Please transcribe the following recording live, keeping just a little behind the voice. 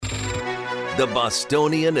The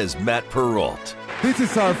Bostonian is Matt Perrault. This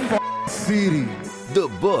is our city. The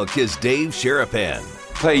book is Dave Sharapan.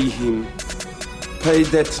 Pay him. Pay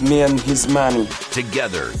that man his money.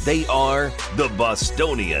 Together, they are The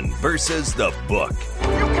Bostonian versus The Book. You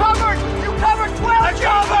covered 12!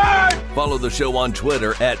 I covered! Follow the show on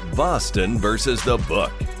Twitter at Boston versus The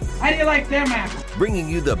Book. How do you like them apples? Bringing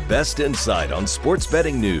you the best insight on sports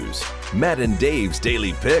betting news, Matt and Dave's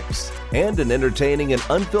daily picks, and an entertaining and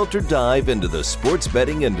unfiltered dive into the sports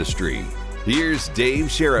betting industry. Here's Dave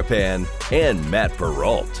Sharapan and Matt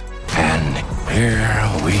Perrault. And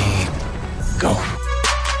here we go.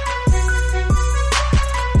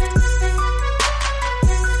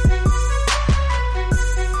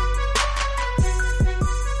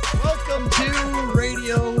 Welcome to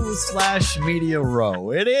Radio/Media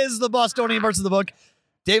Row. It is the Bostonian versus The Book.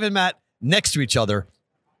 Dave and Matt next to each other.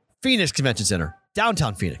 Phoenix Convention Center,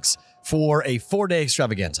 downtown Phoenix, for a 4-day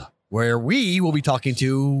extravaganza where we will be talking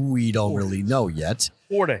to, we don't really know yet.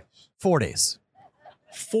 4 days. 4 days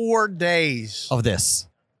 4 days. of this.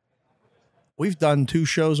 We've done 2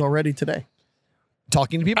 shows already today.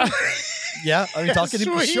 Talking to people? Yeah, I mean, talking to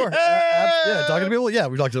people, sure. Yeah, talking to people, yeah.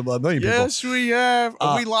 We talked to a million people. Yes, we have.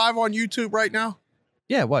 Are we live on YouTube right now?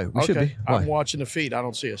 Yeah, why? We should be. Why? I'm watching the feed. I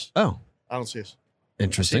don't see us. Oh, I don't see us.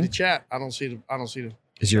 interesting. I see the chat. I don't see the.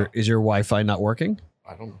 Is your Wi-Fi not working?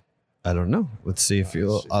 I don't know. I don't know. Let's see if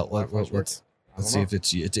you. Wi-Fi's Let's I don't see know. if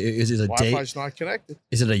it's is it a day? Wi-Fi's not connected.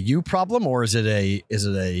 Is it a you problem or is it a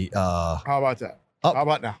How about that? Oh. How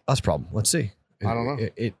about now? us problem? Let's see. I don't know.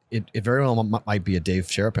 It very well might be a Dave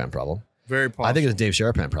Sharapan problem. Very possible. I think it's a Dave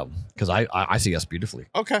Sharapan problem because I see us beautifully.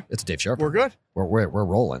 Okay. It's a Dave Sharapan. We're good. We're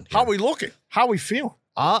rolling. How we looking? How we feeling?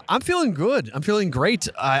 I'm feeling good. I'm feeling great.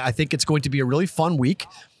 I think it's going to be a really fun week.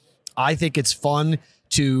 I think it's fun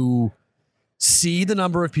to see the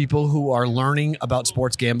number of people who are learning about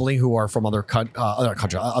sports gambling, who are from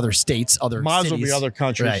other states, other Might as well cities. be other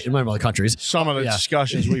countries. Right, it might be other countries. Some of the Yeah.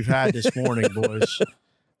 discussions we've had this morning, boys.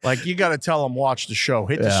 Like, you got to tell them, watch the show.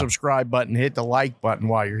 Hit the Yeah. subscribe button. Hit the like button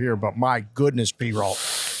while you're here. But my goodness, P-Roll.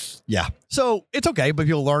 Yeah. So it's okay, but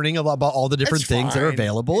you're learning a lot about all the different It's things that are fine.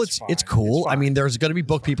 available. It's It's fine. cool. It's I fine. mean, there's going to be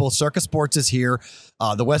book people. Circa Sports is here.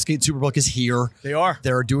 The Westgate Superbook is here. They are.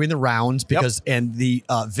 They're doing the rounds because, and the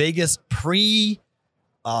Vegas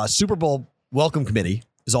Super Bowl welcome committee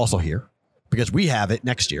is also here because we have it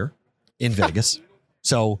next year in Vegas.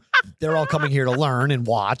 So they're all coming here to learn and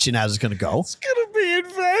watch and as it's going to go. It's going to be in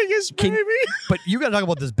Vegas, baby. But you got to talk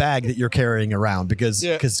about this bag that you're carrying around because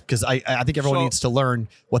Yeah. I think everyone So- needs to learn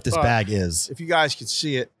what this bag is. If you guys can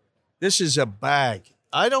see it, this is a bag.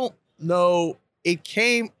 I don't know.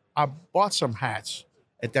 I bought some hats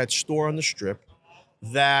at that store on the strip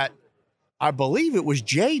that I believe it was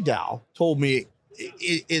J Dow told me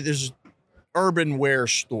it is urban wear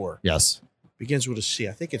store. Yes. Begins with a C.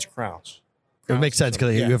 I think it's Crowns. It would make sense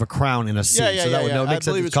because Yeah. you have a crown and a C. Yeah, so that would yeah. make I sense.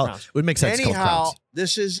 believe It's it's called, crowns. it would make sense. It's called Anyhow, crowns.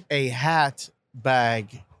 this is a hat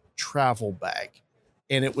bag, travel bag.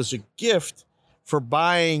 And it was a gift for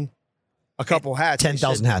buying a couple hats.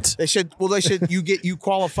 10,000 hats. They said, you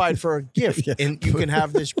qualified for a gift Yeah. and you can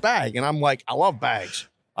have this bag. And I'm like, I love bags.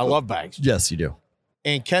 I love bags. Yes, you do.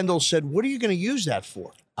 And Kendall said, what are you going to use that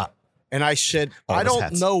for? And I said, all I those don't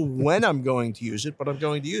hats. know when I'm going to use it, but I'm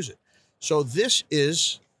going to use it. So this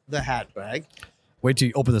is the hat bag. Wait till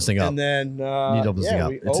you open this thing up. And then You need to open this thing up.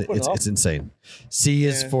 we open up. It's insane. C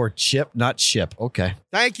is Yeah. for chip, not ship. Okay.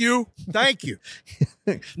 Thank you.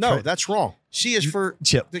 No, that's wrong. C is for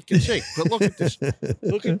Chip. the consig. But look at this.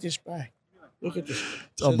 Look at this bag. Look at this.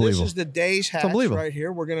 It's unbelievable. This is the day's hats unbelievable. right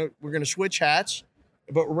here. We're gonna switch hats,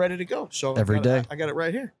 but we're ready to go. So Every day. I got it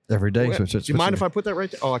right here. Every day. Do you mind if I put that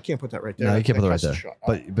right there? Oh, I can't put that right there. No, you can't put it right That's there. the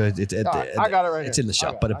shot. But it's I got it right It's here. in the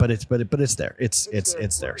shop, I got it. but it's there.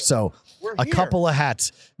 It's there. So We're a here. couple of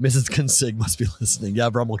hats. Mrs. Consig must be listening. Yeah,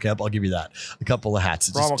 Brummel Camp. I'll give you that. A couple of hats.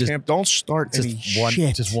 It's Brummel Camp, don't start any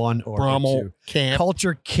shit. Just one or Brummel two. Camp.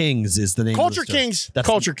 Culture Kings is the name. Culture of the store. Kings. That's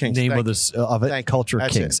Culture the Kings. Name Thank of this of it. Thank you. Culture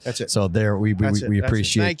That's it. Kings. That's it. So there we That's it.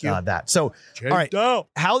 appreciate Thank you. that. So all right,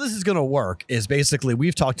 how this is going to work is basically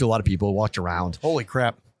we've talked to a lot of people, walked around. Holy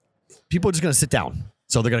crap. People are just going to sit down.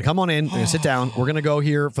 So they're going to come on in. They're going to sit down. We're going to go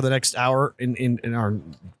here for the next hour in our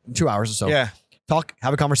 2 hours or so. Yeah. Talk,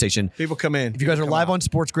 have a conversation. People come in. If you guys are People live come on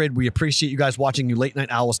Sports Grid, we appreciate you guys watching. You late night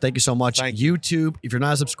owls, thank you so much. Thank YouTube, if you're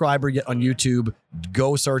not a subscriber yet on YouTube,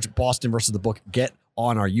 go search Boston versus the Book. Get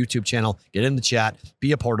on our YouTube channel. Get in the chat.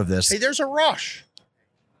 Be a part of this. Hey, there's a rush.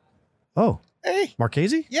 Oh, Hey.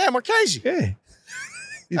 Markazi? Yeah, Markazi. Hey.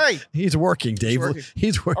 Hey. He's working, Dave. working.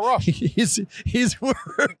 He's working. Arash. He's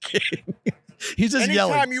working. He's just Anytime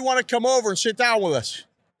yelling. you want to come over and sit down with us.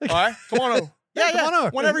 All right? Come on over. Yeah, come on over.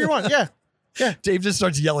 Whenever you want. Yeah. Yeah. Dave just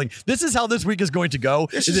starts yelling. This is how this week is going to go.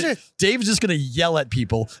 This is it. Dave's just going to yell at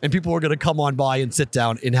people, and people are going to come on by and sit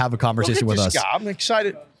down and have a conversation with us. Guy. I'm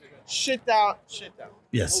excited. Sit down.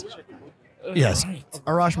 Yes. Yes.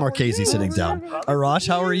 Arash Markazi sitting down. Arash,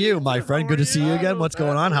 how are you, my friend? Good to see you again. What's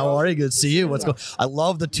going on? How are you? Good to see you. What's going I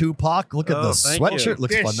love the Tupac. Look at the sweatshirt.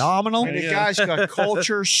 Looks phenomenal. And the guy's got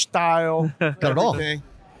culture, style, got it all.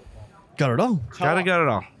 Got it all. Got it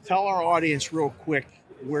all. Tell our audience real quick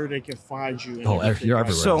where they can find you. You're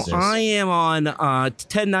everywhere. So I am on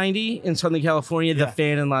 1090 in Southern California, The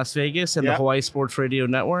Fan in Las Vegas, and the Hawaii Sports Radio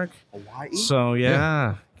Network. Hawaii? So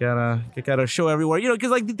gotta show everywhere.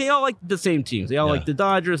 Because like they all like the same teams. They all like the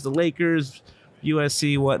Dodgers, the Lakers,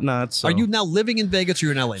 USC, whatnot. So. Are you now living in Vegas or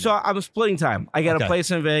you're in LA? So I'm splitting time. I got a place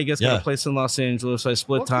in Vegas, got a place in Los Angeles, so I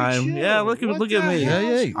split time. Yeah, look at me.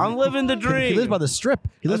 Yeah. I'm living the dream. He lives by the Strip.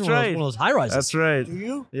 He lives in one of those high rises. That's right. Do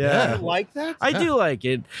you? Yeah. You like that? I do like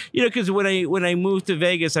it. Because when I moved to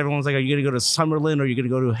Vegas, everyone's like, "Are you gonna go to Summerlin or are you gonna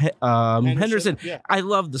go to Henderson?" Yeah. I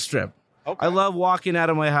love the Strip. Okay. I love walking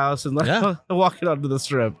out of my house and walking onto the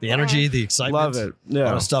Strip. The energy, the excitement. Love it. Yeah. A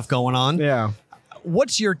lot of stuff going on. Yeah.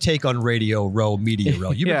 What's your take on Radio Row, Media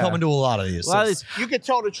Row? You've been coming to a lot of these. You can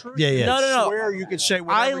tell the truth. Yeah. No. Swear, you can say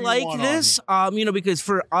whatever I like you want this, because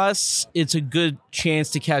for us, it's a good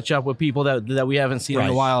chance to catch up with people that we haven't seen in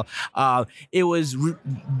a while. It was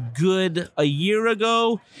good a year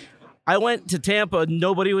ago. I went to Tampa.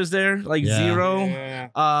 Nobody was there, zero.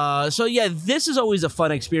 Yeah. So this is always a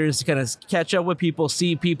fun experience to kind of catch up with people,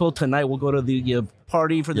 see people. Tonight we'll go to the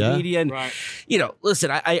party for the media. And, listen,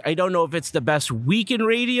 I don't know if it's the best week in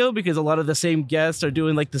radio because a lot of the same guests are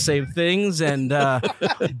doing like the same things. And,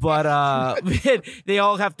 but they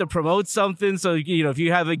all have to promote something. So, if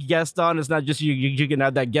you have a guest on, it's not just you can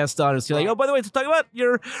have that guest on and say like, oh, by the way, to talk about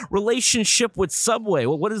your relationship with Subway.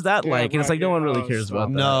 Well, what is that like? And it's like, no one really cares about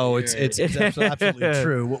that. No, it's absolutely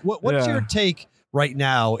true. What's your take right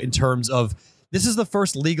now in terms of this is the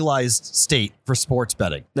first legalized state for sports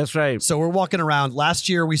betting? That's right. So we're walking around. Last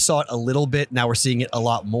year we saw it a little bit. Now we're seeing it a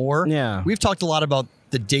lot more. Yeah. We've talked a lot about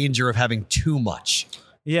the danger of having too much.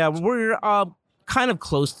 Yeah, we're kind of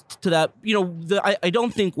close to that. I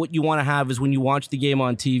don't think what you want to have is when you watch the game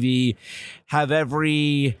on TV, have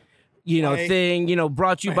every thing,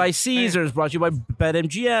 brought to you by Caesars, brought to you by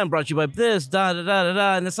BetMGM, brought to you by this,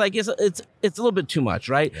 and it's like, it's a little bit too much,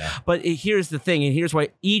 right? Yeah. But here's the thing, and here's why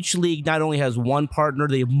each league not only has one partner,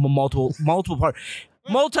 they have multiple partners.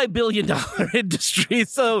 Multi-billion-dollar industry.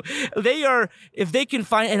 So they are, if they can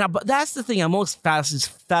find, and that's the thing I'm most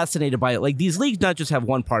fascinated by it. Like these leagues not just have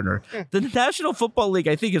one partner. The National Football League,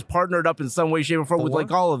 I think, is partnered up in some way, shape, or form with like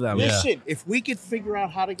all of them. Listen, if we could figure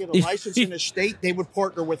out how to get a license in a state, they would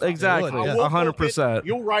partner with us. Exactly, 100%.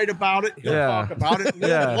 You'll write about it. He'll talk about it.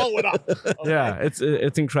 We'll blow it up. Okay. Yeah,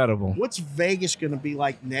 it's incredible. What's Vegas going to be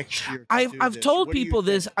like next year? I've told people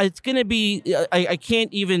this. It's going to be. I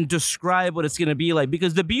can't even describe what it's going to be like.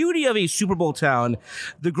 Because the beauty of a Super Bowl town,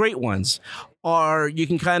 the great ones, are you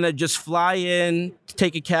can kind of just fly in,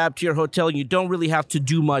 take a cab to your hotel, and you don't really have to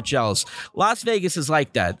do much else. Las Vegas is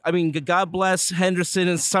like that. I mean, God bless Henderson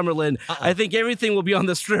and Summerlin. I think everything will be on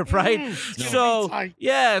the Strip, right? So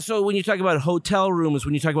when you talk about hotel rooms,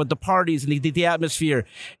 when you talk about the parties and the atmosphere,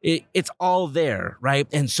 it's all there, right?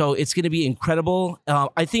 And so it's going to be incredible.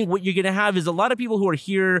 I think what you're going to have is a lot of people who are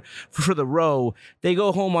here for the row, they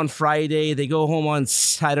go home on Friday, they go home on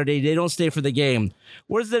Saturday, they don't stay for the game.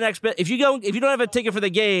 Where's the next bet? If you don't have a ticket for the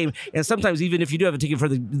game, and sometimes even if you do have a ticket for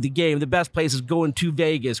the game, the best place is going to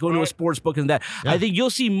Vegas, going to a sports book and that. Yeah. I think you'll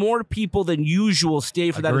see more people than usual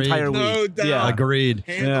stay for that entire week. No doubt. Yeah, agreed.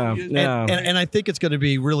 Yeah. And I think it's going to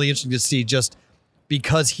be really interesting to see just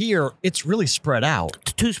because here it's really spread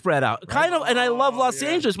out. Too spread out. Kind of, and I love Los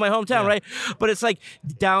Angeles, my hometown, right? But it's like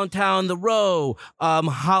downtown the Row,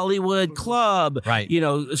 Hollywood Club, right?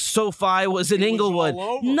 SoFi was in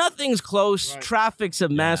Inglewood. Nothing's close. Right. Traffic's a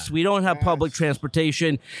mess. We don't have public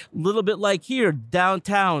transportation. A little bit like here,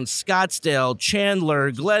 downtown, Scottsdale,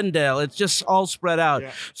 Chandler, Glendale. It's just all spread out.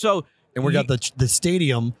 Yeah. So, and we got the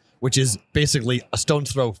stadium, which is basically a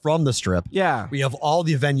stone's throw from the Strip. Yeah. We have all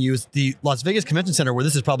the venues. The Las Vegas Convention Center, where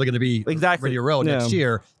this is probably going to be Radio Row next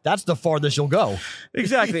year, that's the farthest you'll go.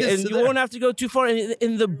 Exactly. And you won't have to go too far.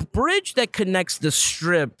 And the bridge that connects the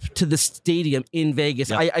Strip to the stadium in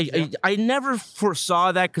Vegas, I never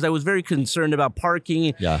foresaw that because I was very concerned about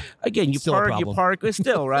parking. Yeah. Again, you park, it's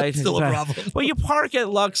still, right? It's still a problem. Well, you park at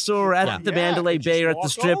Luxor, at the Mandalay Bay, or at the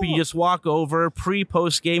Strip, and you just walk over,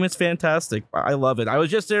 post game. It's fantastic. I love it. I was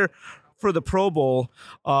just there for the Pro Bowl,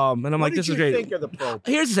 and I'm like, this is great. What did you think of the Pro Bowl?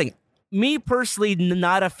 Here's the thing. me personally,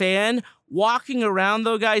 not a fan. Walking around,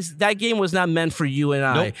 though, guys, that game was not meant for you and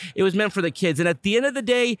I. Nope. It was meant for the kids. And at the end of the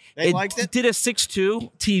day, They liked it? did a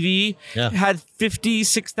 6-2 TV, Yeah. had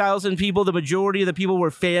 56,000 people. The majority of the people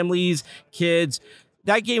were families, kids.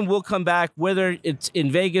 That game will come back, whether it's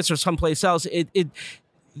in Vegas or someplace else.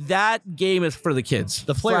 That game is for the kids.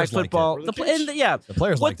 The players Flag liked football. it. The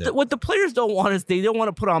players liked it. What the players don't want is they don't want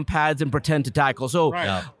to put on pads and pretend to tackle. So Right.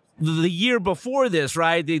 Yeah. the year before this,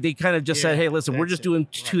 right? They kind of just said, "Hey, listen, we're just doing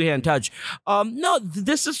two-hand touch." No,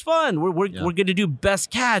 this is fun. We're going to do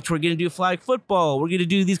best catch. We're going to do flag football. We're going to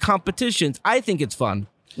do these competitions. I think it's fun.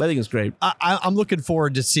 I think it's great. I'm looking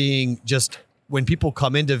forward to seeing just when people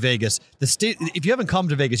come into Vegas, the state. If you haven't come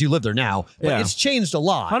to Vegas, you live there now, but Yeah. it's changed a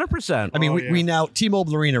lot. 100%. I mean, we now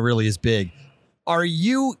T-Mobile Arena really is big. Are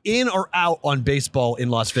you in or out on baseball in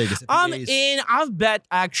Las Vegas? I'm in. I've bet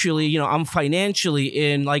actually. I'm financially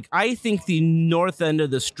in. Like, I think the north end of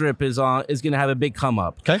the strip is going to have a big come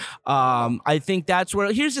up. Okay. I think that's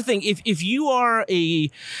where. Here's the thing: if you are if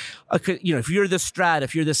you're the Strat,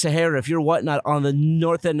 if you're the Sahara, if you're whatnot on the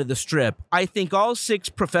north end of the strip, I think all 6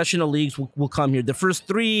 professional leagues will come here. The first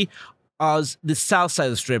 3. The south side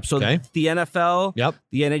of the strip. So Okay. the NFL, Yep.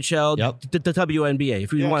 the NHL, Yep. the WNBA,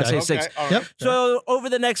 if you want to say 6. all right. Yep. So over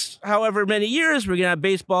the next however many years, we're going to have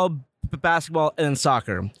baseball, basketball, and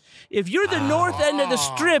soccer. If you're the north end of the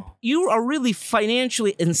strip, you are really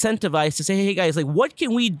financially incentivized to say, hey, guys, like, what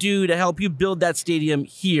can we do to help you build that stadium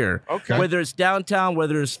here? Okay. Whether it's downtown,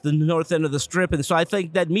 whether it's the north end of the strip. And so I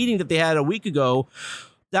think that meeting that they had a week ago,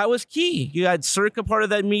 that was key. You had Circa part of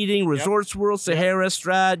that meeting, Resorts World, Sahara,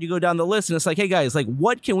 Strat. You go down the list, and it's like, hey, guys, like,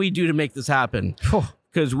 what can we do to make this happen?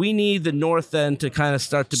 Because we need the north end to kind of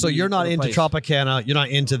start to So be you're not the into place. Tropicana. You're not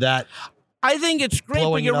into that. I think it's great,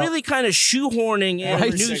 Blowing but you're it up. really kind of shoehorning in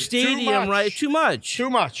Right. a new Too stadium, much. right? Too much. Too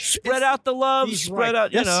much. Spread out the love, he's spread right.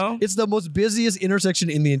 out, Yes, you know. it's the most busiest intersection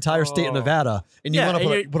in the entire state of Nevada, and you Yeah, want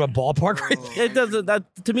and to put a ballpark right there. It doesn't. That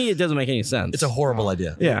to me, it doesn't make any sense. It's a horrible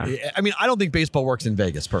idea. Yeah. I mean, I don't think baseball works in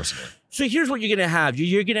Vegas personally. So here's what you're going to have.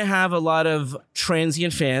 You're going to have a lot of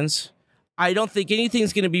transient fans. I don't think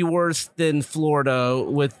anything's going to be worse than Florida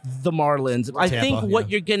with the Marlins. I think what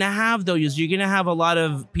you're going to have, though, is you're going to have a lot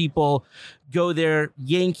of people go there.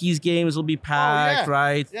 Yankees games will be packed,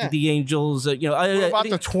 right? Yeah. The Angels, What about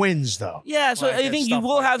the Twins, though? Yeah, so Like, I think you stuff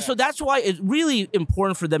will like have. that. So that's why it's really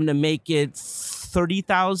important for them to make it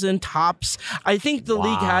 30,000 tops. I think the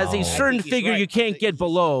league has a certain think he's figure right. you I can't think get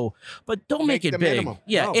below, but don't make Make it the big. minimum.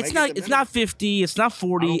 Yeah, No, it's make not. it the It's not 50. It's not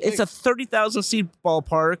 40. don't It's think. a 30,000 seat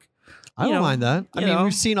ballpark. I don't mind that. I you mean, know.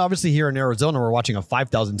 we've seen obviously here in Arizona, we're watching a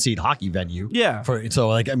 5,000 seat hockey venue. Yeah. So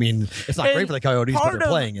like, I mean, it's not great And for the Coyotes, but they're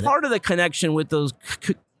playing in it. Part of the connection with those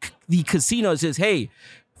the casinos is, hey,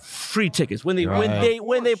 free tickets when they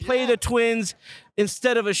when they play the Twins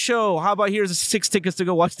instead of a show. How about here's 6 tickets to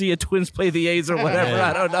go watch the Twins play the A's or whatever?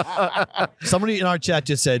 I don't know. Somebody in our chat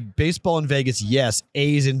just said baseball in Vegas, yes.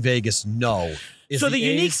 A's in Vegas, no. Is So the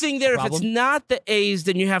unique A's thing there, if it's problem? not the A's,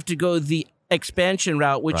 then you have to go the expansion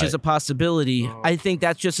route, which is Right. a possibility. I think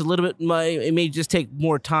that's just a little bit. It may just take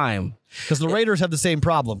more time. Because the Raiders have the same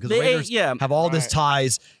problem. Because the They- Raiders yeah. have all this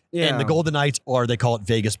ties, Yeah. and the Golden Knights are, they call it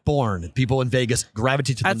Vegas born. People in Vegas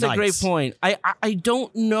gravitate to That's the a Knights. great point. I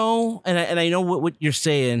don't know, and I know what you're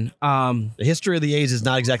saying. The history of the A's is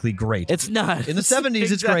not exactly great. It's not in the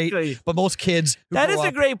 70s, it's Exactly. great, but most kids who That grow is a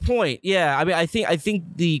up- great point. Yeah, I mean, I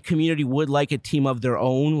think the community would like a team of their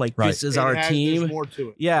own. Like Right. this is our There's team. more to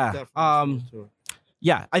it. Yeah. Definitely more to it.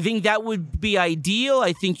 Yeah, I think that would be ideal.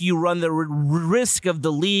 I think you run the risk of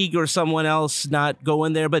the league or someone else not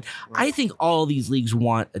going there. But I think all these leagues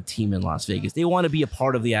want a team in Las Vegas. They want to be a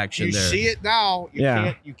part of the action You there. see it now.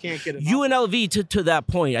 Yeah. You can't get it. UNLV to that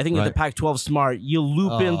point. I think Right. the Pac-12 smart. You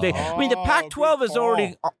loop in Vegas. I mean, the Oh, Pac-12 good is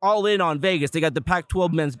already all in on Vegas. They got the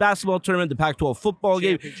Pac-12 men's basketball tournament, the Pac-12 football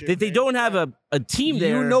game. Championship They don't have a team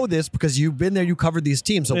there. You know this because you've been there. You covered these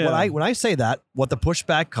teams. So Yeah. when I say that, what the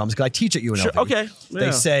pushback comes, because I teach at UNLV. Sure, okay. They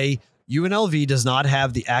Yeah. say UNLV does not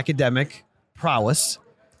have the academic prowess.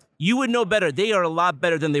 You would know better. They are a lot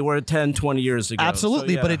better than they were 10, 20 years ago.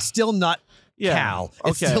 Absolutely, So, yeah. but it's still not Yeah. Cal.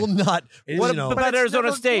 It's Okay. still not. What you know, about it's Arizona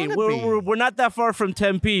never State? gonna We're not that far from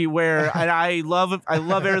Tempe, where and I love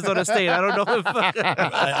Arizona State. I don't know if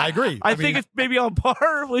I agree. I mean, think it's maybe on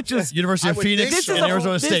par, which is University I of would Phoenix think this so. is and a,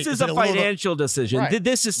 Arizona this State. is it a little bit- financial decision. Right.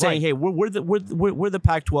 This is saying, Right. hey, we're the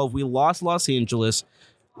Pac-12. We lost Los Angeles.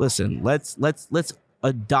 Listen, let's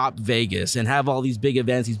adopt Vegas and have all these big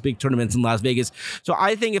events, these big tournaments in Las Vegas. So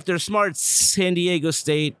I think if they're smart, San Diego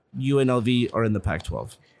State, UNLV are in the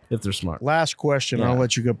Pac-12. If they're smart. Last question. Yeah. I'll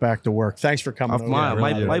let you get back to work. Thanks for coming. over. My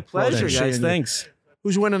really pleasure, Pleasure guys. seeing you. Thanks.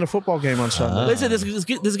 Who's winning the football game on Sunday? Listen, this is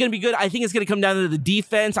going to be good. I think it's going to come down to the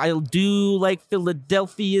defense. I do like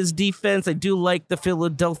Philadelphia's defense. I do like the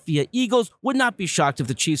Philadelphia Eagles. Would not be shocked if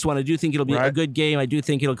the Chiefs won. I do think it'll be a good game. I do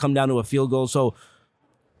think it'll come down to a field goal. So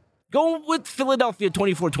go with Philadelphia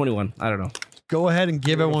 24-21. I don't know. Go ahead and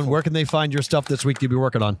give everyone, where can they find your stuff this week you'll be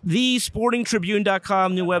working on?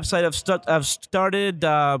 TheSportingTribune.com, new website I've started.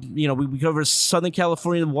 We cover Southern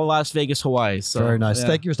California, Las Vegas, Hawaii. So, very nice. Yeah.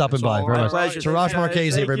 Thank you for stopping by. Very much. Arash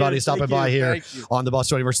Markazi, everybody, stopping by here on the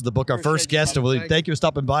Boston versus the Book. Our first guest. Thank you for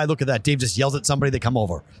stopping by. Look at that. Dave just yells at somebody. They come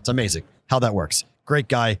over. It's amazing how that works. Great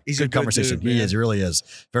guy. He's good a good conversation. dude, He is. He really is.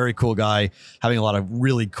 Very cool guy. Having a lot of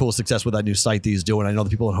really cool success with that new site that he's doing. I know the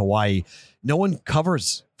people in Hawaii, no one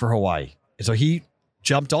covers for Hawaii. And so he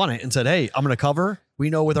jumped on it and said, hey, I'm going to cover. We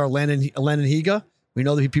know with our Landon Higa, we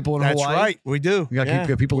know the people in Hawaii. That's right. We do. We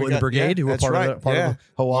got people in the brigade who are part of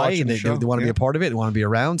Hawaii, and they want to be a part of it and want to be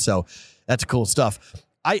around. So that's cool stuff.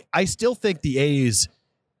 I still think the A's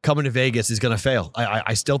coming to Vegas is going to fail.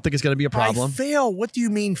 I still think it's going to be a problem. Fail? What do you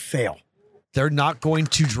mean fail? They're not going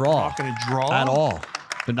to draw. Not going to draw at all.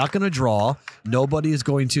 They're not going to draw. Nobody is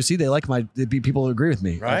going to see. They like people who agree with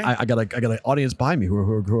me. Right. I got an audience behind me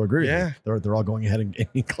who agree with me. They're all going ahead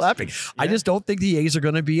and clapping. Yeah. I just don't think the A's are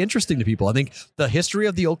going to be interesting to people. I think the history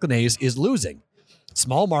of the Oakland A's is losing.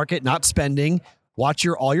 Small market, not spending. Watch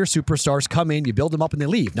all your superstars come in, you build them up, and they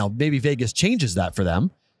leave. Now maybe Vegas changes that for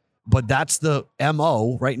them, but that's the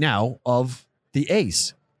MO right now of the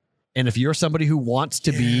A's. And if you're somebody who wants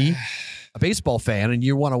to be a baseball fan and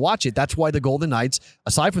you want to watch it, that's why the Golden Knights,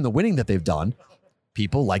 aside from the winning that they've done,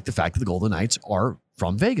 people like the fact that the Golden Knights are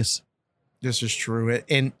from Vegas. This is true.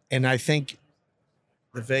 And I think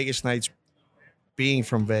the Vegas Knights being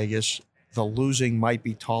from Vegas, the losing might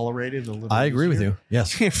be tolerated a little. I agree with you.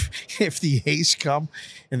 Yes. If the A's come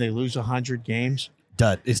and they lose 100 games,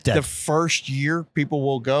 it's dead. The first year people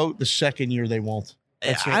will go. The second year they won't.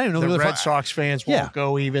 I don't know. The Red Sox fans won't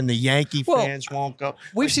go. Even the Yankee fans won't go.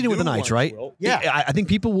 We've seen it with the Knights, right? Yeah. I think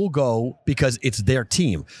people will go because it's their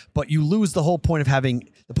team. But you lose the whole point of having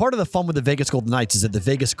the part of the fun with the Vegas Golden Knights is that the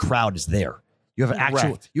Vegas crowd is there. You have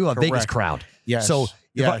a Vegas crowd. Yes. So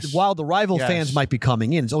while the rival fans might be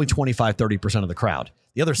coming in, it's only 25-30% of the crowd.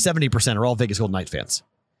 The other 70% are all Vegas Golden Knights fans.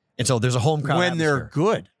 And so there's a home crowd when atmosphere. they're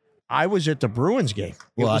good. I was at the Bruins game.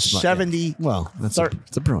 It was 70. Well, it's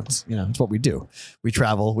the Bruins. It's what we do. We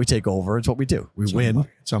travel. We take over. It's what we do. We win.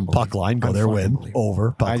 Puck line. Go there. Win.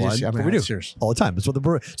 Over. Puck line. That's what we do all the time. That's what the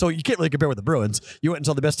Bruins. So you can't really compare with the Bruins. You went and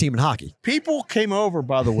saw the best team in hockey. People came over,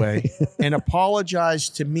 by the way, and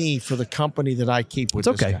apologized to me for the company that I keep with.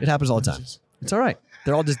 It's okay. It happens all the time. It's all right.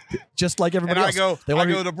 They're all just like everybody else. I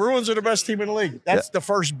go, the Bruins are the best team in the league. That's the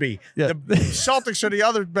first B. Yeah. The Celtics are the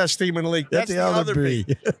other best team in the league. That's the other B.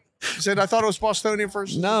 He said, I thought it was Bostonian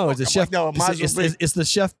first. No, it's the chef. No, it's the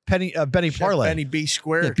chef Benny Parlay. Benny B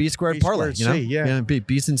squared. Yeah, B squared parlay.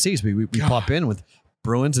 B's and C's. We pop in with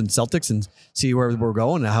Bruins and Celtics and see where we're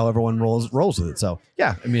going and how everyone rolls with it. So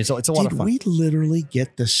it's a lot of fun. Did we literally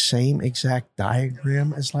get the same exact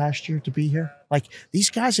diagram as last year to be here? Like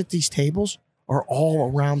these guys at these tables are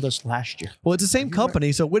all around us last year. Well, it's the same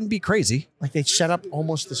company, so it wouldn't be crazy. Like they set up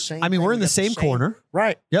almost the same. I mean, we're in the same corner.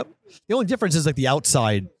 Right. Yep. The only difference is like the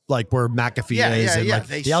outside, like where McAfee is, and like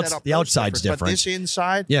the outside's different. But this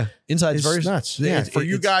inside, inside's very nuts. For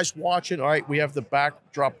you guys watching, all right, we have the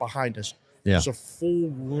backdrop behind us. Yeah. There's a full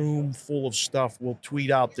room full of stuff. We'll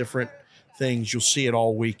tweet out different things. You'll see it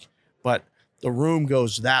all week. But the room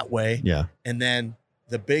goes that way. Yeah. And then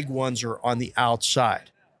the big ones are on the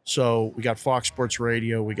outside. So we got Fox Sports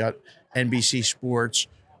Radio. We got NBC Sports.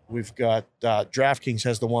 We've got DraftKings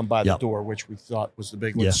has the one by the door, which we thought was the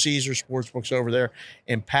big one. Yeah. Caesar Sportsbook's over there,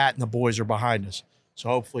 and Pat and the boys are behind us. So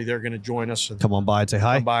hopefully they're going to join us. And come on by and say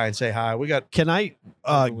hi. Come by and say hi. We got. Can I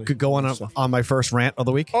go on my first rant of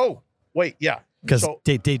the week? Oh, wait, yeah. Because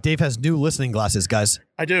Dave has new listening glasses, guys.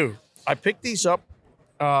 I do. I picked these up.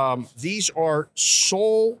 These are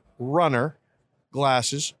Soul Runner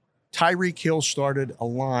glasses. Tyreek Hill started a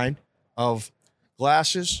line of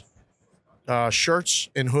glasses, shirts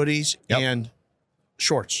and hoodies and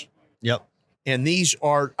shorts. Yep. And these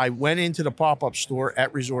are, I went into the pop-up store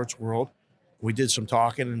at Resorts World. We did some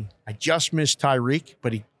talking, and I just missed Tyreek,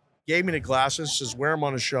 but he gave me the glasses, says wear them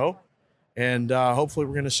on a show, and hopefully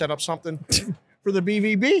we're going to set up something for the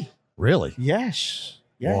BVB. Really? Yes.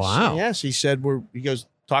 Wow. Yes. He said he goes,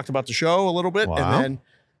 talked about the show a little bit, and then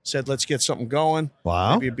said, let's get something going.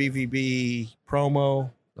 Wow. Maybe a BVB promo.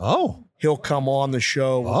 Oh. He'll come on the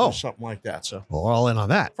show or something like that. So we're all in on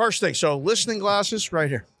that. First thing. So listening glasses right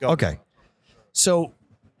here. Go. Okay. So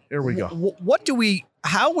here we go.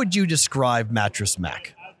 How would you describe Mattress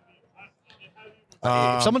Mac?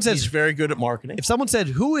 If someone says he's very good at marketing. if someone said,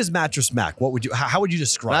 "Who is Mattress Mac?" What would you? How would you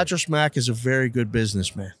describe? Mattress Mac is a very good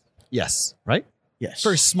businessman. Yes, right. Yes,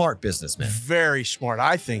 Very smart businessman. very smart.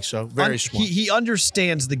 I think so. Very smart. He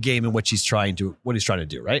understands the game in which he's trying to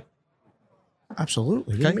do, right?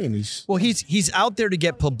 Absolutely. What do you mean? He's out there to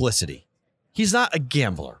get publicity. He's not a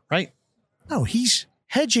gambler, right? No, he's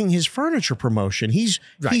hedging his furniture promotion. He's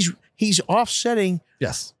offsetting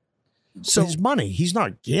Yes. his money. He's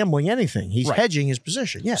not gambling anything. He's Right. hedging his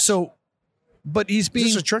position. Yes. So, but he's is being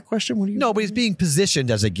this a trick question? What do you? no, but he's being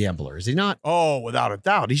positioned as a gambler, is he not? Oh, without a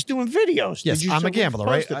doubt, he's doing videos. Yes, Did you I'm see a what he gambler,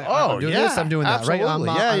 right? posted? I'm doing this, I'm doing that, right? I'm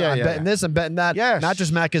betting this, I'm betting that. Yes.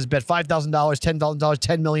 Mattress Mac has bet $5,000, $10,000,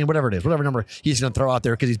 $10 million, whatever it is, whatever number he's going to throw out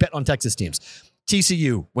there because he's betting on Texas teams.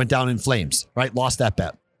 TCU went down in flames, right? Lost that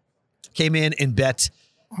bet. Came in and bet.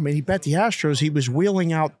 I mean, he bet the Astros. He was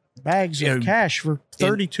wheeling out bags of cash for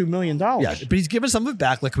 $32 million. Yeah, but he's giving some of it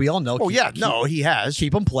back, like we all know. Oh, he has.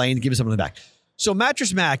 Keep him playing, give him some of it back. So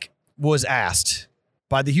Mattress Mac was asked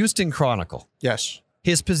by the Houston Chronicle Yes.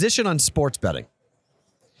 his position on sports betting.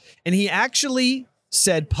 And he actually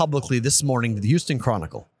said publicly this morning to the Houston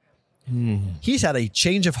Chronicle, he's had a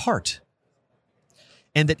change of heart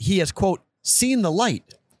and that he has, quote, seen the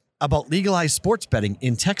light about legalized sports betting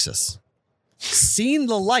in Texas. Seen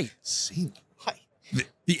the light.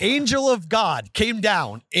 The angel of God came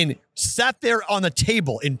down and sat there on the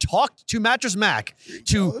table and talked to Mattress Mac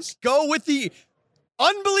to go with the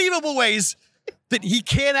unbelievable ways that he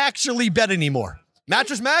can't actually bet anymore.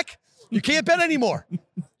 Mattress Mac, you can't bet anymore.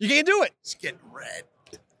 You can't do it. It's getting red.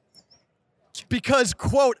 Because,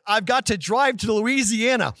 quote, I've got to drive to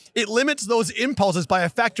Louisiana. It limits those impulses by a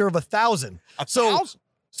factor of 1,000.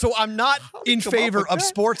 So I'm not in favor of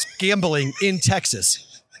sports gambling in Texas.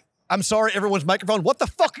 I'm sorry, everyone's microphone. What the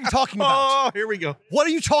fuck are you talking about? Oh, here we go. What are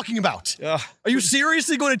you talking about? Are you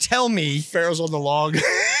seriously going to tell me? Pharaoh's on the log.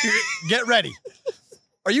 Get ready.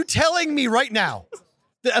 Are you telling me right now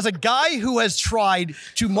that as a guy who has tried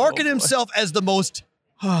to market himself as the most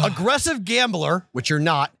aggressive gambler, which you're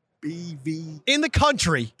not, in the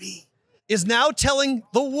country, is now telling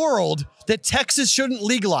the world that Texas shouldn't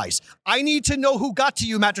legalize? I need to know who got to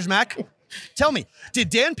you, Mattress Mac. Tell me, did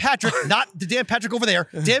Dan Patrick over there,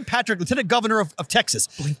 Dan Patrick, Lieutenant Governor of Texas,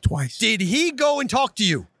 blink twice, did he go and talk to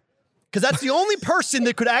you? Because that's the only person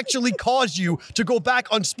that could actually cause you to go back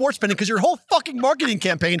on sports betting because your whole fucking marketing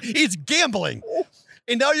campaign is gambling.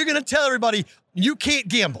 And now you're going to tell everybody you can't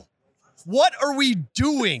gamble. What are we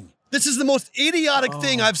doing? This is the most idiotic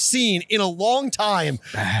thing I've seen in a long time.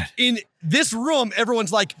 Bad. In this room,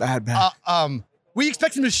 everyone's like, bad. We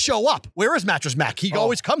expect him to show up. Where is Mattress Mac? He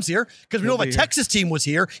always comes here because we know if a Texas team was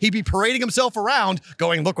here, he'd be parading himself around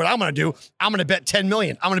going, look what I'm going to do. I'm going to bet 10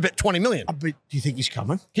 million. I'm going to bet 20 million. But do you think he's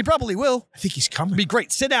coming? He probably will. I think he's coming. Be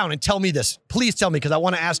great. Sit down and tell me this. Please tell me because I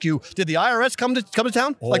want to ask you, did the IRS come to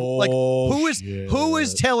town? Who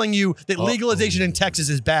is telling you that legalization in Texas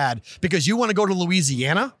is bad because you want to go to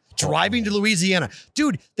Louisiana? Driving to Louisiana.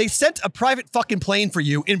 Dude, they sent a private fucking plane for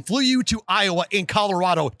you and flew you to Iowa and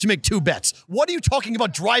Colorado to make 2 bets. What are you talking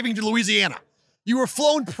about driving to Louisiana? You were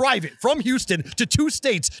flown private from Houston to 2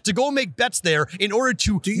 states to go make bets there in order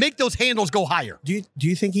to make those handles go higher. Do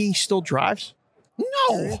you think he still drives?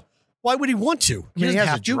 No. Why would he want to? He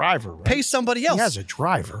has a driver, right? Pay somebody else. He has a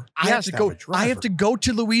driver. I have to go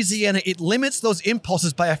to Louisiana. It limits those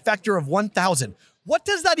impulses by a factor of 1,000. What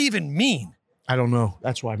does that even mean? I don't know.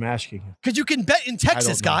 That's why I'm asking you. Because you can bet in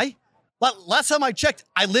Texas, guy. Last time I checked,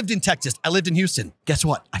 I lived in Texas. I lived in Houston. Guess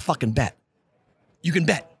what? I fucking bet. You can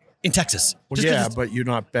bet in Texas. Well, yeah, but you're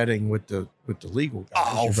not betting with the legal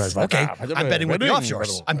guys. Oh, okay. I'm betting with the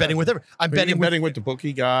offshores. I'm betting with every. You're betting with the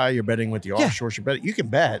bookie guy. You're betting with the offshores. You can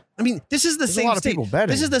bet. I mean, this is the same a lot state. of people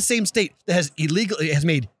betting. This is the same state that has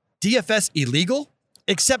made DFS illegal,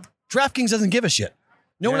 except DraftKings doesn't give a shit.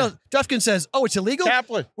 No one else. DraftKings says, "Oh, it's illegal.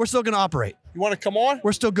 Kaplan, we're still going to operate. You want to come on?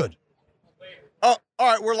 We're still good." Oh,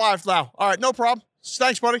 all right. We're live now. All right, no problem.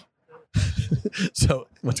 Thanks, buddy. So,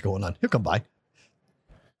 what's going on? He'll come by.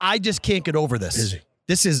 I just can't get over this. Busy.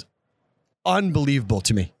 This is unbelievable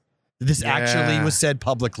to me. This actually was said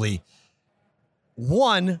publicly.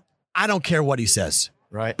 1, I don't care what he says.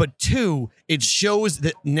 Right. But 2, it shows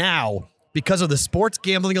that now, because of the Sports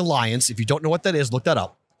Gambling Alliance, if you don't know what that is, look that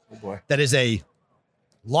up. Oh, boy. That is a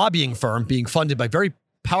lobbying firm being funded by very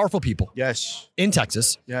powerful people. Yes. In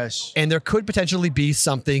Texas. Yes. And there could potentially be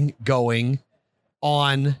something going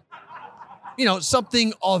on,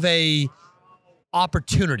 something of a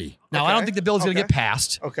opportunity. Now, I don't think the bill is going to get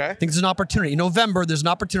passed. Okay. I think there's an opportunity. In November, there's an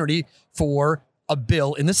opportunity for a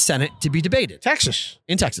bill in the Senate to be debated. In Texas.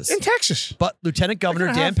 In Texas. But Lieutenant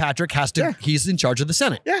Governor Dan Patrick he's in charge of the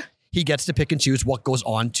Senate. Yeah. he gets to pick and choose what goes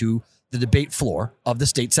on to the debate floor of the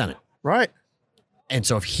state Senate. Right. And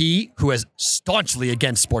so if he, who is staunchly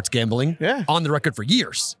against sports gambling on the record for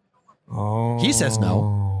years, he says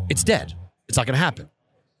no, it's dead. It's not going to happen.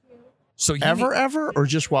 So ever, or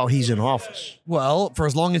just while he's in office? Well, for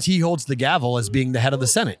as long as he holds the gavel as being the head of the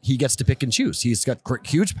Senate, he gets to pick and choose. He's got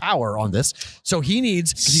huge power on this. So he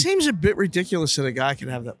needs... Seems a bit ridiculous that a guy can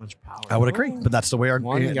have that much power. I would agree, but that's the way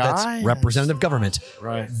that's representative government.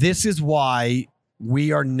 Right. This is why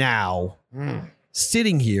we are now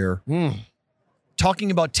sitting here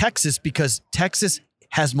talking about Texas, because Texas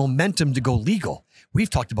has momentum to go legal.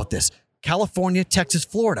 We've talked about this. California, Texas,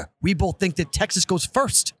 Florida. We both think that Texas goes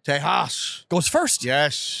first. Tejas goes first.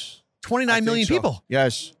 Yes. 29 million people.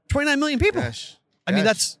 Yes. 29 million people. Yes. I mean,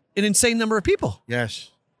 that's an insane number of people.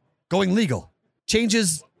 Yes. Going legal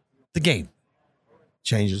changes the game.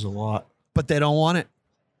 Changes a lot. But they don't want it.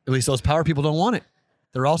 At least those power people don't want it.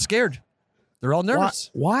 They're all scared. They're all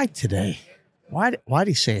nervous. Why today? Why'd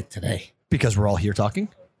he say it today? Because we're all here talking.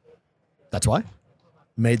 That's why.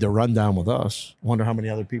 Made the rundown with us. Wonder how many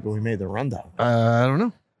other people he made the rundown. I don't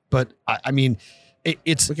know. But I mean,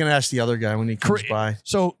 it's... We can ask the other guy when he comes by.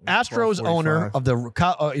 So Astros owner of the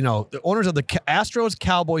owners of the Astros,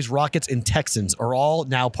 Cowboys, Rockets, and Texans are all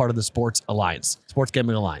now part of the Sports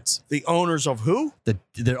Gambling Alliance. The owners of who?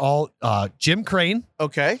 They're all Jim Crane.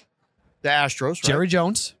 Okay. The Astros, right? Jerry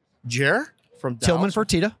Jones. From Tillman Dallas.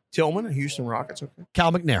 Fertitta. Tillman, Houston Rockets. Okay.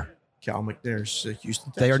 Cal McNair. Cal McNair's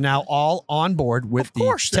Houston Texans. They are now all on board with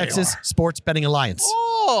the Texas Sports Betting Alliance.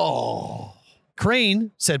 Oh. Crane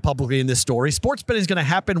said publicly in this story, sports betting is going to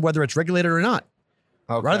happen whether it's regulated or not.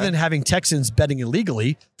 Okay. Rather than having Texans betting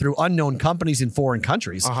illegally through unknown companies in foreign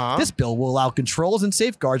countries, this bill will allow controls and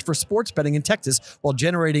safeguards for sports betting in Texas while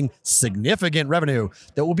generating significant revenue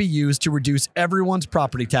that will be used to reduce everyone's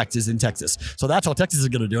property taxes in Texas. So that's how Texas is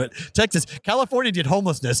going to do it. California did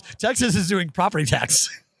homelessness. Texas is doing property tax.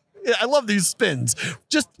 I love these spins.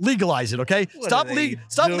 Just legalize it, okay? Stop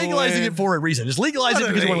legalizing it for a reason. Just legalize it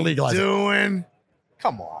because you want to legalize it.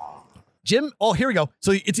 Come on. Jim, here we go.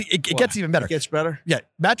 So it gets even better. It gets better? Yeah.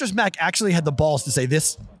 Mattress Mac actually had the balls to say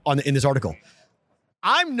this in this article.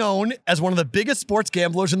 I'm known as one of the biggest sports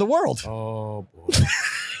gamblers in the world. Oh, boy.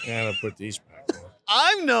 Gotta put these back on.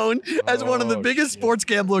 I'm known as one of the biggest sports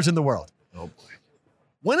gamblers in the world. Oh, boy.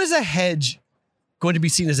 When is a hedge going to be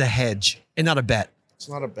seen as a hedge and not a bet? It's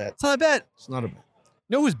not a bet. It's not a bet. It's not a bet.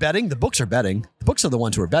 You know who's betting? The books are betting. The books are the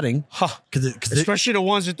ones who are betting. Especially the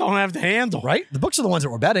ones that don't have the handle. Right? The books are the ones that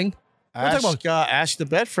were betting. Ask the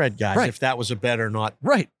Betfred guys if that was a bet or not.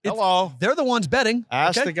 Right. Hello. They're the ones betting.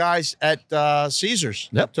 Ask the guys at Caesars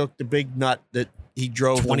that took the big nut that he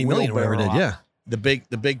drove 20 million or whatever it did. Yeah. The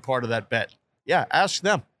big part of that bet. Yeah, ask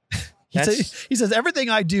them. He says, everything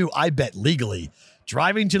I do, I bet legally.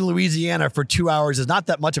 Driving to Louisiana for 2 hours is not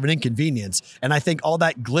that much of an inconvenience. And I think all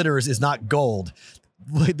that glitters is not gold.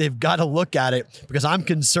 They've got to look at it because I'm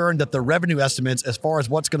concerned that the revenue estimates as far as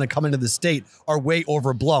what's going to come into the state are way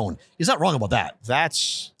overblown. He's not wrong about that.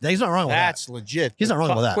 He's not wrong about that. That's legit. He's not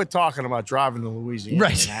wrong about that. Quit talking about driving to Louisiana.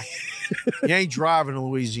 Right. You ain't driving to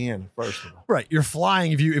Louisiana, first of all. Right. You're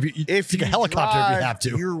flying if you take a helicopter if you have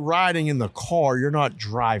to. You're riding in the car. You're not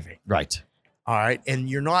driving. Right. All right. And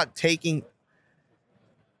you're not taking...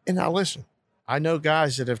 And now listen, I know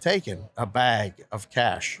guys that have taken a bag of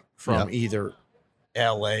cash from either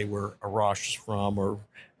L.A., where Arash is from, or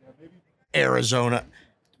Arizona,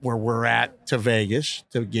 where we're at, to Vegas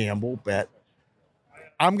to gamble, bet.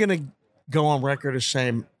 I'm going to go on record as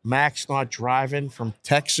saying Mac's not driving from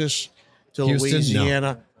Texas to Houston,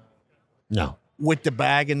 Louisiana. No. With the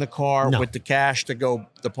bag in the car, with the cash to go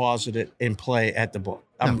deposit it and play at the book.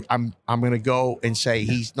 I'm going to go and say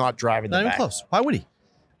he's not driving the bag. Not even close. Why would he?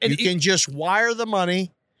 You can just wire the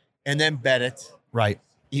money and then bet it. Right.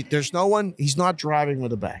 There's no one. He's not driving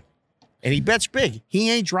with a bag. And he bets big. He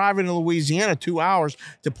ain't driving to Louisiana 2 hours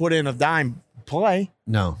to put in a dime play.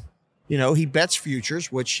 No. You know, he bets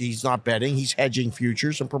futures, which he's not betting. He's hedging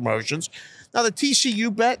futures and promotions. Now, the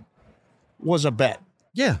TCU bet was a bet.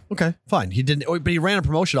 Yeah. Okay. Fine. He didn't, but he ran a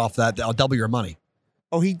promotion off that. I'll double your money.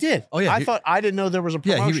 Oh, he did. Oh, yeah. I didn't know there was a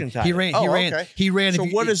promotion. He ran.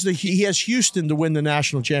 So he has Houston to win the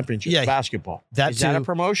national championship basketball. Is that a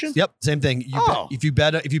promotion? Yep. Same thing. If you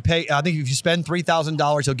pay, I think if you spend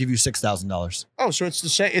 $3,000, he'll give you $6,000. Oh, so it's the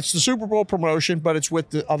same. It's the Super Bowl promotion, but it's with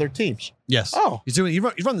the other teams. Yes. Oh, he's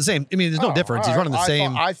running the same. I mean, there's no difference. He's running the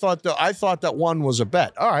same. I thought that one was a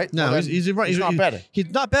bet. All right. No, he's not betting. He's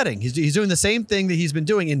not betting. He's doing the same thing that he's been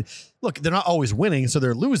doing. And look, they're not always winning, so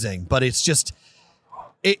they're losing. But it's just.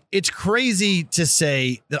 It's crazy to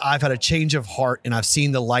say that I've had a change of heart and I've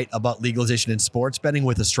seen the light about legalization in sports betting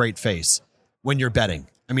with a straight face when you're betting.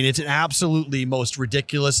 I mean, it's an absolutely most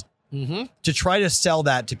ridiculous to try to sell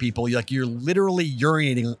that to people. You're literally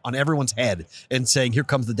urinating on everyone's head and saying, here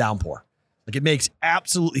comes the downpour. Like, it makes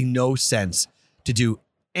absolutely no sense to do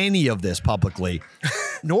any of this publicly,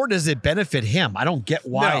 nor does it benefit him. I don't get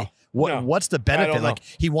why. What's the benefit? Like,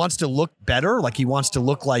 he wants to look better. Like, he wants to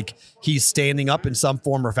look like he's standing up in some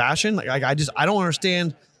form or fashion. Like, I don't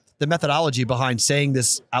understand the methodology behind saying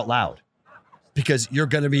this out loud, because you're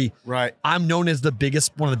going to be right. I'm known as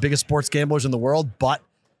one of the biggest sports gamblers in the world, but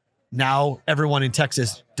now everyone in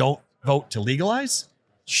Texas don't vote to legalize.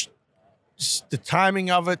 The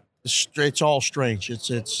timing of it, it's all strange. It's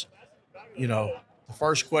the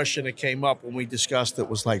first question that came up when we discussed it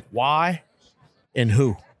was like, why and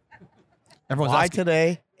who? Everyone's why asking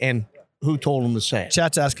today and who told them to say it?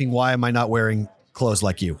 Chat's asking, why am I not wearing clothes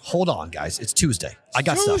like you? Hold on, guys. It's Tuesday. I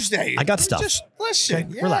got Tuesday. stuff. I got stuff. Just listen.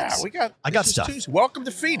 Okay, yeah, relax. I got stuff. Tuesday. Welcome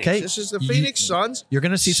to Phoenix. Okay. This is the Phoenix Suns. You're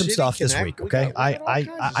going to see some City stuff this Connect. week, okay?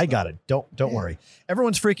 I got it. Don't worry.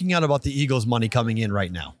 Everyone's freaking out about the Eagles' money coming in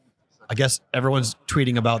right now. I guess everyone's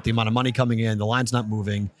tweeting about the amount of money coming in, the line's not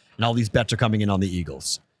moving, and all these bets are coming in on the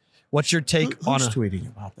Eagles. What's your take on who's tweeting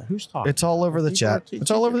about that? Who's talking? It's all over the chat. It's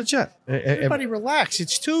all over the chat. Everybody relax.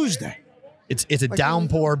 It's Tuesday. It's a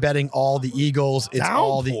downpour betting all the Eagles. It's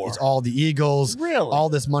all the Eagles. Really? All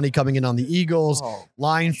this money coming in on the Eagles. Oh.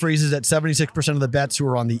 Line freezes at 76% of the bets who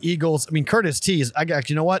are on the Eagles. I mean, Curtis T is,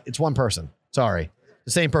 you know what? It's one person. Sorry.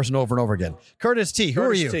 The same person over and over again. Curtis T, who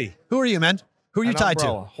are you? Who are you, man? Who are you tied to?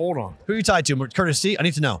 Hold on. Who are you tied to? Curtis T? I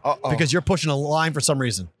need to know. Because you're pushing a line for some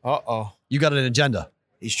reason. You got an agenda.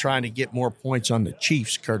 He's trying to get more points on the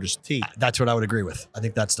Chiefs, Curtis T. That's what I would agree with. I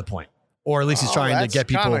think that's the point. Or at least he's trying to get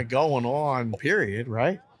people. That's kind of going on, period,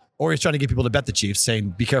 right? Or he's trying to get people to bet the Chiefs,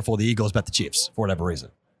 saying, be careful, the Eagles bet the Chiefs for whatever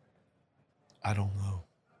reason. I don't know.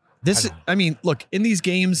 Look, in these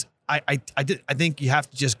games, I think you have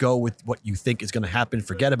to just go with what you think is going to happen.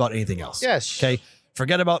 Forget about anything else. Yes. Okay.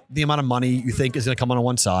 Forget about the amount of money you think is going to come on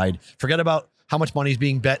one side. Forget about how much money is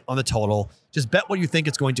being bet on the total. Just bet what you think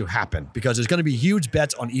is going to happen, because there's going to be huge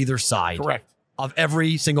bets on either side. Correct. Of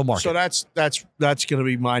every single market. So that's going to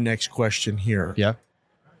be my next question here. Yeah.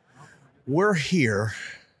 We're here,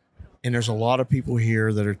 and there's a lot of people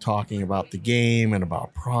here that are talking about the game and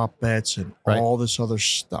about prop bets and all this other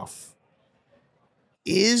stuff.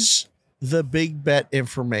 Is the big bet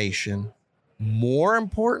information more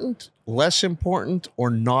important, less important, or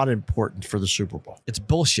not important for the Super Bowl? It's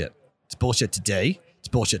bullshit. It's bullshit today. It's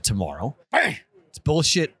bullshit tomorrow. Hey! It's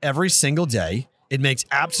bullshit every single day. It makes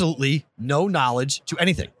absolutely no knowledge to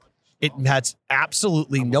anything. It has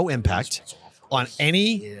absolutely no impact on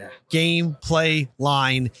any game, play,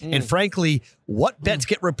 line, and frankly, what bets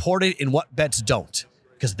get reported and what bets don't.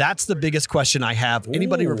 Because that's the biggest question I have.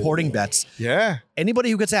 Anybody reporting bets. Yeah.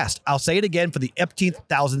 Anybody who gets asked. I'll say it again for the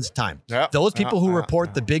 10,000th time. Those people who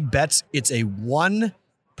report the big bets, it's a one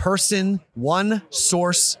person, one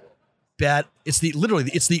source bet. It's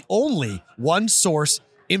the only one source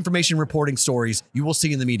information reporting stories you will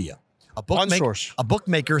see in the media. A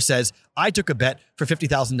bookmaker says, I took a bet for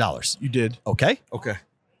 $50,000. You did. Okay.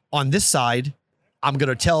 On this side, I'm going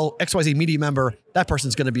to tell XYZ media member, that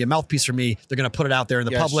person's going to be a mouthpiece for me. They're going to put it out there in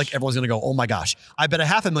the public. Everyone's going to go, oh my gosh, I bet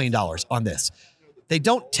 $500,000 on this. They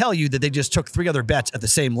don't tell you that they just took 3 other bets at the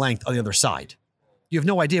same length on the other side. You have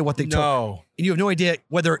no idea what they took. And you have no idea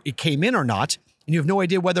whether it came in or not. And you have no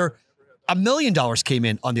idea whether $1 million came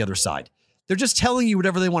in on the other side. They're just telling you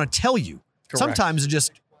whatever they want to tell you. Correct. Sometimes they're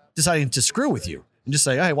just deciding to screw with you and just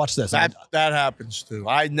say, hey, watch this. That happens too.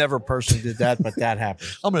 I never personally did that, but that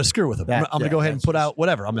happens. I'm going to screw with them. I'm going to go ahead and put out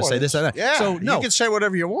whatever. I'm going to say this and that. Yeah, so, no. You can say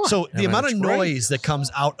whatever you want. So the amount of noise that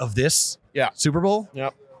comes out of this Super Bowl,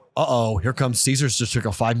 here comes Caesars just took a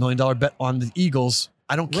 $5 million bet on the Eagles.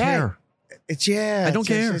 I don't care. I don't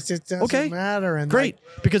care. It doesn't matter. And great.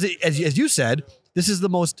 Because as you said, this is the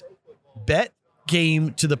most bet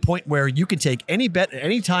game to the point where you can take any bet at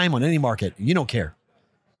any time on any market. You don't care.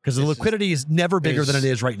 Because the liquidity is never bigger than it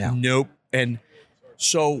is right now. Nope. And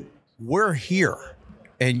so we're here.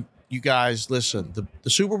 And you guys, listen, the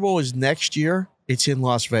Super Bowl is next year. It's in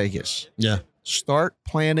Las Vegas. Yeah. Start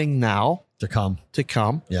planning now. To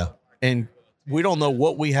come. Yeah. And we don't know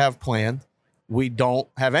what we have planned. We don't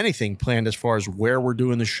have anything planned as far as where we're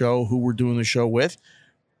doing the show, who we're doing the show with.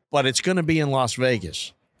 But it's going to be in Las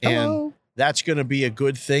Vegas. Hello. And that's going to be a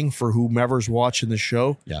good thing for whomever's watching the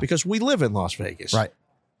show because we live in Las Vegas. Right.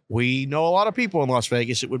 We know a lot of people in Las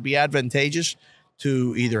Vegas. It would be advantageous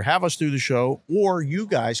to either have us do the show or you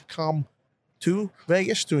guys come to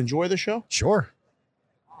Vegas to enjoy the show. Sure.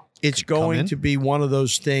 It's come going in. to be one of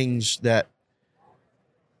those things that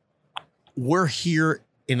we're here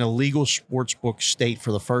in a legal sportsbook state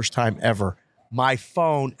for the first time ever. My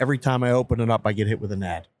phone, every time I open it up, I get hit with an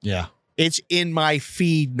ad. Yeah. It's in my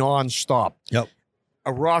feed nonstop. Yep.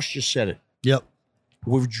 Arash just said it. Yep.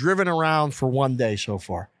 We've driven around for one day so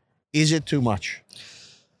far. Is it too much?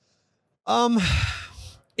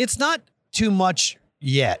 It's not too much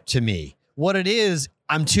yet to me. What it is,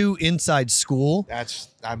 I'm too inside school. I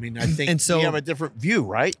think And so- we have a different view,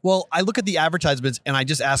 right? Well, I look at the advertisements and I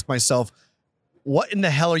just ask myself, what in the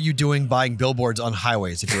hell are you doing buying billboards on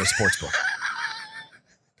highways if you're a sports book?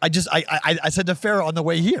 I said to Farrah on the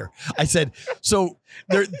way here, I said, so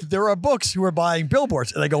there are books who are buying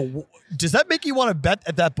billboards. And I go, does that make you want to bet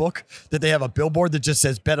at that book that they have a billboard that just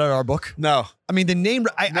says bet on our book? No. I mean, the name,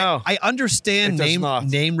 No. I understand It does not.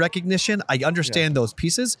 name recognition. I understand those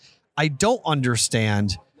pieces. I don't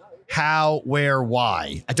understand how, where,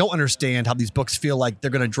 why. I don't understand how these books feel like they're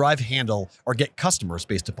going to drive handle or get customers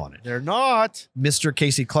based upon it. They're not. Mr.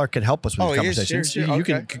 Casey Clark can help us with Oh, these he is? conversations. Sure, You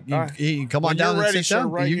okay. can All right. you come on When down you're and ready, sit sir,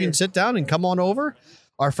 down. right You here. can sit down and come on over.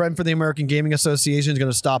 Our friend from the American Gaming Association is going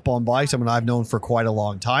to stop on by, someone I've known for quite a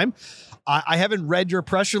long time. I haven't read your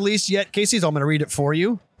press release yet, Casey, so I'm going to read it for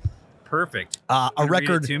you. Perfect. A Wanna read it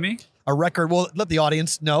record to me. A record, well, let the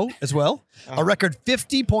audience know as well. A record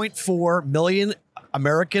 50.4 million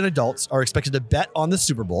American adults are expected to bet on the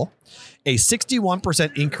Super Bowl, a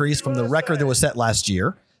 61% increase from the record that was set last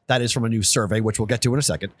year. That is from a new survey, which we'll get to in a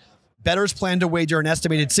second. Bettors plan to wager an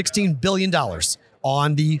estimated $16 billion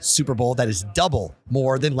on the Super Bowl. That is double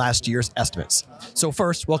more than last year's estimates. So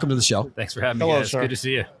first, welcome to the show. Thanks for having me, Hello, guys. sir. Good to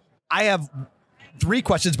see you. I have 3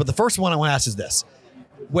 questions, but the first one I want to ask is this.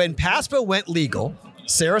 When PASPA went legal,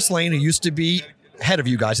 Sarah Slane, who used to be head of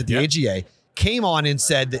you guys at the AGA, came on and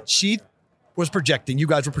said that she was projecting, you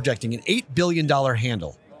guys were projecting an $8 billion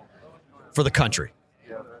handle for the country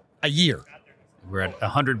a year. We're at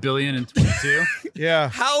 100 billion in 22. Yeah.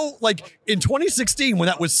 How, like in 2016, when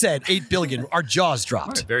that was said, 8 billion, our jaws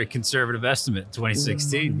dropped. Very conservative estimate.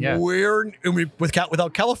 2016. Yeah.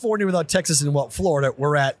 Without California, without Texas, and without Florida,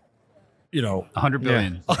 we're at, 100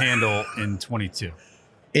 billion handle in 22.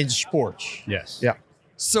 In sports. Yes. Yeah.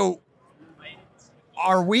 So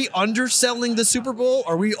are we underselling the Super Bowl?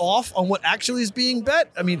 Are we off on what actually is being bet?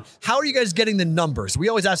 I mean, how are you guys getting the numbers? We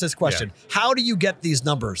always ask this question. How do you get these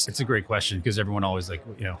numbers? It's a great question because everyone always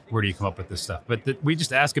where do you come up with this stuff? But we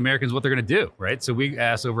just ask Americans what they're going to do, right? So we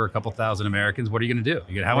ask over a couple thousand Americans, what are you going to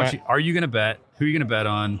do? How much are you going to bet? Who are you going to bet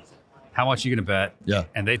on? How much are you going to bet? Yeah.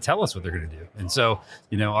 And they tell us what they're going to do. And so,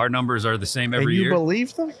 our numbers are the same every And you year.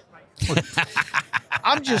 believe them?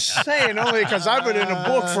 I'm just saying, only because I've been in a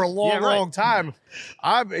book for a long time.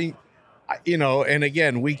 And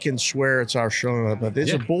again, we can swear it's our show, but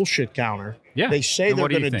it's a bullshit counter. Yeah. They say And they're what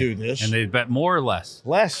do you going to think? do this. And they bet more or less.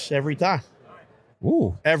 Less every time.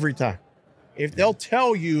 Ooh. Every time. If they'll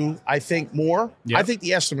tell you, I think more, Yep. I think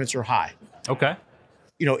the estimates are high. Okay.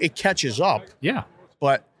 It catches up, Yeah.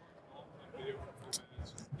 but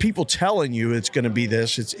people telling you it's going to be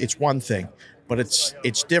this, it's one thing, but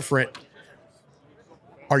it's different.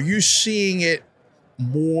 Are you seeing it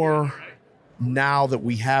more now that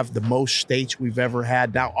we have the most states we've ever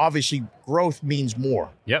had? Now, obviously, growth means more,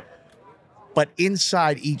 Yep. but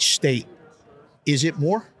inside each state, is it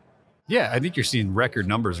more? Yeah, I think you're seeing record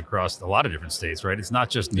numbers across a lot of different states, right? It's not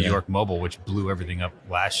just New York mobile, which blew everything up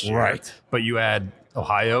last year. Right. But you add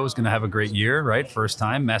Ohio is going to have a great year, right? First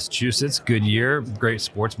time. Massachusetts, good year, great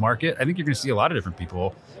sports market. I think you're going to see a lot of different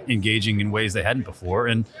people engaging in ways they hadn't before,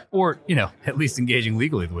 or at least engaging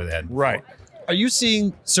legally the way they hadn't before. Right. Are you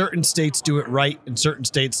seeing certain states do it right and certain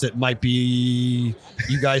states that might be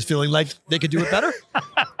you guys feeling like they could do it better?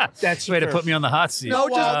 That's Way to fair. put me on the hot seat. No,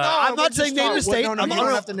 I'm not saying name the state. No, I'm you not-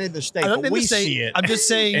 don't have to name the state, I don't but mean we to say, see it. I'm just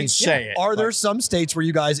saying, and say it. Are there some states where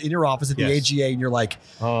you guys in your office at the Yes. AGA and you're like,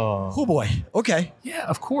 oh boy, okay. Yeah,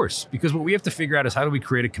 of course. Because what we have to figure out is how do we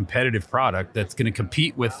create a competitive product that's going to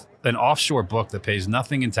compete with an offshore book that pays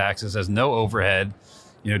nothing in taxes, has no overhead,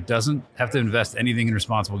 doesn't have to invest anything in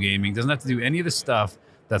responsible gaming, doesn't have to do any of the stuff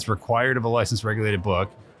that's required of a licensed regulated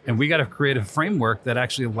book. And we got to create a framework that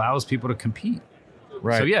actually allows people to compete.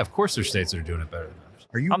 Right. So yeah, of course there's states that are doing it better than others.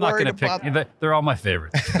 Are you I'm not worried going to pick. about- They're all my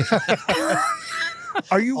favorites.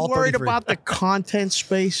 Are you All worried 33. about the content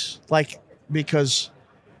space? Because,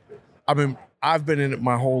 I've been in it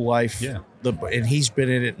my whole life. Yeah. And he's been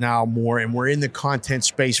in it now more, and we're in the content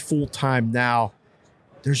space full time now.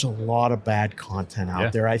 There's a lot of bad content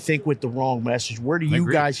out there. I think with the wrong message. Where do you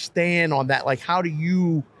agree. guys stand on that? Like, how do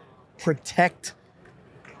you protect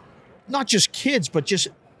not just kids, but just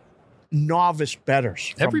novice bettors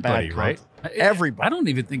from Everybody, bad right? content? Everybody. I don't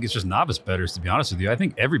even think it's just novice bettors, to be honest with you. I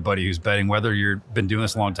think everybody who's betting, whether you've been doing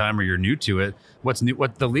this a long time or you're new to it, what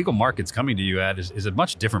the legal market's coming to you at is a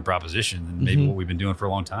much different proposition than maybe what we've been doing for a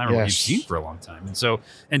long time or what you've seen for a long time.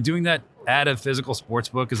 And doing that at a physical sports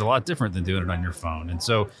book is a lot different than doing it on your phone. And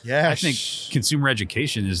so I think consumer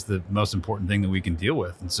education is the most important thing that we can deal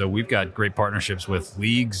with. And so we've got great partnerships with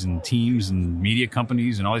leagues and teams and media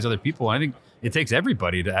companies and all these other people. And I think it takes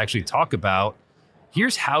everybody to actually talk about,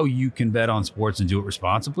 here's how you can bet on sports and do it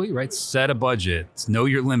responsibly, right? Set a budget, know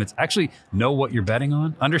your limits, actually know what you're betting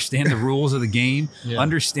on, understand the rules of the game,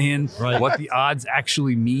 understand what the odds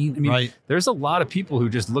actually mean. I mean, there's a lot of people who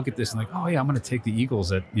just look at this and like, oh yeah, I'm going to take the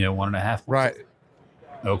Eagles at 1.5. Right.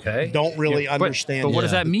 Okay. Don't really understand. But what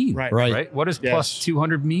does that mean? Right. What does plus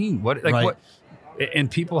 200 mean? What?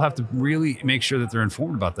 And people have to really make sure that they're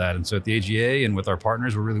informed about that. And so at the AGA and with our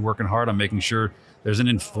partners, we're really working hard on making sure there's an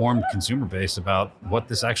informed consumer base about what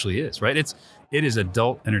this actually is, right? It is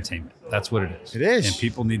adult entertainment. That's what it is. It is. And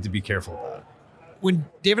people need to be careful about it. When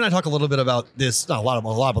Dave and I talk a little bit about this, not a lot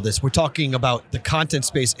about this, we're talking about the content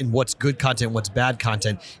space and what's good content, what's bad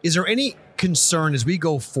content. Is there any concern as we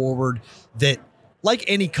go forward that, like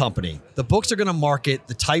any company, the books are going to market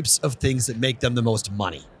the types of things that make them the most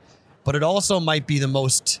money? But it also might be the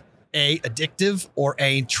most addictive or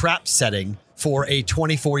trap setting for a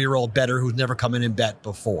 24-year-old bettor who's never come in and bet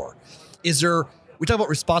before. We talk about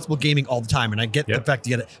responsible gaming all the time, and I get the fact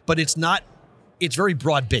you get it, but it's very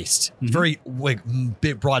broad-based, very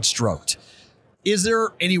broad-stroked. Is there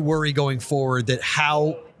any worry going forward that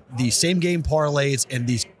how the same game parlays and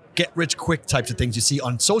these get-rich-quick types of things you see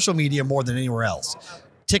on social media more than anywhere else,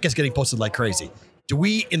 tickets getting posted like crazy, do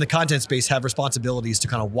we in the content space have responsibilities to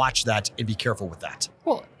kind of watch that and be careful with that?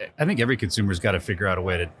 Well, I think every consumer's got to figure out a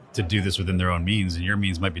way to do this within their own means, and your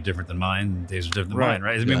means might be different than mine, and Dave's are different than mine,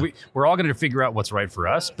 right? I mean, we're all going to figure out what's right for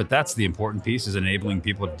us, but that's the important piece, is enabling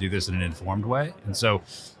people to do this in an informed way. And so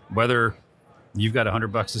whether you've got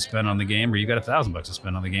 $100 to spend on the game or you've got $1,000 to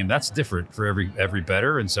spend on the game, that's different for every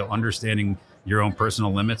bettor. And so understanding your own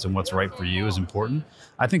personal limits and what's right for you is important.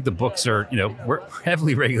 I think the books are, we're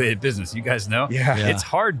heavily regulated business. You guys know, it's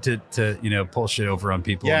hard to pull shit over on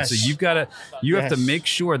people. Yes. And so you have to make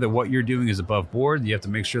sure that what you're doing is above board. You have to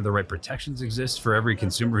make sure the right protections exist for every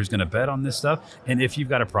consumer who's going to bet on this stuff. And if you've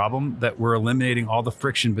got a problem, that we're eliminating all the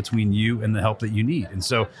friction between you and the help that you need. And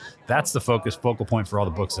so that's the focal point for all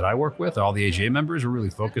the books that I work with. All the AGA members are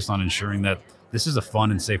really focused on ensuring that this is a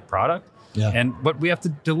fun and safe product. But we have to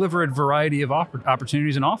deliver a variety of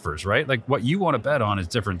opportunities and offers, right? Like what you want to bet on is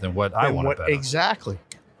different than what I want to bet on. Exactly.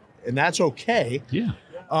 And that's okay. Yeah.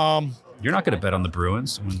 You're not going to bet on the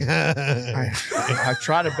Bruins. I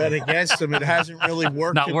try to bet against them. It hasn't really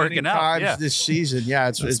worked Not working out times this season. Yeah,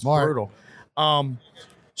 it's brutal.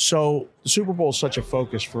 So the Super Bowl is such a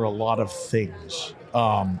focus for a lot of things.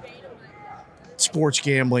 Sports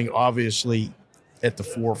gambling, obviously, at the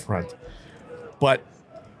forefront. But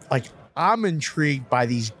I'm intrigued by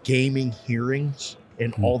these gaming hearings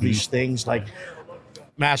and all these things, like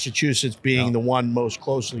Massachusetts being the one most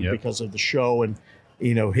closely because of the show and,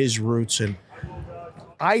 his roots. And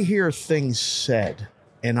I hear things said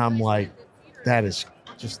and I'm like, that is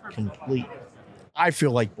just complete. I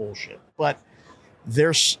feel like bullshit, but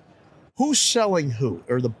who's selling who?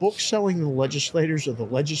 Are the books selling the legislators? Are the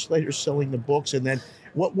legislators selling the books? And then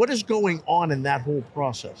what is going on in that whole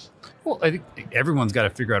process? Well, I think everyone's got to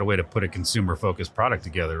figure out a way to put a consumer-focused product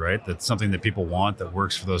together, right? That's something that people want, that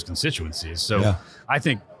works for those constituencies. So I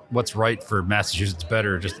think what's right for Massachusetts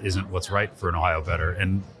bettor just isn't what's right for an Ohio bettor.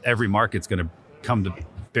 And every market's going to come to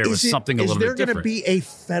bear with something a little bit different. Is there going to be a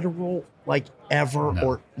federal, ever? No.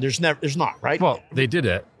 Or there's not, right? Well, they did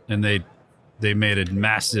it, and they made a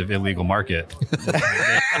massive illegal market.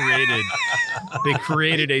 They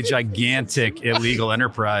created a gigantic illegal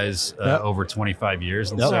enterprise over 25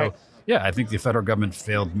 years. And so, I think the federal government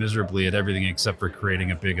failed miserably at everything except for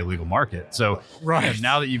creating a big illegal market. So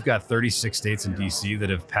now that you've got 36 states in D.C. that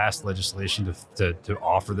have passed legislation to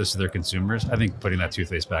offer this to their consumers, I think putting that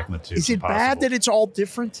toothpaste back in the tube is impossible. Bad that it's all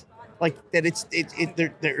different?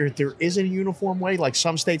 That there isn't a uniform way? Like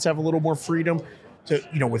some states have a little more freedom to,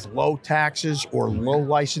 with low taxes or low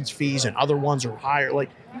license fees, and other ones are higher.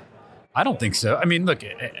 I don't think so. I mean, look,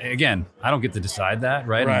 again, I don't get to decide that,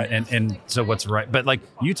 right? And so what's right? But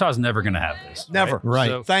Utah's never going to have this. Never. Right.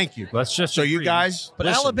 So, thank you. Let's just agree. You guys. But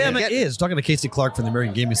listen, Alabama is talking to Casey Clark from the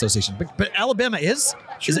American Gaming Association. But Alabama is.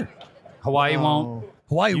 Sure. Is it? Hawaii won't.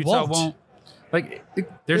 Utah won't.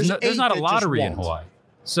 There's not a lottery in Hawaii.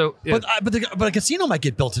 So, but a casino might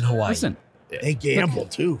get built in Hawaii. Listen. They gamble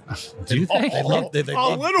too. Do they? They love, they A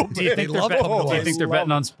little Do you bit. think They love they're, coming to do you us. think they're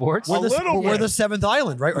betting on sports? We're little we're bit. the 7th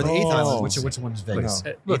island, right? Or the 8th Oh. island. Which one is Vegas?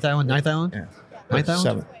 No. 8th island, 9th island? Yeah. 9th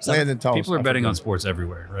island? 7th. Landon, tell us. People are I betting forget. on sports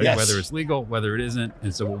everywhere, right? Yes. Whether it's legal, whether it isn't.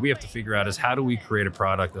 And so what we have to figure out is how do we create a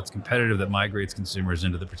product that's competitive, that migrates consumers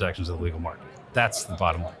into the protections of the legal market? That's the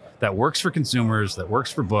bottom line. That works for consumers, that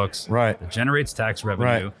works for books, Right. that generates tax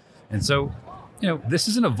revenue. Right. And so, this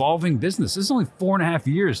is an evolving business. This is only 4.5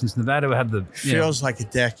 years since Nevada had the... Feels like a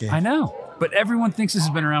decade. I know. But everyone thinks this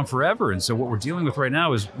has been around forever. And so what we're dealing with right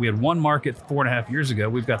now is we had one market 4.5 years ago.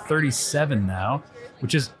 We've got 37 now,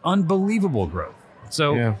 which is unbelievable growth.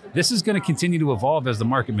 So this is going to continue to evolve as the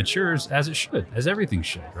market matures, as it should, as everything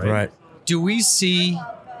should, right? Right. Do we see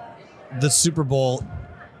the Super Bowl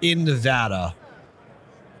in Nevada?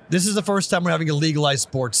 This is the first time we're having a legalized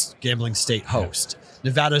sports gambling state host.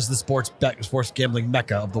 Nevada is the sports gambling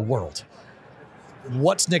mecca of the world.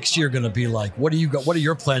 What's next year going to be like? What are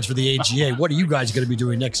your plans for the AGA? What are you guys going to be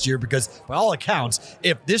doing next year? Because by all accounts,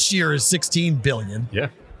 if this year is $16 billion,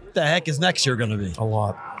 what the heck is next year going to be? A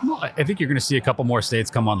lot. Well, I think you're going to see a couple more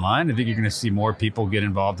states come online. I think you're going to see more people get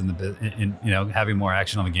involved in having more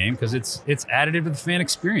action on the game because it's additive to the fan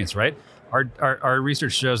experience, right? Our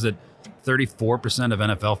research shows that 34% of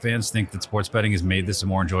NFL fans think that sports betting has made this a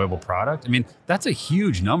more enjoyable product. I mean, that's a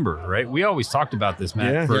huge number, right? We always talked about this,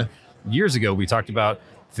 Matt. Years ago, we talked about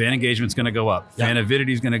fan engagement's going to go up. Fan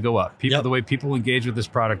avidity is going to go up. The way people engage with this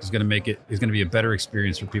product is going to be a better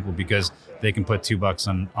experience for people because they can put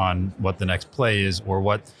 $2 on what the next play is or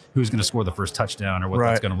who's going to score the first touchdown or what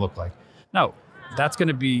that's going to look like. No, that's going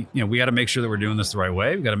to be, we got to make sure that we're doing this the right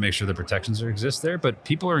way. We got to make sure the protections exist there, but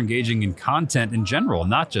people are engaging in content in general,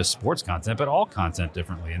 not just sports content, but all content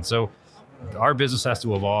differently. And so our business has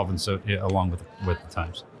to evolve and so along with the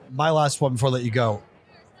times. My last one before I let you go.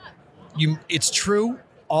 It's true,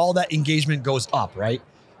 all that engagement goes up, right?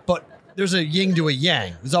 But there's a yin to a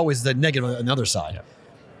yang. There's always the negative on the other side. Yeah.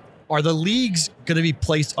 Are the leagues going to be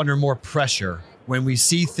placed under more pressure when we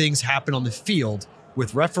see things happen on the field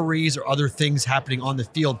with referees or other things happening on the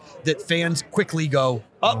field that fans quickly go,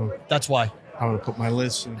 that's why? I'm going to put my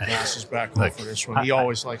lids and glasses back on for this one. He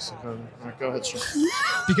always likes to go. All right, go ahead, sir.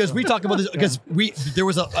 Because we talk about this, because there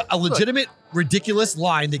was a legitimate, ridiculous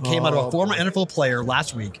line that came out of a former NFL player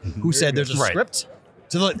last week who said there's a script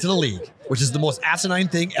to the league, which is the most asinine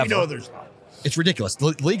thing ever. No, there's not. It's ridiculous.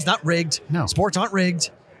 The league's not rigged. No. Sports aren't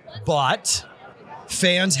rigged. But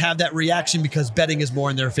fans have that reaction because betting is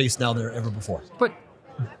more in their face now than ever before. But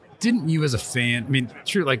didn't you as a fan, I mean,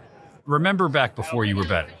 true, like, remember back before you were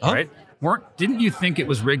betting, right? Didn't you think it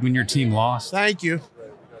was rigged when your team lost? Thank you.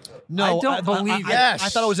 No, I don't believe I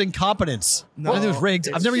thought it was incompetence. No. I think it was rigged.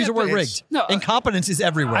 I've never used the word rigged. No, incompetence is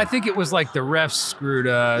everywhere. I think it was like the refs screwed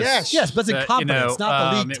us. Yes, but it's incompetence,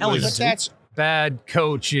 not the league telling us. That's bad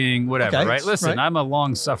coaching, whatever, Okay, right? Listen, right. I'm a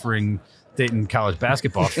long-suffering Dayton college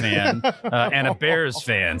basketball fan and a Bears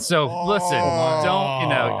fan. So listen,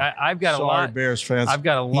 I've got a lot. Bears fans. I've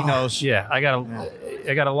got a lot. He knows. Yeah, I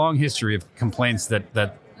got a long history of complaints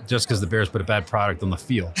that just because the Bears put a bad product on the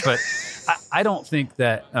field. But I don't think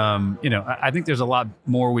that, I think there's a lot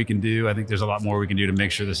more we can do. I think there's a lot more we can do to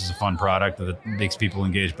make sure this is a fun product that makes people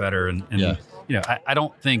engage better. And I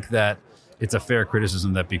don't think that it's a fair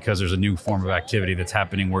criticism that because there's a new form of activity that's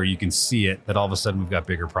happening where you can see it, that all of a sudden we've got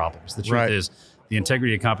bigger problems. The truth is the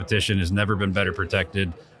integrity of competition has never been better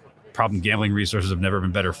protected. Problem gambling resources have never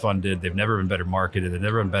been better funded. They've never been better marketed. They've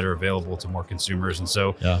never been better available to more consumers. And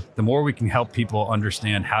so the more we can help people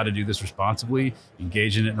understand how to do this responsibly,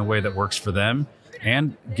 engage in it in a way that works for them,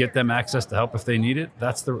 and get them access to help if they need it,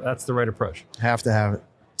 that's the right approach. Have to have it.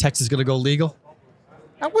 Texas going to go legal?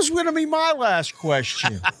 That was going to be my last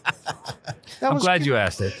question. I'm glad you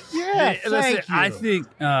asked it. Yeah, thank you. I think,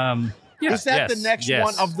 is that the next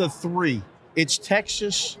one of the three? It's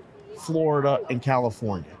Texas, Florida, and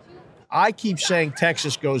California. I keep saying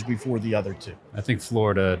Texas goes before the other two. I think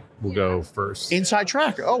Florida will go first. Inside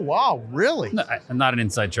tracker. Oh, wow. Really? No, not an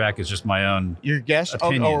inside track. It's just my own your guess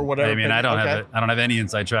opinion. or whatever. I mean, I don't have any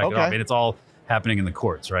inside track at all. I mean, it's all happening in the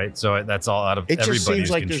courts, right? So that's all out of everybody's control. It just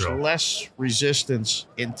seems like there's less resistance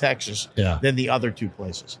in Texas than the other two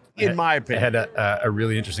places, in my opinion. I had a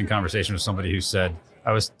really interesting conversation with somebody who said,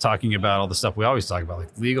 I was talking about all the stuff we always talk about, like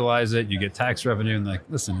legalize it, you get tax revenue, and like,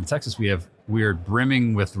 listen, in Texas we are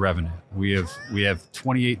brimming with revenue. We have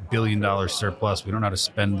 $28 billion surplus. We don't know how to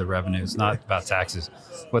spend the revenue. It's not about taxes.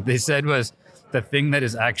 What they said was the thing that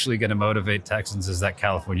is actually going to motivate Texans is that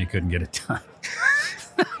California couldn't get it done.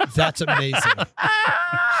 That's amazing.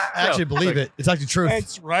 I actually believe it. It's actually truth.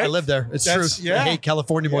 That's right. I live there. It's That's- truth. yeah. I hate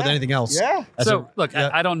California more than anything else. Yeah. Look,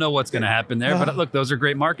 I don't know what's going to happen there, but look, those are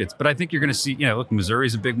great markets. But I think you're going to see, look,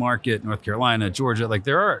 Missouri's a big market, North Carolina, Georgia. Like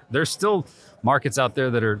there's still markets out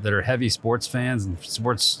there that are heavy sports fans and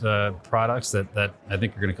sports products that I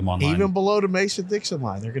think are going to come online. Even below the Mason-Dixon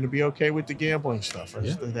line, they're going to be okay with the gambling stuff.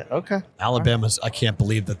 Okay. Alabama's, I can't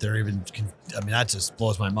believe that they're even, that just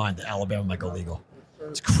blows my mind that Alabama might go legal.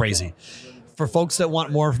 It's crazy. For folks that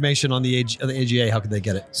want more information on the AGA, how can they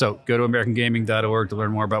get it? So go to AmericanGaming.org to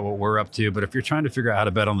learn more about what we're up to. But if you're trying to figure out how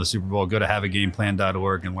to bet on the Super Bowl, go to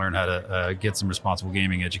haveagameplan.org and learn how to get some responsible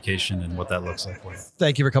gaming education and what that looks like for you.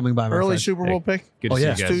 Thank you for coming by, my Early friend. Super Bowl pick? Good to see you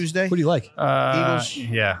guys. Tuesday? Who do you like? Eagles?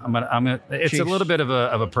 Yeah, I'm gonna. It's Chiefs. a little bit of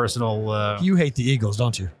a personal. You hate the Eagles,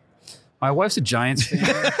 don't you? My wife's a Giants fan.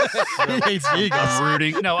 He hates the Eagles. I'm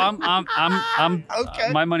rooting. No, I'm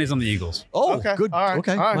Okay. my money's on the Eagles. Oh, Okay. good. All right.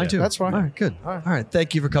 Okay, All right. mine too. That's fine. All right, good. All right. All right.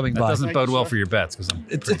 Thank you for coming That by. doesn't bode well for your bets because I'm.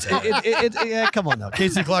 Yeah, come on now.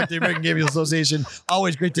 Casey Clark, the American Gaming Association.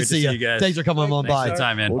 Always great to Good to see see you. you guys. Thanks for coming on Thanks by. for the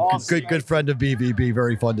time, man. Well, good friend of BVB.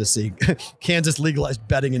 Very fun to see. Kansas legalized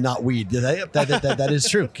betting and not weed. That is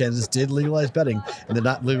true. Kansas did legalize betting and did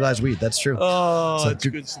not legalize weed. That's true. Oh, So that's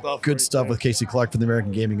good stuff. Good right stuff there. with Casey Clark from the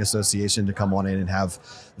American Gaming Association to come on in and have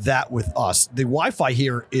that with us. The Wi-Fi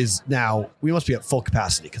here is now, we must be at full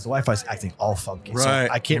capacity because the Wi-Fi is acting all funky. So Right,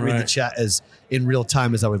 I can't read the right. chat as in real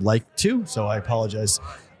time as I would like to. So I apologize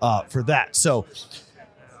for that. So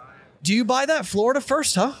do you buy that Florida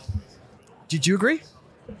first, huh? Did you agree?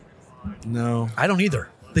 No. I don't either.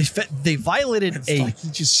 They violated It's a... like he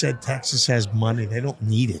just said Texas has money. They don't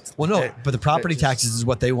need it. Well, no, but the property They're just- taxes is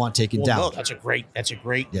what they want taken Well, down. no, that's a great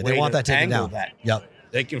Yeah, way they want to that taken angle down. that. Yep.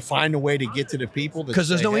 They can find a way to get to the people Because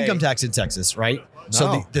there's no income tax in Texas, right?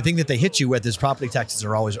 So No. the thing that they hit you with is property taxes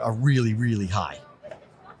are really, really high.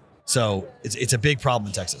 So it's a big problem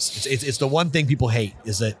in Texas. It's the one thing people hate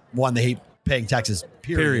is that, one, they hate paying taxes,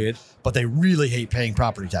 period. But they really hate paying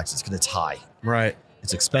property taxes because it's high. Right.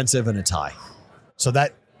 It's expensive and it's high. So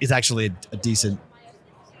that is actually a decent,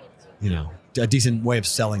 a decent way of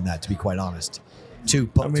selling that, to be quite honest, to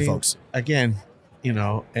folks. Again,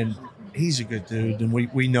 and he's a good dude, and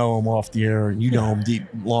we know him off the air, and you know him deep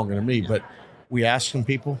longer than me. But we ask some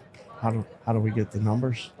people, how do we get the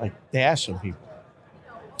numbers? Like they ask some people,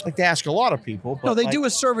 like they ask a lot of people. But No, they do a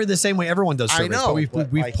survey the same way everyone does I surveys. know,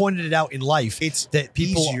 but we've like, pointed it out in life. it's that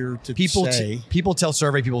people easier to people say. people tell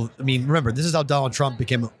survey people. I mean, remember, this is how Donald Trump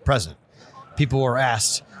became president. People were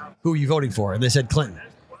asked, "Who are you voting for?" and they said Clinton,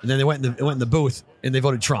 and then they went in the booth and they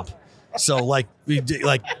voted Trump. So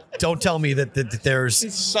don't tell me that there's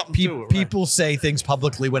It's something to it, right? people say things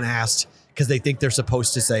publicly when asked because they think they're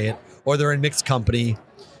supposed to say it, or they're in mixed company.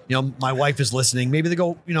 My wife is listening. Maybe they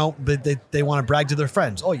go, but they want to brag to their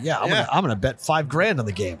friends. Oh yeah, I'm gonna bet $5,000 on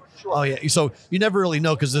the game. Oh yeah. So you never really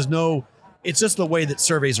know because it's just the way that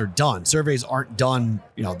surveys are done. Surveys aren't done,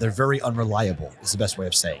 they're very unreliable is the best way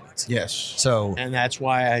of saying it. Yes. So And that's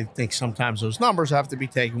why I think sometimes those numbers have to be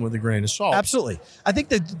taken with a grain of salt. absolutely. I think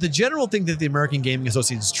that the general thing that the American Gaming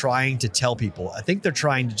Association is trying to tell people, I think they're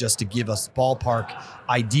trying to give us ballpark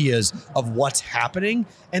ideas of what's happening.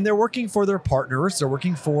 And they're working for their partners. They're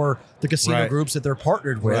working for the casino Right. groups that they're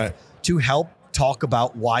partnered with Right. to help talk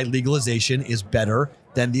about why legalization is better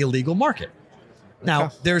than the illegal market.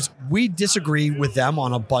 Now, we disagree with them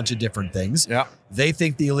on a bunch of different things. Yeah. They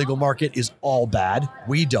think the illegal market is all bad.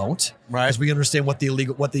 We don't. Right. Because we understand what the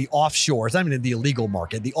offshores, I mean the illegal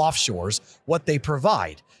market, the offshores, what they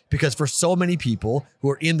provide. Because for so many people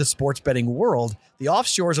who are in the sports betting world, the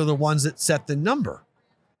offshores are the ones that set the number.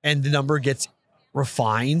 And the number gets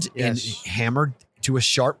refined and hammered to a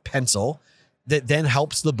sharp pencil that then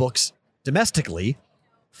helps the books domestically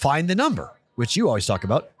find the number, which you always talk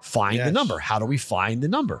about. Find the number. How do we find the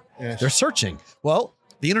number? Yes. They're searching. Well,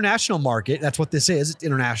 the international market, that's what this is. It's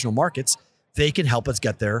international markets. They can help us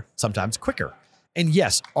get there sometimes quicker. And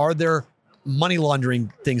yes, are there money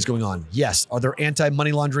laundering things going on? Yes. Are there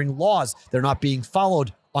anti-money laundering laws that are not being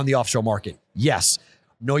followed on the offshore market? Yes.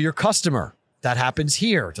 Know your customer. That happens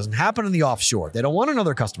here. It doesn't happen in the offshore. They don't want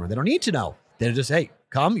another customer. They don't need to know. They just, hey,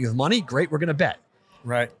 come, you have money. Great. We're going to bet.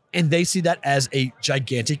 Right. And they see that as a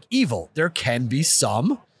gigantic evil. There can be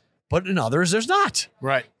some, but in others, there's not.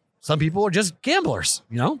 Right. Some people are just gamblers.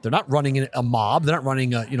 They're not running a mob. They're not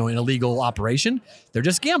running an illegal operation. They're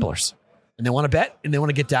just gamblers. And they want to bet and they want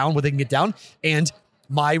to get down where they can get down. And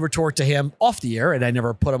my retort to him off the air, and I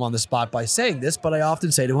never put him on the spot by saying this, but I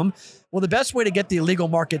often say to him, well, the best way to get the illegal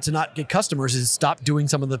market to not get customers is stop doing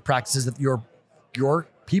some of the practices that your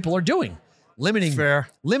people are doing.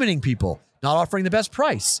 Limiting people, not offering the best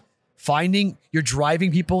price. You're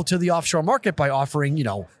driving people to the offshore market by offering,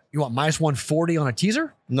 You want minus 140 on a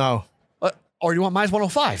teaser? No. Or you want minus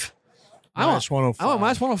 105? Minus 105. I want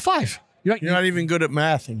minus 105. You're not even good at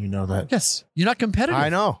math, and you know that. Yes. You're not competitive. I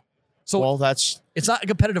know. So well, it's not a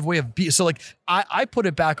competitive way of being. So like I put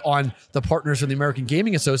it back on the partners of the American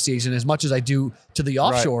Gaming Association as much as I do to the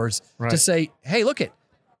offshores to say, hey, look it.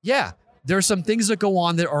 Yeah, there's some things that go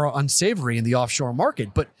on that are unsavory in the offshore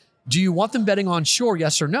market, but do you want them betting on shore?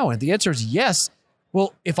 Yes or no? And the answer is yes.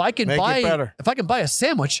 Well, if I can buy a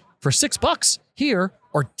sandwich for $6 here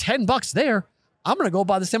or $10 there, I'm going to go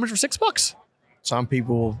buy the sandwich for $6. Some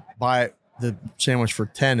people buy the sandwich for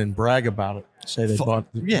 10 and brag about it. Say they bought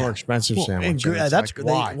the more expensive sandwich. That's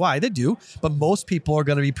like, why they do. But most people are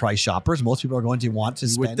going to be price shoppers. Most people are going to want to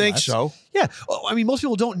spend. You would think less. so. Yeah. I mean, most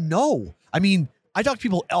people don't know. I mean, I talk to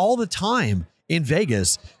people all the time in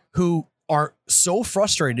Vegas who are so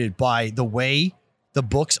frustrated by the way the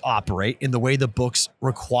books operate and the way the books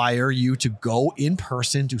require you to go in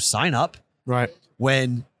person to sign up. Right.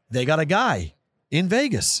 When they got a guy in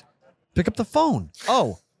Vegas, pick up the phone.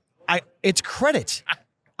 Oh, it's credit.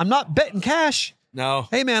 I'm not betting cash. No.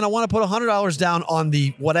 Hey, man, I want to put $100 down on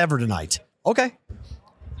the whatever tonight. Okay.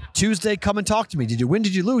 Tuesday, come and talk to me. Did you win?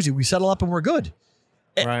 Did you lose? We settle up and we're good.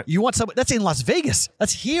 Right. You want somebody that's in Las Vegas.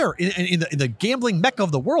 That's here in the gambling mecca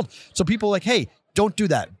of the world. So people are like, hey, don't do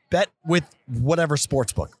that. Bet with whatever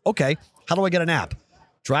sports book. Okay. How do I get an app?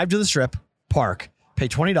 Drive to the strip, park, pay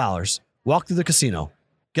 $20, walk through the casino,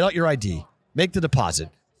 get out your ID, make the deposit,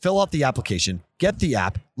 fill out the application, get the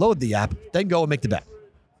app, load the app, then go and make the bet.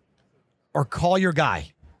 Or call your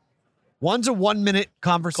guy. One's a 1 minute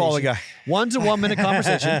conversation. Call the guy. One's a 1 minute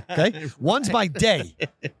conversation. Okay. One's my day.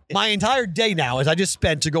 My entire day now is I just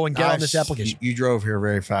spent to go and get on this application. You drove here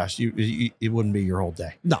very fast. It wouldn't be your whole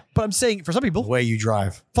day. No, but I'm saying for some people, the way you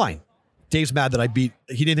drive. Fine. Dave's mad that I beat.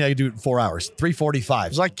 He didn't think I could do it in 4 hours. 3:45.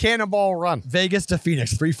 It's like Cannonball Run. Vegas to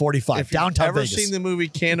Phoenix, 3:45. If Downtown you've ever Vegas. seen the movie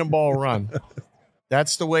Cannonball Run,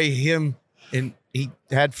 that's the way he had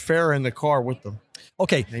Farrah in the car with them.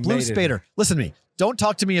 Okay, Blue Spader, listen to me. Don't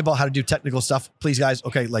talk to me about how to do technical stuff. Please, guys.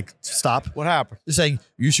 Okay, like, stop. What happened? They're saying,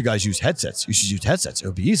 you should guys use headsets. You should use headsets. It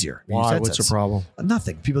would be easier. Why? What's the problem?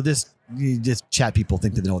 Nothing. People just chat people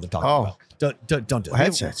think that they know what they're talking about. Don't do it.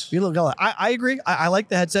 Headsets. I agree. I like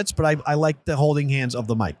the headsets, but I like the holding hands of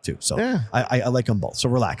the mic too. So yeah. I like them both. So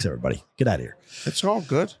relax, everybody. Get out of here. It's all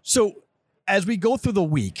good. So as we go through the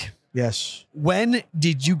week, yes. When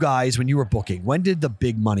did you guys, when you were booking, when did the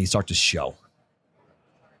big money start to show?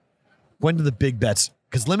 When did the big bets?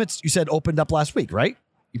 Because limits, you said, opened up last week, right?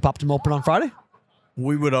 You popped them open on Friday?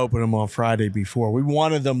 We would open them on Friday before. We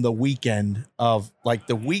wanted them the weekend of, like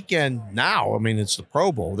the weekend now. I mean, it's the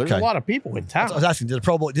Pro Bowl. There's a lot of people in town. I was asking, did the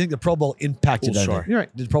Pro Bowl, do you think the Pro Bowl impacted that? Sorry. You're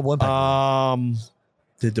right. Did the Pro Bowl impact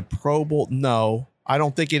Did the Pro Bowl? No. I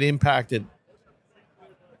don't think it impacted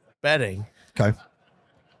betting. Okay.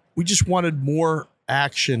 We just wanted more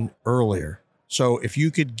action earlier. So if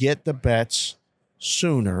you could get the bets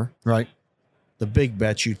sooner, right? The big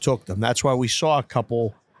bets, you took them. That's why we saw a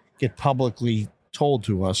couple get publicly told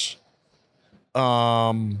to us.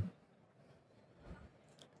 I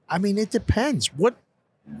mean, it depends. What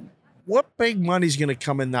big money's going to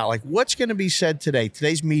come in now? Like, what's going to be said today?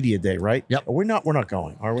 Today's media day, right? Yep. We're not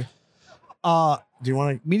going, are we? Do you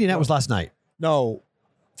want to? Media night was last night. No,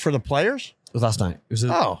 for the players. It was last night. It was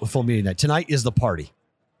a full media night. Tonight is the party.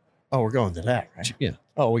 Oh, we're going to that, right? Yeah.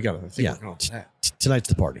 Oh, we got to. Yeah. We're going to that. Tonight's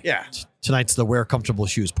the party. Yeah. Tonight's the wear comfortable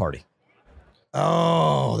shoes party.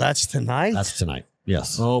 Oh, that's tonight? That's tonight.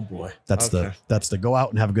 Yes. Oh boy. That's the go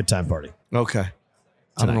out and have a good time party. Okay. Tonight.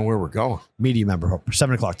 I don't know where we're going. Media member,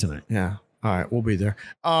 7 o'clock tonight. Yeah. All right, we'll be there.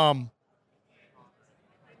 That's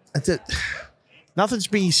it. Nothing's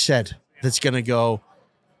being said that's gonna go,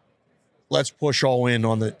 let's push all in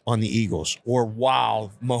on the Eagles. Or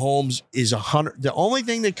wow, Mahomes is 100. The only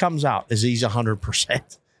thing that comes out is he's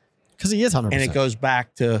 100%. Because he is 100%. And it goes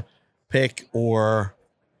back to pick or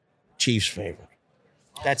Chiefs favorite.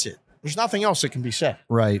 That's it. There's nothing else that can be said.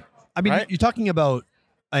 Right. I mean, you're talking about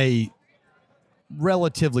a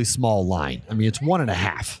relatively small line. I mean, it's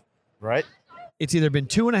 1.5. Right. It's either been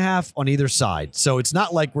 2.5 on either side. So it's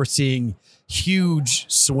not like we're seeing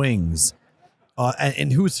huge swings.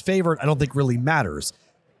 And who's favored, I don't think really matters.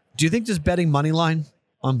 Do you think just betting money line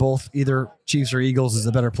on both either Chiefs or Eagles is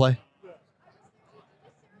a better play?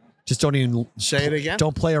 Just don't even say it again.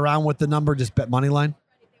 Don't play around with the number. Just bet money line.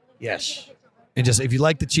 Yes. And just if you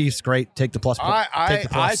like the Chiefs, great. Take the plus.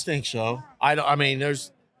 I think so. I mean,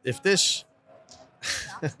 there's if this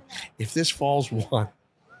falls one.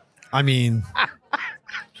 I mean,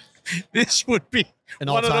 this would be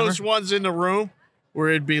one of those ones in the room where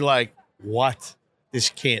it'd be like, what?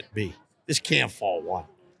 This can't be. This can't fall one.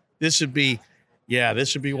 This would be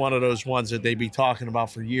one of those ones that they'd be talking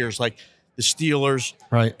about for years, like the Steelers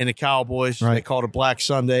Right. and the Cowboys. Right. They called it Black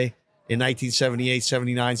Sunday in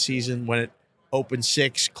 1978-79 season when it opened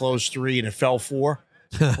 6, closed 3, and it fell 4.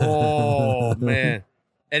 Oh, man.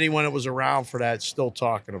 Anyone that was around for that is still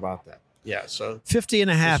talking about that. Yeah, so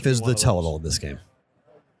 50.5 is one the of those. total of this game.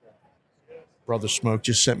 Brother Smoke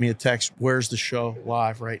just sent me a text. Where's the show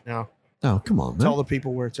live right now? Oh, come on, man. Tell the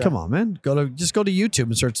people where it's at. Come on, man. Just go to YouTube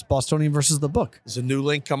and search Bostonian versus the book. Does a new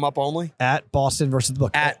link come up only? At Boston versus the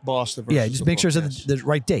book. At Boston versus Yeah, just the make sure book, it's the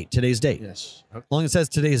right date, today's date. Yes. Okay. As long as it says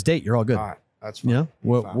today's date, you're all good. All right. That's fine. You know,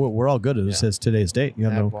 we're all good. It says today's date. You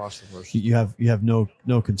have At no Boston versus you have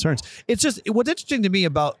no concerns. It's just what's interesting to me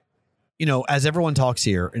about, you know, as everyone talks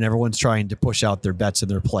here and everyone's trying to push out their bets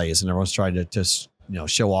and their plays and everyone's trying to just, you know,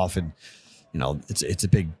 show off, and you know, it's a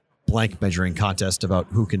big blank measuring contest about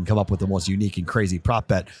who can come up with the most unique and crazy prop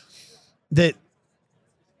bet. That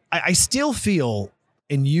I still feel,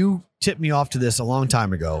 and you tipped me off to this a long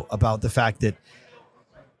time ago, about the fact that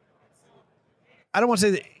I don't want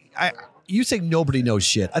to say that you say nobody knows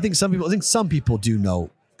shit. I think some people do know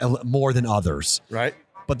more than others. right.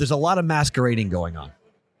 But there's a lot of masquerading going on.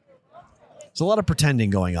 There's a lot of pretending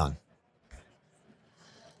going on.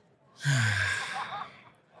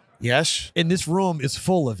 Yes. And this room is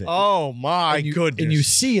full of it. Oh my goodness. And you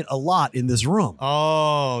see it a lot in this room.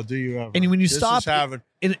 Oh, do you ever? And when you This stop, is having-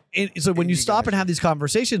 and so when you you stop guys- and have these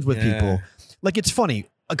conversations with Yeah. people, like it's funny.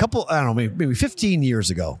 I don't know, maybe 15 years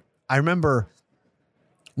ago, I remember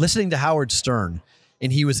listening to Howard Stern,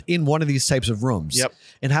 and he was in one of these types of rooms. Yep.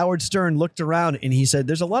 And Howard Stern looked around and he said,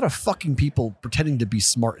 "There's a lot of fucking people pretending to be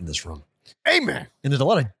smart in this room." Amen. And there's a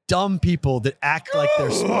lot of dumb people that act like they're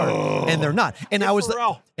smart and they're not. And I was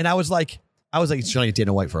like, he's trying to get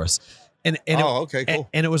Dana White for us. Okay, cool.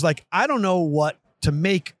 And it was like, I don't know what to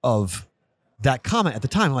make of that comment at the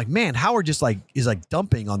time. I'm like, man, Howard just is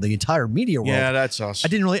dumping on the entire media world. Yeah, that's us. I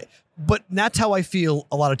didn't really, but that's how I feel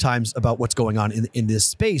a lot of times about what's going on in this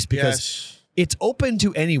space, because Yes. it's open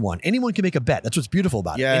to anyone. Anyone can make a bet. That's what's beautiful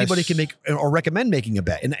about it. Yes. Anybody can make or recommend making a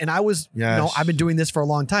bet. And I was, Yes. I've been doing this for a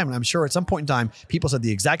long time, and I'm sure at some point in time, people said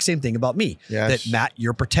the exact same thing about me. Yes. That Matt,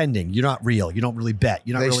 you're pretending. You're not real. You don't really bet.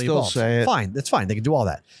 You're not They really still involved. say it. Fine. That's fine. They can do all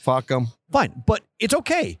that. Fuck them. Fine. But it's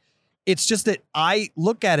okay. It's just that I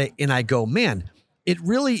look at it and I go, man, it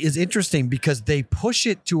really is interesting because they push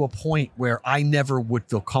it to a point where I never would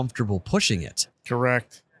feel comfortable pushing it.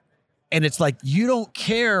 Correct. And it's like, you don't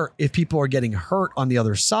care if people are getting hurt on the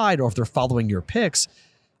other side or if they're following your picks.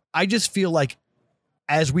 I just feel like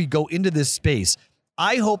as we go into this space,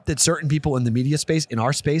 I hope that certain people in the media space, in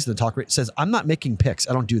our space, in the talk rate, says, I'm not making picks.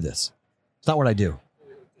 I don't do this. It's not what I do.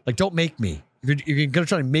 Like, don't make me. If you're going to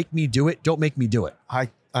try to make me do it, don't make me do it.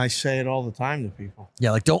 I say it all the time to people.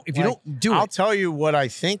 Yeah, like, if you don't do I'll it. tell you what I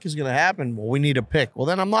think is going to happen. Well, we need a pick. Well,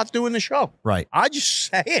 then I'm not doing the show. Right. I just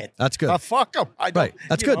say it. That's good. Fuck them. Right.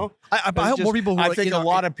 That's good. I hope more people who I are, think you know, a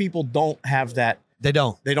lot of people don't have that. They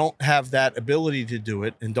don't. They don't have that ability to do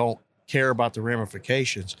it and don't care about the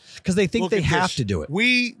ramifications. Because they think Look they at have this. to do it.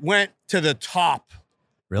 We went to the top.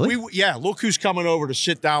 Really? Look who's coming over to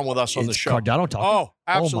sit down with us on the It's show. Cardano talking? Oh,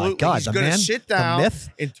 absolutely. Oh, my God. He's The going to man? sit The down myth?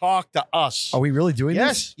 and talk to us. Are we really doing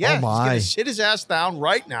this? Yes. Oh, He's my. going to sit his ass down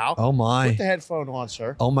right now. Oh, my. Put the headphone on,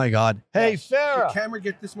 sir. Oh, my God. Hey, Yes. Farrah. Camera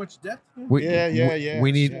get this much depth? Yeah.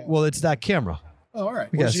 We need, well, it's that camera. Oh, all right.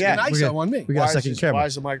 We got, Where's he at? An ISO on me. we got a second Why camera.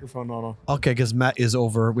 is the microphone not on? Okay, because Matt is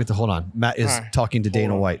over. Hold on. Matt is All right. talking to Dana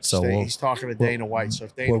Hold on. White. So He's talking to Dana White. So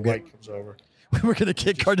if Dana we'll get- White comes over. we're going to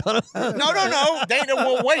kick Cardano. No. Dana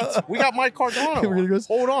will wait. We got Mike Cardano. We're gonna go-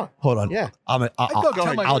 Hold on. Hold on. Yeah. I'll Go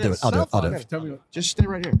ahead. I'll do it. I'll do it. Tell me what. Just stay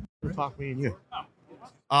right here. We'll talk me and you.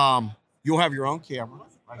 You'll have your own camera.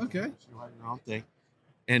 Okay. You'll have your own thing.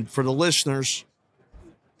 And for the listeners,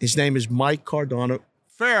 his name is Mike Cardano.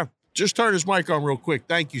 Fair. Just turn his mic on real quick.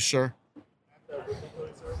 Thank you, sir.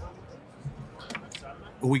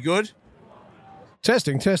 Are we good?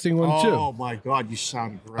 Testing 1, 2. Oh, my God. You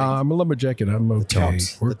sound great. I'm a lumberjack and I'm okay.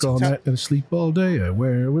 tones. Work The all tones. night and sleep all day. I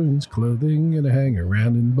wear women's clothing and I hang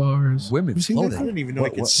around in bars. Women's You seen that? clothing. I didn't even know I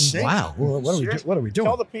could sing. Wow. What are we doing?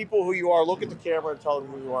 Tell the people who you are. Look at the camera and tell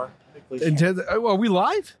them who you are. Please. Are we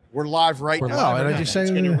live? We're live right now. Oh, and I just It's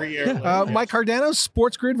saying. gonna re-air. Mike Cardano,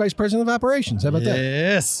 Sports Grid Vice President of Operations. How about that?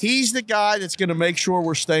 Yes. He's the guy that's going to make sure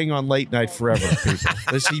we're staying on late night forever,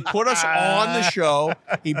 people. He put us on the show.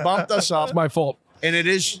 He bumped us up, It's my fault. and it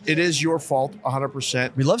is your fault,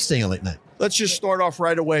 100%. We love staying on late night. Let's just start off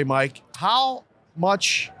right away, Mike. How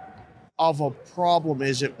much of a problem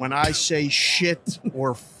is it when I say shit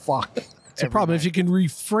or fuck? It's a problem. If you can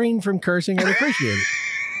refrain from cursing, I'd appreciate it.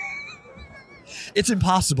 It's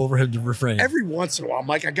impossible for him to refrain. Every once in a while,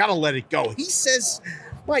 Mike, I got to let it go. He says,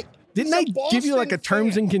 Mike, Didn't I give you like a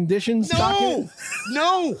terms and conditions document?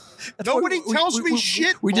 No. Nobody tells me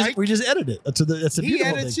shit, Mike. We just edit it. That's a He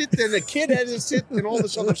beautiful edits thing. it, then the kid edits it, and all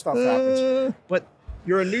this other stuff happens. But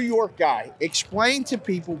you're a New York guy. Explain to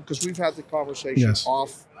people, because we've had the conversation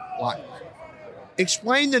offline.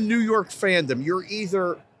 Explain the New York fandom. You're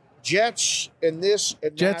either Jets and this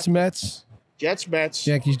and Jets, that. Mets. Jets, Mets.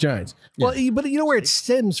 Yankees, Giants. Yeah. Well, but you know where it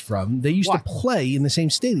stems from? They used to play in the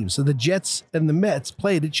same stadium. So the Jets and the Mets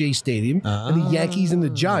played at Shea Stadium, and the Yankees and the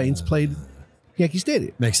Giants played Yankee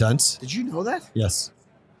Stadium. Makes sense. Did you know that? Yes.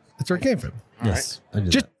 That's where it came from. Yes. I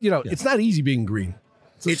did Just, that. it's not easy being green.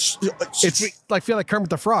 It's like feel like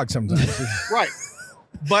Kermit the Frog sometimes. right.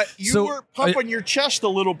 But you So, were pumping your chest a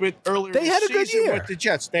little bit earlier. They had a good year with the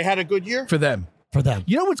Jets. They had a good year for them. For them.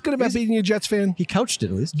 You know what's good about being a Jets fan? He couched it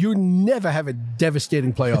at least. You never have a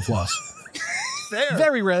devastating playoff loss. Fair.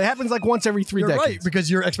 Very rarely. It happens like once every 3 You're decades. right,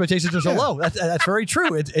 because your expectations are so low. That's very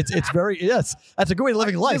true. It's very, yes. That's a good way of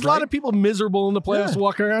living life. There's a lot of people miserable in the playoffs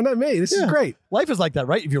walking around. Not me. This is great. Life is like that,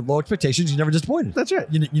 right? If you have low expectations, you're never disappointed. That's right.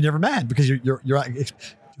 You're never mad because you're.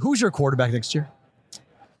 Who's your quarterback next year?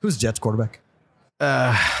 Who's Jets quarterback?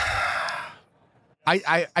 I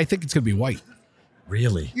think it's going to be White.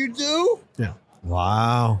 Really? You do? Yeah.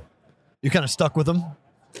 Wow. You kind of stuck with them?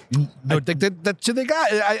 I think that's who they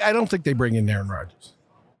got. I don't think they bring in Aaron Rodgers.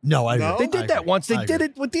 No, I No? They did that once. They did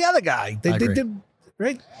it with the other guy. They did,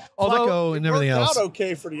 right? Flacco and everything Worked else. out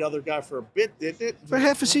okay for the other guy for a bit, didn't it? For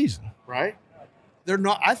half a season. Right? They're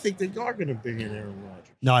not. I think they are going to bring in Aaron Rodgers.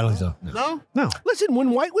 No, I don't think so. No. No? Listen,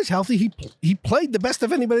 when White was healthy, he played the best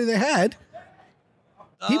of anybody they had.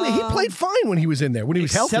 He played fine when he was in there. When he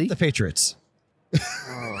was healthy. Except the Patriots.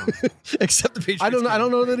 Except the Patriots. I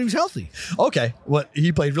don't know that he was healthy. Okay.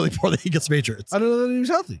 He played really poorly against the Patriots. I don't know that he was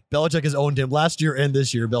healthy. Belichick has owned him last year and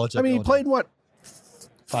this year. Belichick. I mean, he owned played him. what?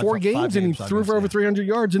 Four games, and he threw for over 300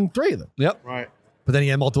 yards in 3 of them. Yep. Right. But then he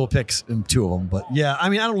had multiple picks in 2 of them. But yeah, I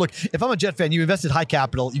mean, I don't look. If I'm a Jet fan, you invested high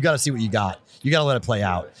capital. You got to see what you got. You got to let it play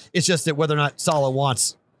out. It's just that whether or not Saleh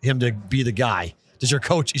wants him to be the guy. Is your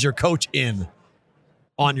coach in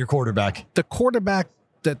on your quarterback? The quarterback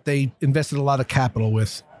that they invested a lot of capital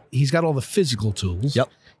with, he's got all the physical tools. Yep.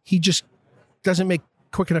 He just doesn't make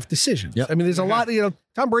quick enough decisions. Yep. I mean, there's a lot,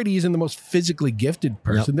 Tom Brady isn't the most physically gifted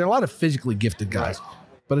person. There are a lot of physically gifted guys,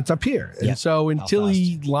 but it's up here. And so until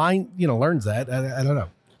he learns that, I don't know.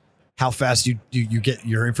 How fast you get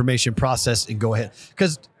your information processed and go ahead.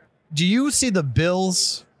 Because do you see the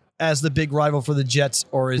Bills as the big rival for the Jets,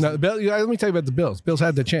 or is No, let me tell you about the Bills. Bills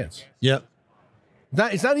had the chance. Yep.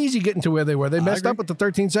 It's not easy getting to where they were. They messed up with the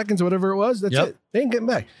 13 seconds or whatever it was. That's Yep. it. They ain't getting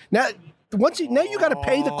back. Now you got to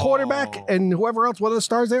pay the quarterback and whoever else, what are the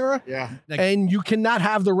stars there are? Yeah. And you cannot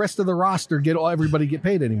have the rest of the roster everybody get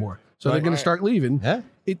paid anymore. So they're going to start leaving. Yeah.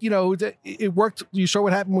 It worked. You saw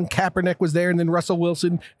what happened when Kaepernick was there, and then Russell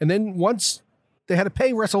Wilson, and then once they had to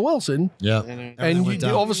pay Russell Wilson, Yeah. and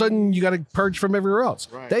all of a sudden you got to purge from everywhere else.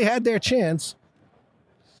 Right. They had their chance,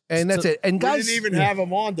 and that's it. And We guys didn't even have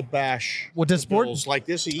him on to bash. Well, does the sport- Bills like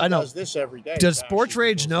this? He I know. does this every day. Does Bashes Sports the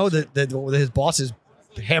Rage Bills. know that his boss is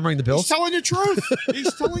hammering the He's Bills? telling the truth.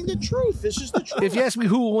 He's telling the truth. This is the truth. if you ask me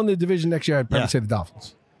who will win the division next year, I'd probably say the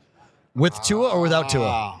Dolphins. With Tua or without Tua?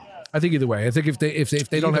 Ah. I think either way. I think if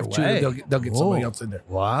they don't have Either way. two, they'll get somebody else in there.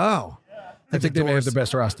 Wow. I think they may have the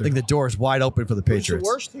best roster. I think the door is wide open for the Who's the Patriots.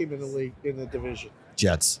 worst team in the league in the division?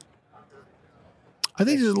 Jets. I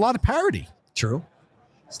think there's a lot of parity. True.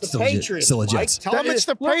 It's the Still legit. Patriots. Still a Mike. Jets. Tell them it's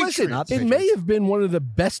the Well, Patriots. listen, Not the it may have been one of the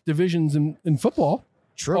best divisions in football.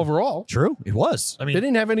 True. Overall. True. It was. I They mean,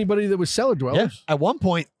 didn't have anybody that was cellar yeah. dwellers. At one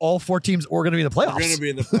point, all 4 teams were going to be in the playoffs. We're going to be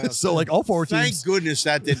in the playoffs. So, like, all 4 Thank teams. goodness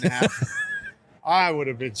that didn't happen. I would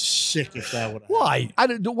have been sick if that would have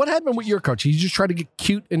happened. Why? What happened with your coach? He just tried to get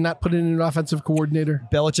cute and not put in an offensive coordinator.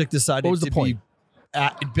 Belichick decided What was the to point? be.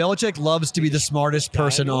 Belichick loves to be the smartest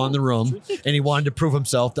person on the room, and he wanted to prove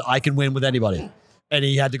himself that I can win with anybody. And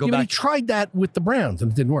he had to go Yeah, but he back. tried that with the Browns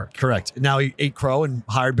and it didn't work. Correct. Now he ate crow and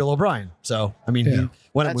hired Bill O'Brien. So, I mean, Yeah.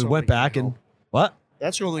 we That's went only back gonna and help. what?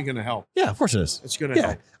 That's only going to help. Yeah, of course it is. It's going to Yeah.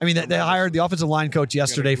 help. I mean, they hired the offensive line coach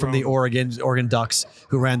yesterday from the grow. Oregon Ducks,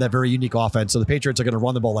 who ran that very unique offense. So the Patriots are going to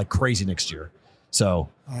run the ball like crazy next year. So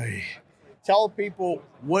Tell people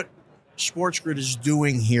what Sports Grid is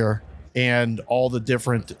doing here and all the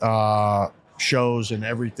different shows and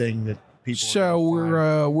everything that people.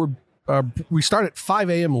 So we start at 5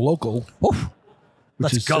 a.m. local, Oof. which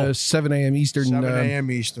Let's is go. 7 a.m. Eastern. 7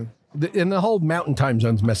 a.m. Eastern. And the whole mountain time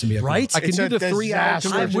zone's messing me up. Right? I can It's do a the 3 hours.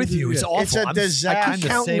 disaster. I'm with you. It's awful. It's a I'm disaster. the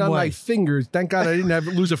Counting same on my way. fingers. Thank God I didn't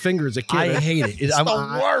lose a finger as a kid. I hate it. the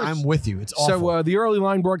worst. I'm with you. It's awful. So the early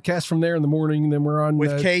line broadcast from there in the morning, and then we're on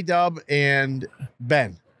With K-Dub and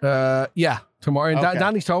Ben. yeah, tomorrow. And Okay.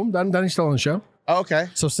 Donnie's home. Donnie's still on the show. Okay.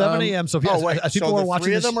 So 7 a.m. So if Oh, wait. as people so are the watching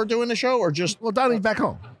three of this, them are doing the show or just... Well, Donnie's back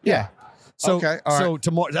home. Yeah. so Okay, all so right.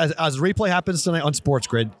 tomorrow as replay happens tonight on Sports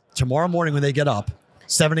Grid, tomorrow morning when they get up,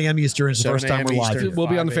 7 a.m. Eastern is the 7 first time a.m. we're live. Eastern. Here. We'll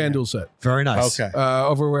be on the 5 a.m. FanDuel set. Very nice. Okay.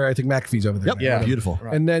 Over where I think McAfee's over there. Yep. now. Yeah. Beautiful.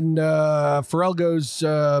 Right. And then Pharrell goes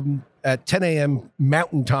at 10 a.m.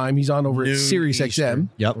 Mountain Time. He's on over Noon at Sirius Eastern. XM.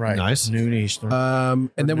 Yep. Right. Nice. Noon Eastern. And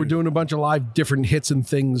then we're doing a bunch of live different hits and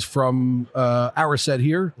things from our set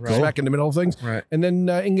here, Right. smack in the middle of things. Right. And then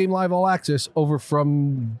in-game live all access over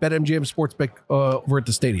from BetMGM Sportsbook over at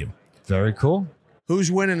the stadium. Very cool.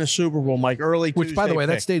 Who's winning the Super Bowl, Mike? Early Which, by the Tuesday way,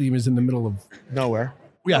 that pick. stadium is in the middle of. Nowhere.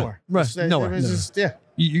 Yeah. Nowhere. Right. It's- Nowhere. it's just- yeah.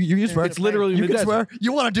 You can swear. It's literally you in the can desert. swear.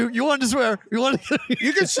 You want to swear. You want to.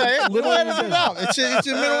 You can say it. We'll edit it out. It's in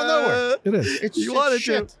the middle of nowhere. It is. It's, You it's wanted to.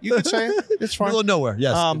 shit. You can say it. It's fine. Middle of nowhere.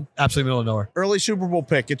 Yes. Absolutely middle of nowhere. Early Super Bowl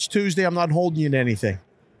pick. It's Tuesday. I'm not holding you to anything.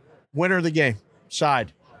 Winner of the game.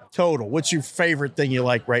 Side. Total. What's your favorite thing you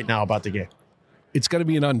like right now about the game? It's going to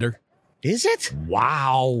be an under. Is it?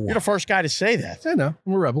 Wow. You're the first guy to say that. I know.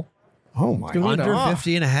 I'm a rebel. Oh, my gonna be God. Under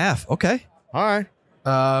 50 and a half. Okay. All right.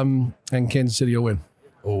 And Kansas City will win.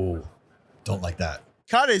 Oh, don't like that.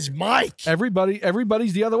 Cut his mic.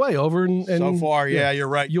 Everybody's the other way. Over and So far, yeah, you're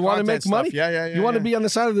right. You want to make Content money? stuff. Yeah. You want to be on the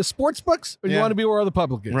side of the sports books, or you Yeah. want to be where the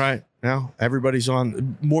public is? Right. Now, everybody's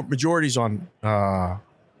on, majority's on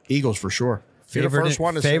Eagles for sure. You're the first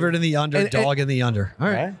one to say- favorite in the under, And- dog in the under. All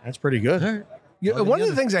right. Right? That's pretty good. All right. Yeah, one of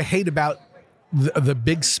the things I hate about the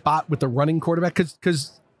big spot with the running quarterback,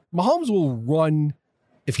 because Mahomes will run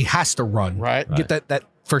if he has to run, Right. Get that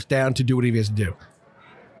first down to do what he has to do.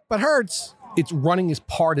 But Hurts, it's running as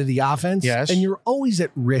part of the offense, Yes. and you're always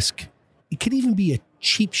at risk. It could even be a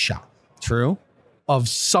cheap shot True. of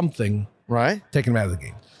something Right? taking him out of the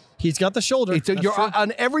game. He's got the shoulder. It's That's you're true.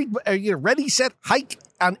 on every ready, set, hike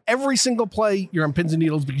on every single play. You're on pins and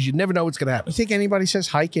needles because you never know what's going to You happen. think anybody says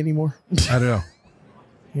hike anymore? I don't know.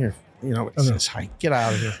 Here, it says hike. Get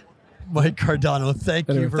out of here. Mike Cardano, thank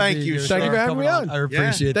you for Thank being you, here, sir. Thank you for sir, having me coming on. I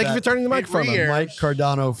appreciate Thank that. you for turning the microphone on. re-aired. Mike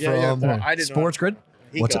Cardano from Yeah, well, I didn't know. Sports Grid.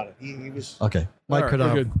 He What's got it? it. He was. Okay, Mike All right, we're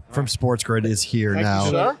Cardano good. from Sports Grid is here Thank you, now.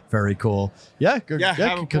 sir. Very cool. Yeah, good. Yeah,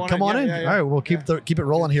 have him come come on on in. in. Yeah, yeah. All right, we'll keep it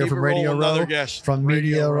rolling here Keep from it Radio rolling. Another Row. guest From from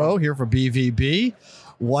Media Radio Row Row. here for BVB.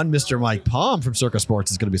 One Mr. Mike Palm from Circa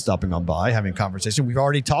Sports is going to be stopping on by, having a conversation. We've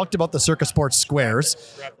already talked about the Circa Sports squares.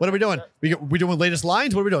 What are we doing? We doing latest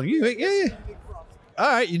lines? What are we doing? Yeah. All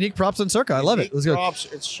right, unique props on Circa. I love it. Let's go. Props.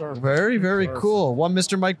 It's sir. Very, very cool. One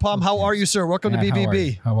Mr. Mike Palm. How are you, sir? Welcome to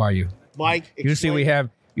BVB. How are you? Mike.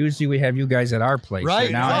 Usually we have you guys at our place. Right.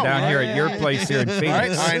 So now I'm Oh, down yeah, here yeah, at your yeah, place here in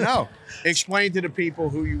Phoenix. Right? I know. Explain to the people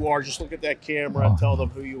who you are. Just look at that camera and tell them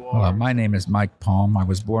who you are. Well, my name is Mike Palm. I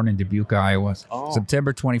was born in Dubuque, Iowa, Oh.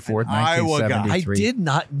 September 24th, An Iowa guy. I 1973. did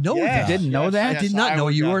not know Yes, that. didn't know that? I did not know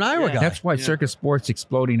you were an Iowa guy. That's why Circa Sports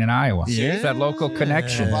exploding in Iowa. Yeah. It's that local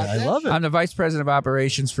connection. I love it. I'm the vice president of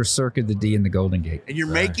operations for Circa, the D, and the Golden Gate. And you're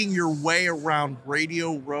making your way around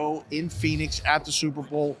Radio Row in Phoenix at the Super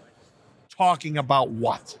Bowl, talking about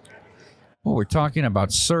what? Well, we're talking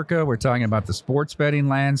about Circa. We're talking about the sports betting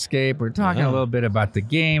landscape. We're talking a little bit about the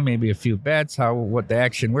game, maybe a few bets, what the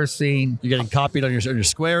action we're seeing. You're getting copied on your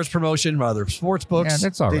Squares promotion by other sports books. Yeah,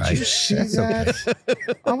 that's all right. Did you see That's that?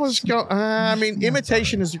 okay. I was going. I mean,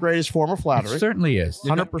 imitation is the greatest form of It flattery. certainly is.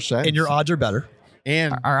 100%. and your odds are better.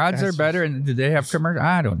 And Our odds are better, and do they have commercials?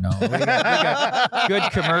 I don't know. We got good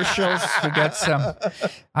commercials. We got some.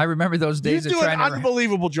 I remember those you days of do an trying to.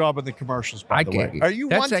 unbelievable job in the commercials. By I the way, get- are you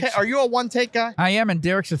that's one? actually- Are you a one take guy? I am, and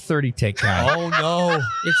Derek's a 30 take guy. Oh no!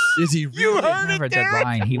 Is he? You really? heard Never it, the Derek.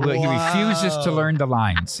 line. He refuses to learn the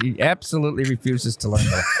lines. He absolutely refuses to learn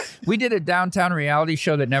them. We did a downtown reality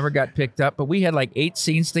show that never got picked up, but we had like 8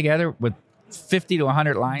 scenes together with 50 to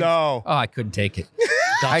 100 lines. No. Oh, I couldn't take it.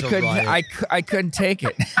 That's a riot. I couldn't take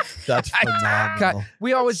it. That's phenomenal.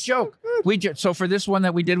 We always joke. So for this one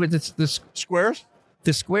that we did with Squares.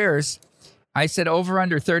 the squares, I said over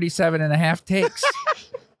under 37 and a half takes.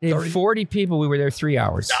 They had 40 people. We were there 3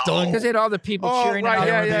 hours. Because they had all the people Oh, cheering right, and all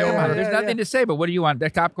yeah, the yeah, over. yeah, There's yeah, nothing to say, but what do you want? The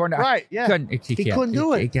popcorn? Right, yeah. He can't. couldn't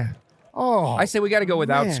do it. can't. Oh, I say we got to go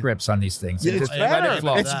without man. scripts on these things. It's Just better. let it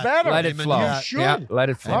flow. It's better. Let it Amen flow. to that. You Yeah, should. let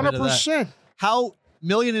it flow. 100%. How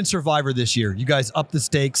million in Survivor this year? You guys up the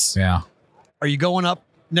stakes. Yeah. Are you going up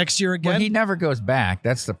next year again? Well, he never goes back.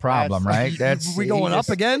 That's the problem, right? That's we going up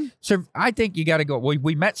again? So I think you got to go.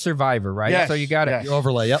 We met Survivor, right? Yes, So you got to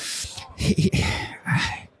overlay. Yep.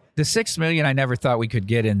 The 6 million, I never thought we could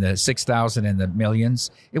get in the 6,000 and the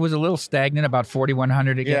millions. It was a little stagnant, about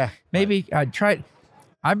 4,100 again. Yeah. Maybe I'd try.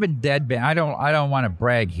 I've been dead bang. I don't want to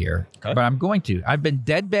brag here, but I'm going to. I've been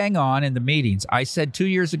dead bang on in the meetings. I said 2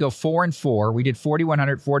 years ago 4 and 4. We did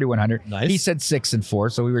 4,100, 4,100. Nice. He said 6 and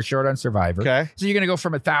 4, so we were short on Survivor. Okay. So you're going to go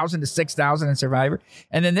from 1,000 to 6,000 in Survivor,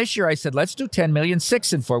 and then this year I said let's do 10 million,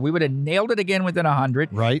 6 and 4. We would have nailed it again within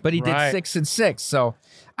 100. Right. But he Right. did 6 and 6. So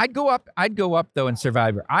I'd go up though in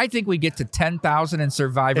Survivor. I think we get to 10,000 in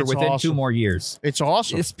Survivor It's within awesome. 2 more years. It's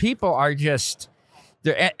awesome. These people are just.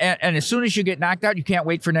 And as soon as you get knocked out, you can't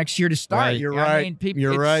wait for next year to start. Right. You're I right. mean, people,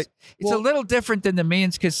 You're right. It's a little different than the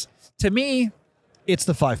millions because to me, It's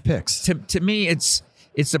the 5 picks. to me, it's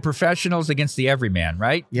the professionals against the everyman,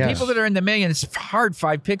 right? Yes. People that are in the million, it's hard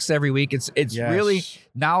 5 picks every week. It's Yes. really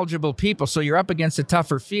knowledgeable people. So you're up against a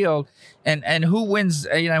tougher field, and who wins?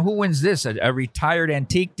 Who wins this? A retired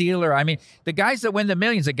antique dealer? I mean, the guys that win the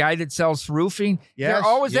millions, a guy that sells roofing, Yes. they're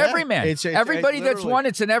always Yeah. everyman. It's Everybody that's literally- won,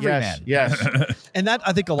 it's an everyman. Yes. And that,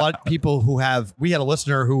 I think a lot of people who have, we had a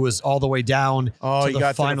listener who was all the way down Oh, to you the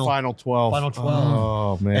got final, to the final 12. final 12.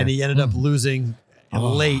 Oh, man. And he ended up losing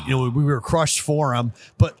late. We were crushed for him.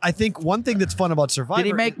 But I think one thing that's fun about Survivor. Did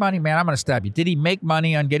he make money, man? I'm going to stop you. Did he make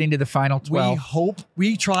money on getting to the final 12?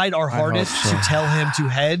 We tried our hardest so. to tell him to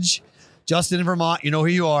hedge. Justin in Vermont, you know who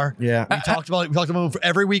you are. Yeah. We talked about him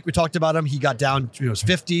every week. We talked about him. He got down, it was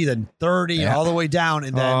 50, then 30, and all the way down.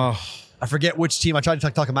 And then I forget which team. I tried to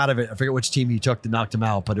talk him out of it. I forget which team he took that knocked him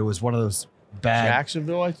out, but it was one of those bad.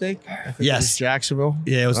 Jacksonville, I think. It Yes. was Jacksonville.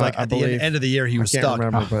 Yeah, it was like I at the believe. end of the year he was I can't stuck.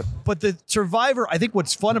 remember, But the Survivor, I think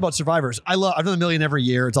what's fun about Survivors, I've done a million every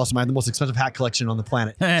year. It's awesome. I have the most expensive hat collection on the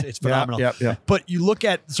planet. It's phenomenal. Yeah. But you look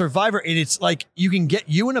at Survivor and it's like you can get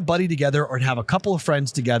you and a buddy together or have a couple of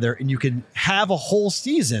friends together and you can have a whole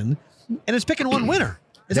season and it's picking one winner.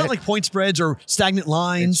 It's not like point spreads or stagnant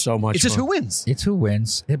lines. It's so much It's just fun. who wins. It's who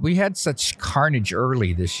wins. We had such carnage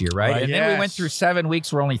early this year, right? Right, And then we yes. went through 7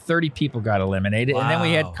 weeks where only 30 people got eliminated. And then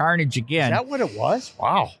we had Wow. carnage Is again. that what it was?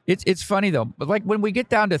 Wow. It's funny though, but like when we get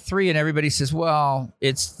down to 3 and everybody says, "Well,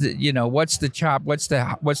 it's the, what's the chop? What's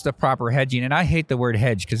the proper hedging?" And I hate the word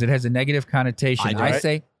hedge because it has a negative connotation. I know, I right?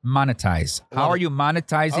 say monetize. How are you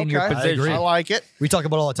monetizing your Okay. position? I like it. We talk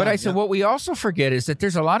about it all the time. But I said, what we also forget is that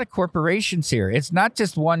there's a lot of corporations here. It's not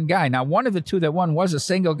just one guy. Now, one of the two that won was a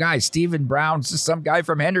single guy, Stephen Brown, some guy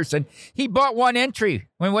from Henderson. He bought one entry.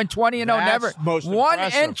 We went 20-0, That's never. most One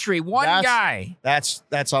impressive. entry, one That's- guy. That's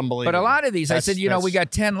unbelievable. But a lot of these, I That's- said, we that's-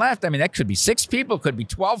 got 10 left. I mean, that could be 6 people, could be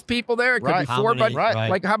 12 people there, it could Right. be How 4. many? But Right.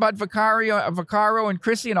 like, how about Vaccaro and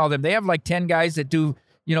Chrissy and all them? They have like 10 guys that do.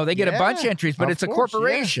 They get a bunch of entries, but of it's a course,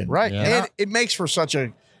 corporation. yeah. Right. Yeah. And it makes for such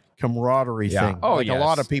a camaraderie Yeah. thing. Oh, like yes. a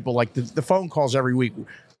lot of people, like the phone calls every week.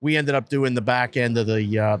 We ended up doing the back end of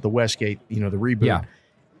the Westgate, the reboot. Yeah.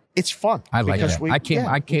 It's fun. I like because that.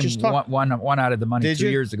 I came just talked. one out of the money Did 2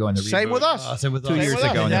 you? years ago in the Same reboot. with us. Same with 2 us. years with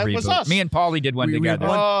us. ago in the That was reboot. us. Me and Paulie did one We together.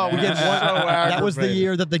 won. Oh, We did so one. That was the aggravated.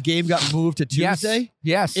 year that the game got moved to Tuesday.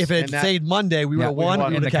 Yes. If it And that- stayed Monday, we Yeah, would we have won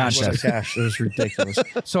won in in the the cash. contest. Cash. It was ridiculous.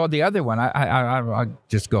 So the other one, I'll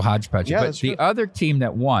just go hodgepodge. Yeah, but that's the good. other team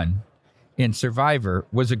that won in Survivor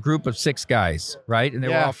was a group of 6 guys, right? And they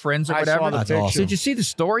were Yeah, all friends or I saw whatever. the That's picture. awesome. So did you see the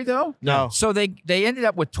story though? No. So they ended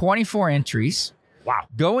up with 24 entries. Wow.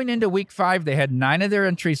 Going into week 5, they had 9 of their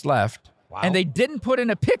entries left. Wow. And they didn't put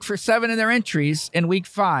in a pick for 7 of their entries in week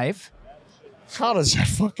 5. How does that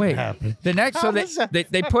fucking Wait, happen? the next, How so does that-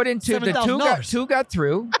 they put into the $7,000. two got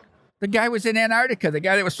through. The guy was in Antarctica. The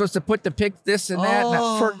guy that was supposed to put the pick this and that.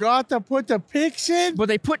 Oh. Forgot to put the picks in. Well,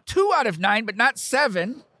 they put 2 out of 9, but not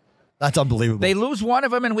 7. That's unbelievable. They lose one of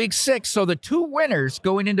them in week 6. So the 2 winners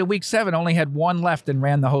going into week 7 only had 1 left and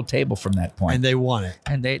ran the whole table from that point. and they won it.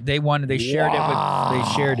 And they won. They shared they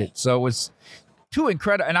shared it. So it was too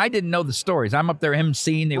incredible. And I didn't know the stories. I'm up there, him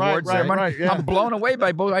seeing the Right, awards right, ceremony. right, yeah. I'm blown away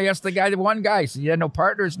by both. I asked the guy, the one guy, so you had no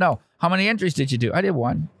partners? No. How many entries did you do? I did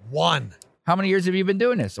 1. One. How many years have you been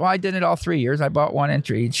doing this? Well, I did it all 3 years. I bought 1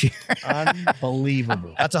 entry each year.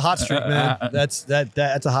 Unbelievable. That's a hot streak, man. That's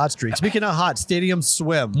a hot streak. Speaking of hot, Stadium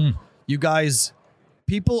Swim. You guys,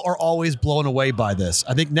 people are always blown away by this.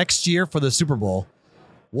 I think next year for the Super Bowl,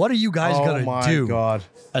 what are you guys Oh gonna my do God.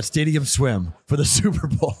 at Stadium Swim for the Super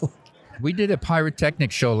Bowl? We did a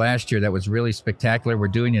pyrotechnic show last year that was really spectacular. We're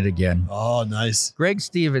doing it again. Oh, nice. Greg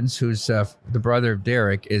Stevens, who's the brother of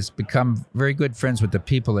Derek, is become very good friends with the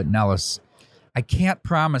people at Nellis. I can't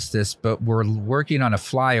promise this, but we're working on a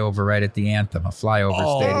flyover right at the Anthem, a flyover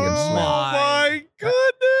Stadium Swim. My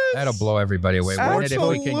goodness. That'll blow everybody away, won't it, if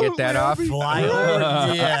we can get that off? Fly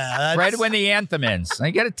over. Yeah. Right when the anthem ends.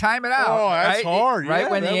 You got to time it out. Oh, that's right? hard. Right Yeah,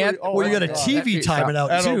 when the that anthem. would- Or you got a TV time it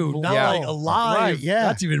out too, not like a live. Right, yeah.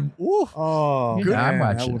 That's even. Ooh. Oh, You know,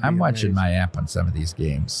 I'm watching my app on some of these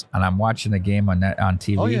games, and I'm watching the game on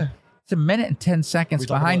TV. Oh, yeah. It's a minute and 10 seconds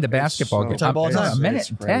behind the basketball game. Talk about A minute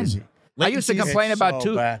and 10. crazy. I used to complain about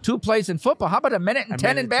two plays in football. How about a minute and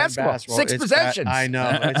 10 in basketball? 6 possessions. I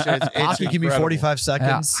know. It's Hockey give me 45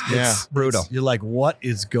 seconds. Yeah. It's brutal. You're like, what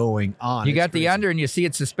is going on? You It's got the crazy. under and you see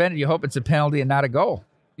it suspended. You hope it's a penalty and not a goal.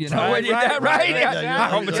 You know, Right, when you right, right? right, Yeah. I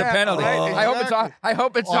hope it's a penalty. right, I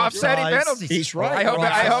hope it's offsetting Offsides. penalties. He's right.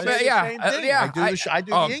 I hope it, yeah. I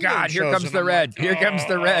do Oh the God, England here shows comes and the I'm red. like, Here comes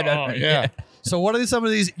the red. yeah. So, what are some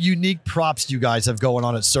of these unique props you guys have going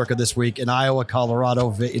on at Circa this week in Iowa,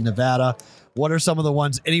 Colorado, in Nevada? What are some of the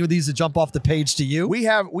ones? Any of these that jump off the page to you? We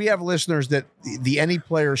have listeners that the any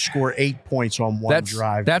player score 8 points on one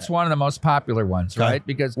drive. That's one of the most popular ones, Okay. right?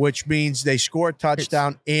 Because which means they score a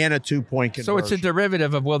touchdown and a 2-point conversion. so it's a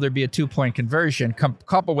derivative of will there be a 2-point conversion,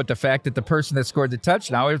 coupled with the fact that the person that scored the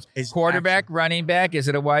touchdown is quarterback, running back, is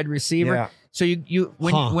it a wide receiver? Yeah. So you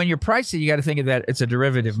when you're pricing, you got to think of that it's a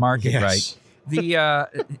derivative market, Yes. right?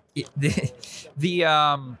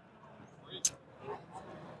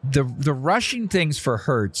 The rushing things for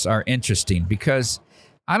Hurts are interesting because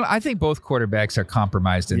I think both quarterbacks are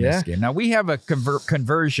compromised in this game. Now we have a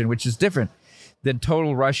conversion, which is different than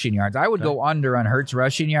total rushing yards. I would go under on Hurts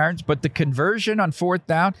rushing yards, but the conversion on 4th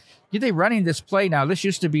down, they running this play now. This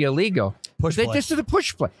used to be illegal. Push play. This is a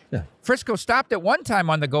push play. Yeah. Frisco stopped it one time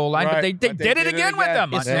on the goal line, but they did it again with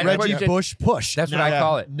them. It's And the Reggie Bush push. That's what Now- I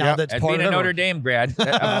call it. Now that's And part being of a it. Notre Dame grad, of course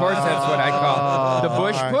that's what I call it. The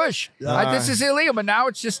Bush push. This is illegal, but now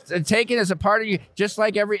it's just taken as a part of you, just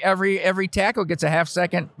like every tackle gets a half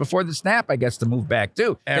second before the snap, I guess, to move back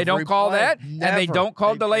too. They don't call play. that, and they Never. don't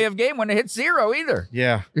call delay of game when it hits 0 either.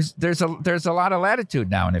 Yeah. There's a lot of latitude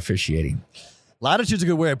now in officiating. Latitude's a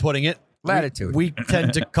good way of putting it. Latitude. We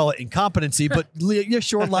tend to call it incompetency, but yeah,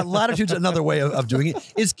 sure. Latitude's another way of doing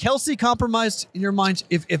it. Is Kelsey compromised in your mind?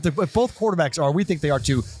 If both quarterbacks are, we think they are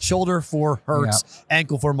too. Shoulder for Hurts,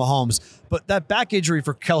 ankle for Mahomes. But that back injury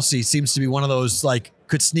for Kelsey seems to be one of those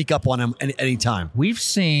could sneak up on him any time. We've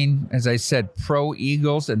seen, as I said, pro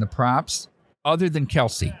Eagles and the props other than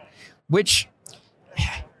Kelsey, which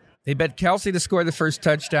they bet Kelsey to score the first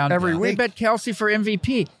touchdown Every week. They bet Kelsey for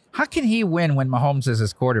MVP. How can he win when Mahomes is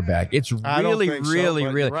his quarterback? It's I don't really, think so, really,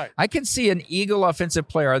 but really. you're right. I can see an Eagle offensive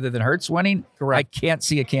player other than Hurts winning. Correct. I can't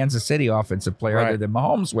see a Kansas City offensive player Right. other than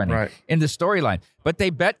Mahomes winning Right. in the storyline. But they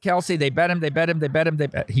bet Kelsey. They bet him.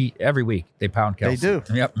 Every week they pound Kelsey. They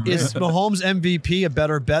do. Yep. Is Mahomes MVP a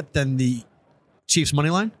better bet than the Chiefs money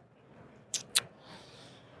line?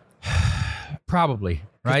 Probably.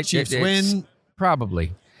 Right. Chiefs It's win.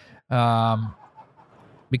 Probably.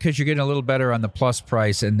 Because you're getting a little better on the plus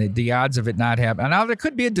price and the odds of it not happening. Now, there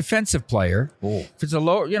could be a defensive player. If it's a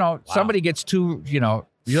low, somebody gets two,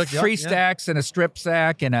 free stacks and a strip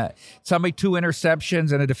sack and somebody 2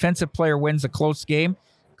 interceptions and a defensive player wins a close game.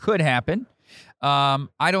 Could happen.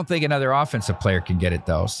 I don't think another offensive player can get it,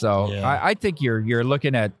 though. So I think you're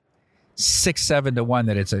looking at 6-7 to 1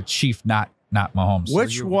 that it's a Chief, not Mahomes. So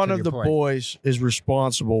Which one to of your the point. boys is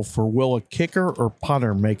responsible for will a kicker or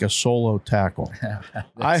punter make a solo tackle?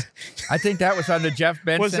 I think that was on the Jeff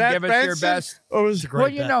Benson. Was that Give us your Benson? best. Or was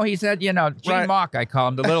Well, he said, Gene Right. Mock, I call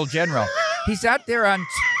him the little general. He's out there on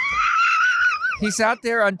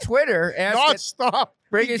Twitter asking, stop.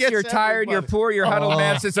 bring He us gets your tired, your everybody. poor, your huddled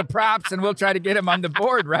masses of props, and we'll try to get him on the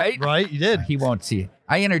board, right? Right, you did. He won't see it.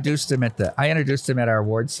 I introduced him at our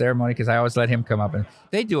awards ceremony because I always let him come up, and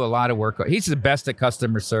they do a lot of work. He's the best at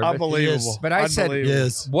customer service. Unbelievable. But I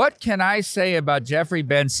said, what can I say about Jeffrey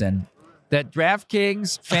Benson that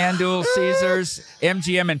DraftKings, FanDuel, Caesars,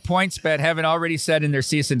 MGM, and PointsBet haven't already said in their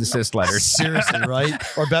cease and desist letters? Seriously, right?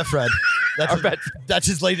 Or Betfred. That's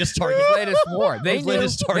his latest target. His latest war. They His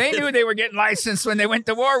latest target. knew they were getting licensed when they went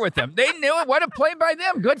to war with him. They knew it. What a play by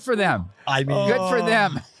them. Good for them. I mean, Good for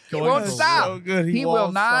them. He won't stop. so good. He will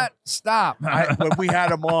won't not stop. When we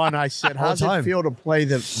had him on, I said, All "How's the it time. feel to play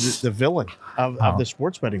the villain of the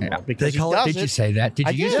sports betting world?" Because They call it- he does Did you say that? Did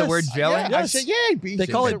you use the word villain? Yeah, I said, "Yeah." They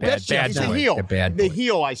call it bad bad He's the boy. heel. The bad The boy.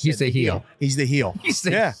 heel. I said He's the heel. He's the heel. He's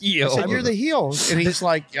the Yeah. heel. I said, "You're the heel," and he's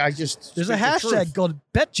like, "I just." There's a speak the hashtag truth. called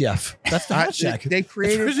BetJeff. That's the hashtag. They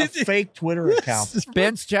created a fake Twitter account.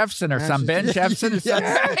 Ben Jeffson or some Ben Jeffson or some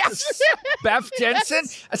Beth Jensen.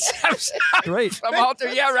 Great. From Alter.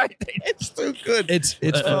 Yeah, right. It's too good. It's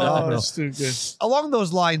Oh, phenomenal. it's too good. Along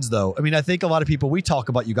those lines, though, I mean, I think a lot of people, we talk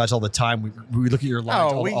about you guys all the time. we look at your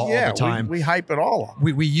lines all the time. We hype it all up.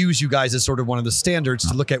 We use you guys as sort of one of the standards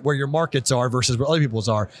to look at where your markets are versus where other people's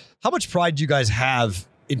are. How much pride do you guys have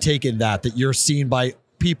in taking that you're seen by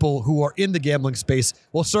people who are in the gambling space?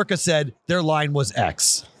 Well, Circa said their line was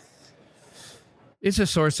X. It's a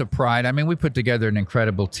source of pride. I mean, we put together an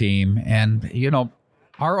incredible team, and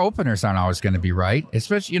our openers aren't always going to be right.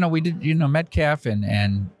 Especially, we did, Metcalf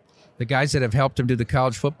and the guys that have helped him do the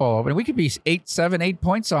college football opener. We could be 8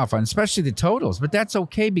 points off on, especially the totals, but that's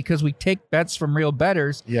okay because we take bets from real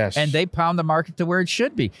bettors, and they pound the market to where it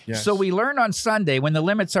should be. Yes. So we learn on Sunday when the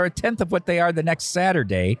limits are a tenth of what they are the next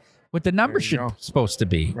Saturday, what the numbers supposed to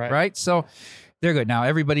be, right? So they're good. Now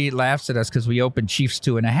everybody laughs at us because we opened Chiefs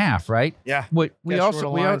 2.5, right? Yeah. We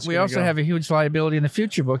also have a huge liability in the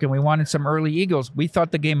future book, and we wanted some early Eagles. We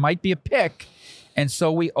thought the game might be a pick, and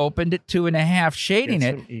so we opened it 2.5, shading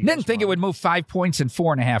it. Didn't think it would move 5 points in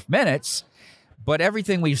 4.5 minutes, but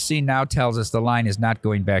everything we've seen now tells us the line is not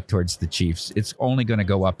going back towards the Chiefs. It's only going to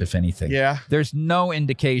go up, if anything. Yeah. There's no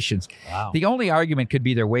indications. Wow. The only argument could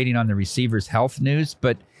be they're waiting on the receiver's health news,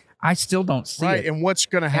 but I still don't see it. And what's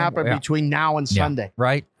going to happen between now and Sunday?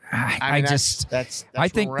 Right. I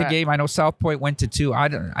think the game. I know South Point went to 2.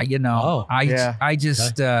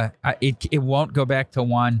 It won't go back to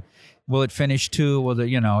 1. Will it finish 2? Will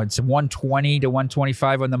it's 120 to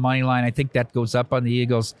 125 on the money line. I think that goes up on the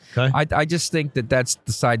Eagles. Okay. I just think that's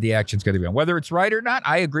the side the action's going to be on. Whether it's right or not,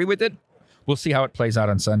 I agree with it. We'll see how it plays out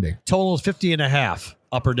on Sunday. Total is 50.5,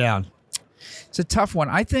 up or down? It's a tough one.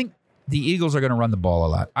 I think the Eagles are going to run the ball a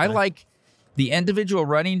lot. I like the individual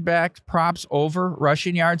running back props over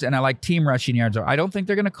rushing yards, and I like team rushing yards. I don't think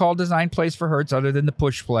they're going to call design plays for Hurts other than the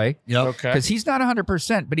push play. Yep. Okay. Because he's not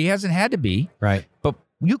 100%, but he hasn't had to be. Right. But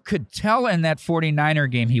you could tell in that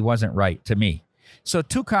 49er game he wasn't right to me. So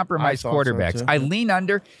 2 compromised quarterbacks. So I lean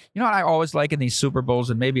under. You know what I always like in these Super Bowls,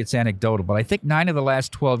 and maybe it's anecdotal, but I think 9 of the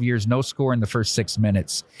last 12 years, no score in the first 6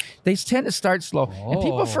 minutes. They tend to start slow. And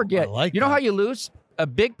people forget. How you lose? A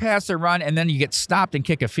big pass or run, and then you get stopped and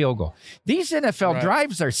kick a field goal. These NFL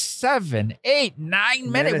drives are 7, 8,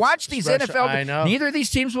 9 minutes. Watch these NFL. I know. Neither of these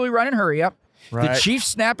teams will be running hurry up. Right. The Chiefs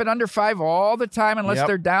snap it under 5 all the time unless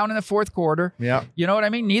they're down in the fourth quarter. Yep. You know what I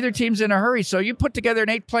mean? Neither team's in a hurry. So you put together an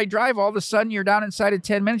 8-play drive, all of a sudden you're down inside of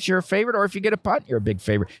 10 minutes, you're a favorite, or if you get a punt, you're a big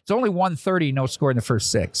favorite. It's only 130, no score in the first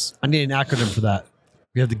 6. I need an acronym for that.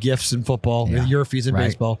 We have the GIFs in football, the Eurofees in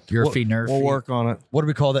baseball. Eurofee, Nerfee. We'll work on it. What do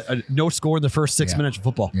we call that? No score in the first 6 minutes of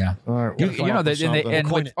football. Yeah. All right.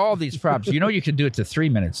 And with all these props, you can do it to 3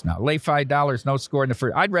 minutes now. Lay $5, no score in the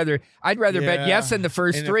first. I'd rather bet yes in the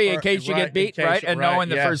first 3 in case you get beat, right? And no in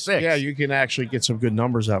the first 6. Yeah, you can actually get some good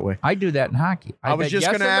numbers that way. I do that in hockey. I was just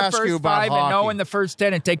going to ask you about hockey. hockey. And no in the first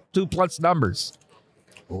 10 and take 2+ numbers.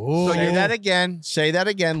 So say that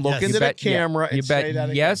again. Look into the camera and say that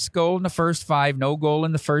again. Yes, goal in the first 5, no goal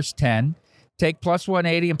in the first 10. Take plus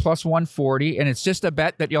 180 and plus 140, and it's just a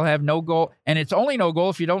bet that you'll have no goal. And it's only no goal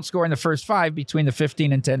if you don't score in the first 5 between the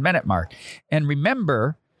 15 and 10-minute mark. And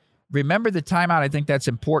remember the timeout. I think that's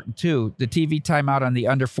important, too. The TV timeout on the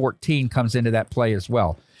under 14 comes into that play as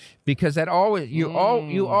well. Because that always you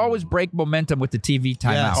always break momentum with the TV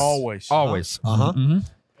timeout. Yes. Always. Uh-huh.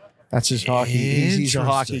 That's his hockey. He's a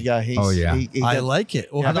hockey guy. I like it.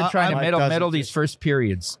 Well, I've been trying to middle these first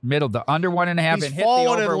periods. Middle the under 1.5 and hit the over 1.5. He's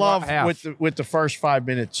fallen in love with the first 5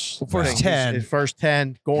 minutes. First 10. First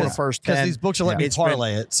 10. Going to first 10. Because these books are letting me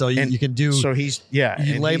parlay it. So you can do. So he's,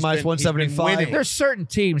 You lay minus 175. There's certain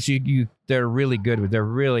teams they're really good with. They're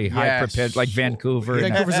really high prepared, like Vancouver.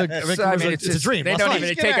 Vancouver's it's a dream. They don't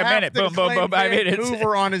even take a minute. Boom, boom, boom. I mean,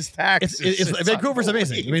 Vancouver on his taxes. Vancouver's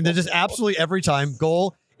amazing. I mean, they're just absolutely every time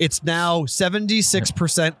goal. It's now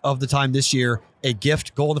 76% of the time this year a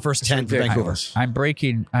gift goal in the first 10 for Vancouver. I'm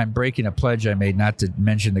breaking a pledge I made not to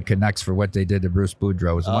mention the Canucks for what they did to Bruce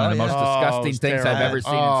Boudreau. It was one of the most disgusting things I've ever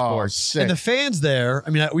seen in sports. Sick. And the fans there, I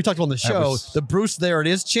mean, we talked about on the show, the Bruce there it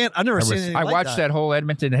is chant. I've never seen anything I watched that whole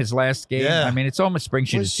Edmonton, his last game. Yeah. I mean, it's almost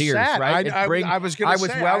brings you to tears, sad. right? I was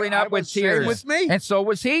welling up with tears. With me. And so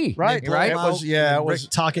was he. Right. Right. It was Rick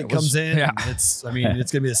Tocchet comes in. Yeah. It's going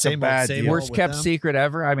to be the same worst kept secret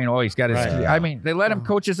ever. I mean, he's got his. I mean, they let him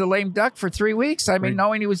coach as a lame duck for 3 weeks. I mean,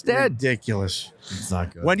 knowing he was dead. Ridiculous. It's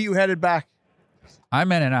not good. When are you headed back? I'm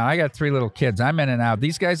in and out. I got 3 little kids. I'm in and out.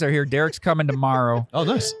 These guys are here. Derek's coming tomorrow. Oh,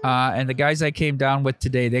 nice. And the guys I came down with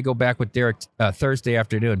today, they go back with Derek Thursday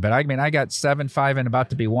afternoon. But I mean, I got 7, 5, and about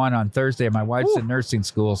to be 1 on Thursday. My wife's in nursing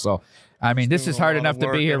school, so I mean, this is hard enough to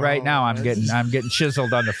be here right now. I'm getting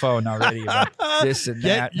chiseled on the phone already about this and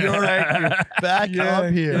that. Get your back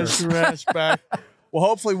up here. Get your ass back. Well,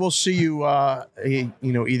 hopefully we'll see you,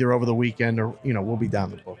 either over the weekend or, we'll be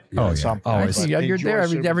down the book. Always. You're there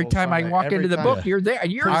every time I walk into the book. You're there.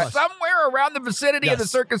 You're somewhere around the vicinity of the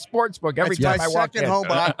Circa Sportsbook every time I walk in. Home,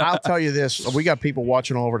 but I'll tell you this: we got people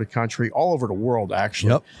watching all over the country, all over the world,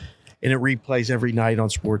 actually. Yep. And it replays every night on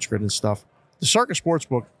SportsGrid and stuff. The Circa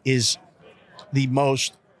Sportsbook is the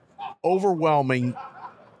most overwhelming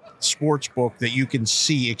sportsbook that you can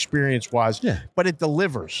see experience-wise, but it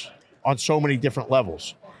delivers on so many different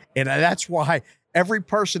levels. And that's why every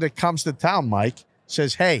person that comes to town, Mike,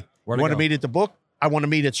 says, hey, you want to meet at the book? I want to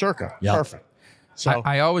meet at Circa. Yep. Perfect. So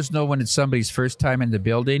I always know when it's somebody's first time in the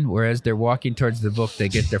building, whereas they're walking towards the book, they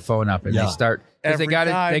get their phone up and they start, because they got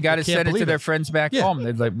to send it to their friends back home.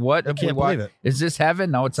 They're like, what? Is this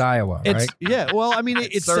heaven? No, it's Iowa, right? Yeah, well, I mean,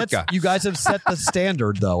 it's Circa. You guys have set the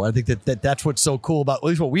standard, though. I think that's what's so cool about, at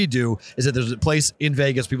least what we do, is that there's a place in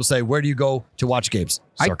Vegas, people say, where do you go to watch games?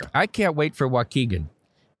 Circa. I can't wait for Waukegan.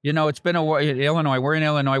 It's been a while. Illinois. We're in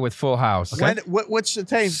Illinois with Full House. Okay. What's the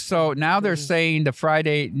time? So now they're saying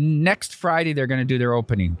next Friday, they're going to do their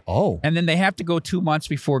opening. Oh. And then they have to go 2 months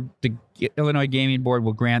before the Illinois Gaming Board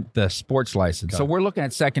will grant the sports license. Okay. So we're looking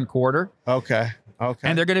at second quarter. Okay.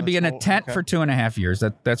 And they're going to be in a tent for 2.5 years.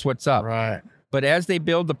 That's what's up. Right. But as they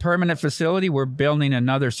build the permanent facility, we're building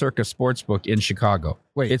another Circa Sportsbook in Chicago.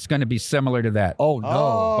 Wait. It's going to be similar to that. Oh,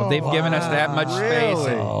 no. They've given us that much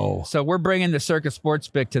space. So we're bringing the Circa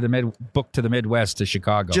Sportsbook to the Midwest, to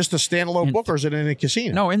Chicago. Just a standalone book, or is it in a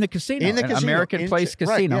casino? No, in the casino. In the casino. American Place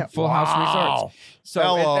Casino, Full House Resorts.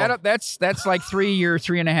 So that's like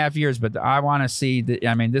 3.5 years, but I want to see,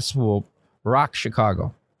 this will rock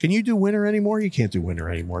Chicago. Can you do winter anymore? You can't do winter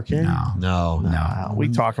anymore, can you? No. We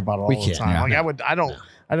talk about it all the time. Yeah.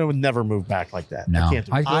 I would never move back like that. No. I can't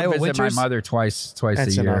do it. I go visit my mother twice a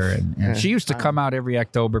year, and she used to come out every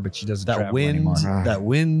October, but she doesn't travel anymore. That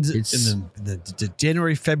wind, in the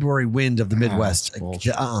January, February wind of the Midwest.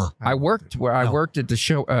 I worked at the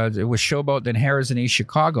show. It was Showboat in Harrah's in East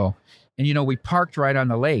Chicago, and we parked right on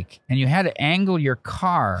the lake, and you had to angle your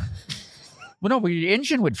car. Well, no, but your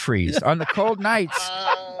engine would freeze on the cold nights.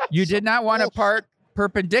 You did not want to park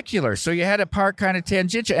perpendicular, so you had to park kind of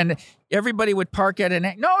tangential, and everybody would park at an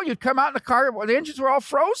angle. No, you'd come out in the car. Well, the engines were all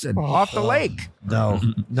frozen off the lake. No.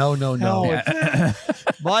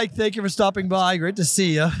 Mike, thank you for stopping by. Great to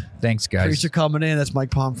see you. Thanks, guys. Appreciate you coming in. That's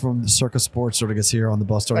Mike Palm from Circa Sports, sort of gets here on the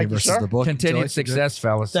Boston versus the book. Continued success,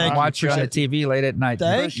 fellas. Watch you on the TV late at night.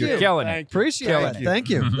 Thank you. You're killing it. Appreciate it. Thank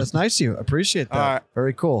you. That's nice of you. Appreciate that. All right.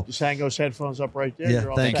 Very cool. Just hang those headphones up right there.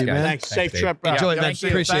 Yeah, thank you, man. Thanks. Safe trip. Enjoy it, man.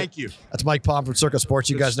 Appreciate it. Thank you. That's Mike Palm from Circa Sports.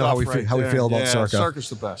 You guys know how we feel about Circa. Circa's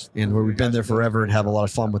the best. And we've been there forever and have a lot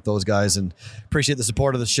of fun with those guys, and appreciate the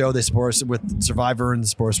support of the show. They support us with Survivor and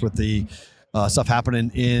support us with the stuff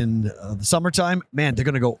happening in the summertime. Man, they're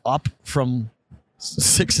going to go up from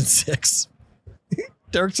 6-6.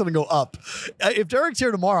 Derek's going to go up. If Derek's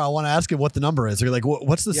here tomorrow, I want to ask him what the number is. They're like,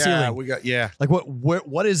 what's the ceiling? Like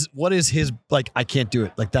what is his, like, I can't do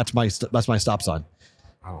it. Like that's my stop sign.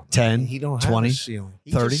 10, he don't 20, have a ceiling.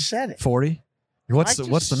 He 30, just said it. 40. What's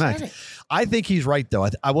the max? I think he's right though.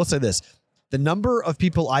 I will say this. The number of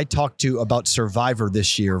people I talked to about Survivor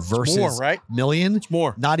this year versus million, it's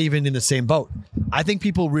more. Not even in the same boat. I think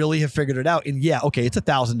people really have figured it out. And yeah, okay, it's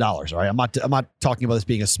 $1,000. All right, I'm not talking about this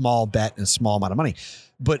being a small bet and a small amount of money,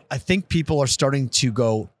 but I think people are starting to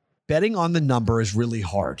go, betting on the number is really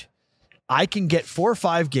hard. I can get 4 or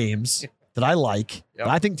 5 games that I like, that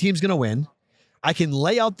I think team's going to win. I can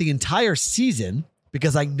lay out the entire season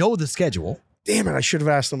because I know the schedule. Damn it! I should have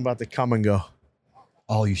asked them about the come and go.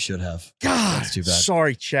 Oh, you should have. God, that's too bad.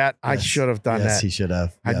 Sorry, chat. Yes. I should have done that. Yes, he should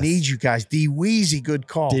have. Yes. I need you guys. D Weezy, good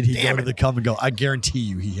call. Did he go to the come and go? I guarantee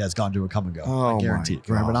you he has gone to a come and go. Oh, I guarantee it.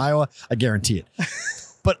 Remember in Iowa? I guarantee it.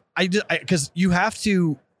 But because you have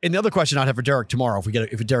to, and the other question I'd have for Derek tomorrow,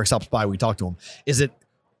 if Derek stops by, we talk to him, is it,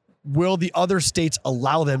 will the other states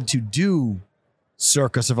allow them to do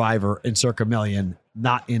Circa Survivor and Circa Million,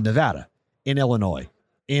 not in Nevada, in Illinois,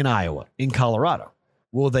 in Iowa, in Colorado?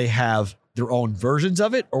 Will they have their own versions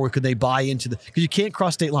of it, or could they buy into because you can't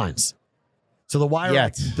cross state lines. So the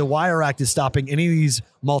Wire Act is stopping any of these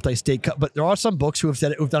multi-state, but there are some books who have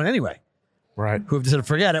said it, who've done it anyway. Right. Who have said,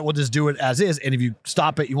 forget it, we'll just do it as is. And if you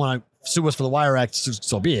stop it, you want to sue us for the Wire Act,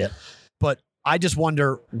 so be it. But I just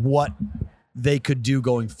wonder what they could do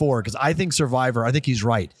going forward. Because I think Survivor, I think he's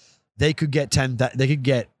right. They could get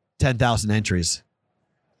 10,000 entries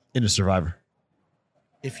into Survivor.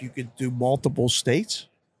 If you could do multiple states?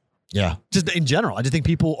 Yeah. Just in general, I just think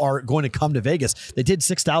people are going to come to Vegas. They did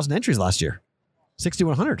 6,000 entries last year.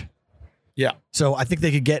 6,100. Yeah. So I think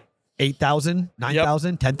they could get 8,000,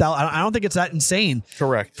 9,000, 10,000. I don't think it's that insane.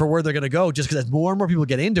 Correct. For where they're going to go, just because as more and more people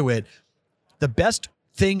get into it. The best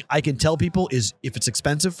thing I can tell people is if it's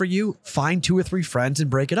expensive for you, find 2 or 3 friends and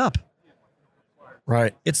break it up.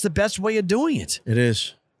 Right. It's the best way of doing it. It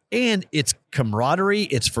is. And it's camaraderie.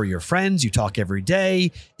 It's for your friends. You talk every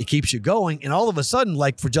day. It keeps you going. And all of a sudden,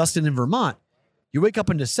 like for Justin in Vermont, you wake up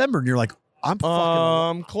in December and you're like, I'm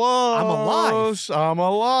close. I'm alive. I'm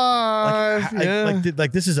alive.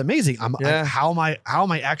 Like this is amazing. How am I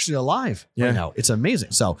actually alive right now? It's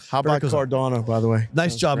amazing. So how about Cardano, by the way?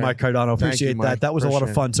 Nice job, Mike Cardano. Appreciate that. That was a lot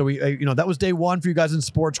of fun. So we, that was day 1 for you guys in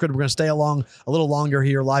Sports Grid. We're going to stay along a little longer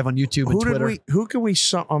here live on YouTube and Twitter. Who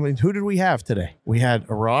did we have today? We had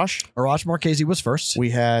Arash. Markazi was first. We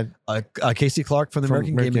had Casey Clark from the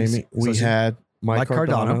American Gaming. We had Mike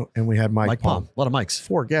Cardano, and we had Mike Palm. A lot of mics.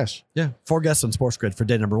 4 guests. Yeah, 4 guests on Sports Grid for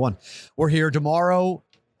day number 1. We're here tomorrow,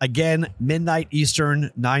 again, midnight Eastern,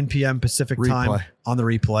 9 p.m. Pacific time on the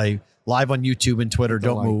replay, live on YouTube and Twitter.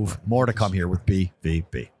 Don't move. More to come here with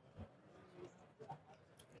BVB.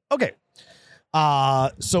 Okay.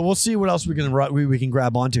 So we'll see what else we can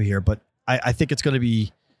grab onto here, but I think it's going to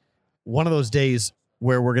be one of those days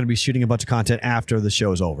where we're going to be shooting a bunch of content after the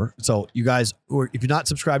show is over. So you guys, if you're not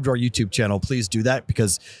subscribed to our YouTube channel, please do that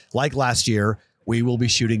because like last year, we will be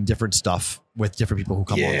shooting different stuff with different people who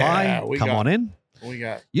come online. Come on in.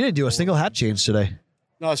 You didn't do a single hat change today.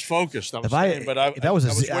 No, it's focused. I was waiting for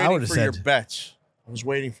your bets. I was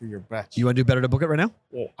waiting for your bets. You want to do better to book it right now?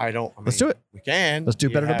 Well, I don't. Let's do it. We can. Let's do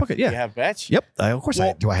better to book it. Yeah. You have bets? Yep. Of course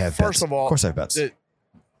I do. I have bets. First of all, of course I have bets.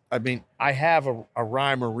 I have a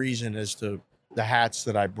rhyme or reason as to the hats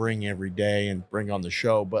that I bring every day and bring on the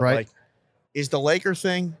show. But is the Laker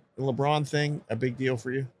thing, the LeBron thing, a big deal for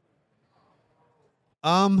you?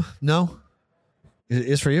 No. It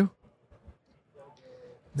is for you?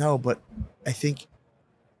 No, but I think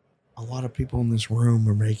a lot of people in this room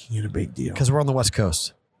are making it a big deal. Because we're on the West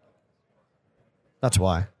Coast. That's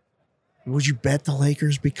why. Would you bet the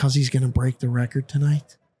Lakers because he's going to break the record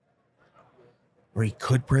tonight? Or he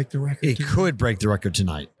could break the record tonight? He could break the record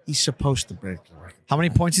tonight. He's supposed to break the record. How many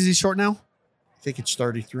points is he short now? I think it's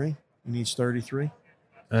 33. He needs 33.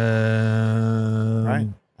 Right?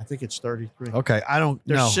 I think it's 33. Okay, I don't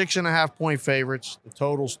know. They're 6.5 point favorites. The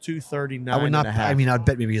total's 239. I would not. I mean, I'd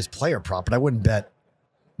bet maybe his player prop, but I wouldn't bet.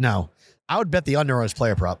 No, I would bet the under on his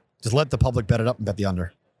player prop. Just let the public bet it up and bet the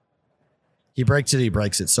under. He breaks it. He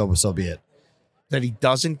breaks it. So be it. That he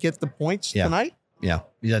doesn't get the points tonight. Yeah,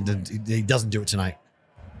 he doesn't do it tonight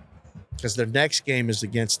because their next game is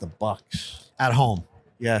against the Bucks at home.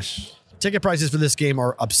 Yes, ticket prices for this game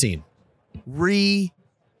are obscene, ridiculous,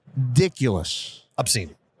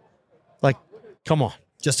 obscene. Like, come on,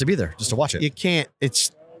 just to be there, just to watch it. You can't.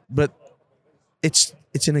 It's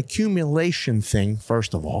an accumulation thing.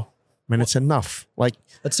 First of all, I mean, it's enough. Like,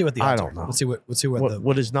 let's see what the odds are. Let's see what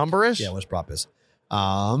his number is. Yeah, what his prop is.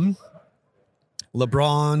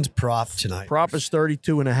 LeBron's prop tonight. Prop is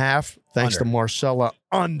 32.5. Thanks to Marcella.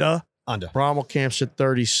 Under. Brommel camps at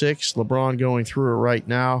 36. LeBron going through it right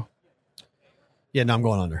now. Yeah, no, I'm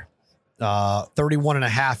going under.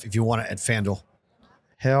 31.5 if you want it at FanDuel.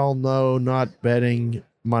 Hell no, not betting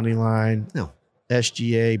money line. No.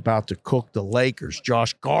 SGA about to cook the Lakers.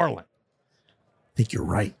 Josh Garland. I think you're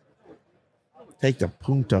right. Take the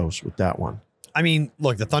puntos with that one. I mean,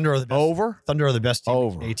 look, the Thunder are the best. Over? Thunder are the best team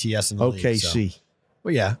Over. ATS in the league. OKC. So.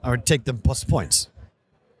 Well, yeah, I would take them plus the points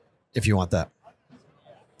if you want that.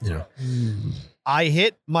 You know, I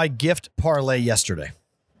hit my gift parlay yesterday.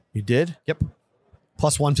 You did? Yep.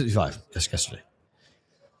 Plus 155 yesterday.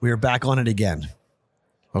 We are back on it again.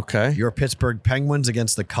 Okay. Your Pittsburgh Penguins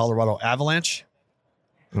against the Colorado Avalanche.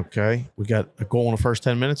 Okay. We got a goal in the first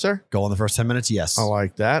 10 minutes there? Goal in the first 10 minutes, yes. I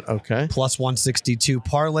like that. Okay. Plus 162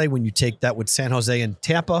 parlay when you take that with San Jose and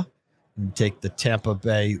Tampa. And you take the Tampa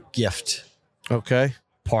Bay gift. Okay.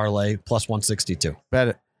 Parlay plus 162. Bet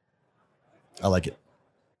it. I like it.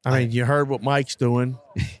 I mean, you heard what Mike's doing.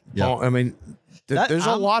 Yeah. I mean, there's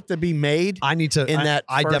a lot to be made. I need to.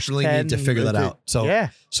 I definitely need to figure that out. So yeah.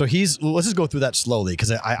 So let's just go through that slowly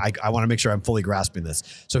because I want to make sure I'm fully grasping this.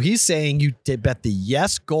 So he's saying you bet the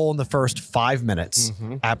yes goal in the first 5 minutes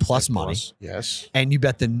at plus money. Yes. And you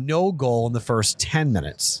bet the no goal in the first 10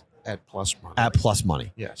 minutes at plus money. At plus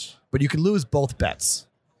money. Yes. But you can lose both bets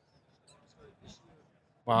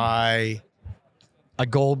by a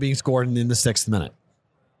goal being scored in the 6th minute,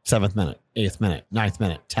 7th minute, 8th minute, 9th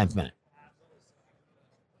minute, 10th minute.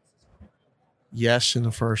 Yes, in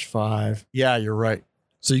the first 5. Yeah, you're right.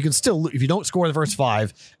 So you can still, if you don't score in the first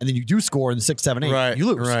 5, and then you do score in the 6, 7, 8, you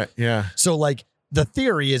lose. Right, yeah. So like the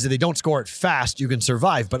theory is if they don't score it fast, you can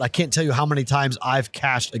survive. But I can't tell you how many times I've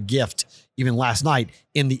cashed a gift, even last night,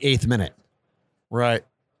 in the 8th minute. Right.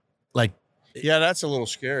 Like, yeah, that's a little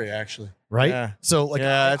scary, actually. Right? Yeah. So, like,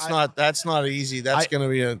 that's not easy. That's going to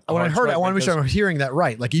be a. When I heard it, I want to make sure I'm hearing that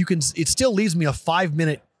right. Like, it still leaves me a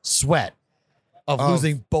 5-minute sweat of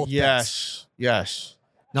losing both bets. Yes.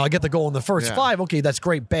 Now I get the goal in the first 5. Okay, that's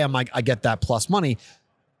great. Bam, I get that plus money.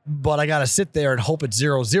 But I got to sit there and hope it's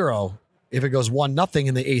 0-0. If it goes 1-0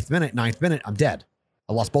 in the 8th minute, 9th minute, I'm dead.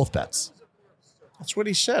 I lost both bets. That's what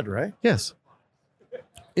he said, right? Yes.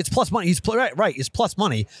 It's plus money. He's right. It's plus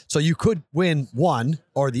money. So you could win one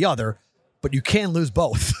or the other, but you can lose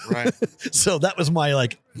both. Right. So that was my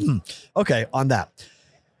okay, on that.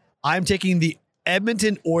 I'm taking the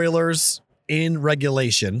Edmonton Oilers in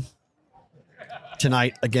regulation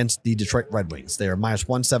tonight against the Detroit Red Wings. They are minus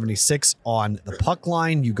 176 on the puck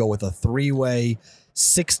line. You go with a 3-way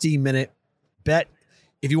 60-minute bet.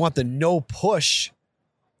 If you want the no push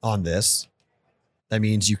on this, that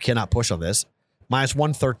means you cannot push on this. Minus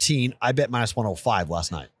 113. I bet minus 105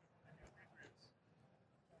 last night.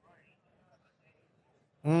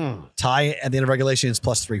 Tie at the end of regulation is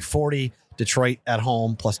plus 340. Detroit at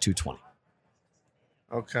home plus 220.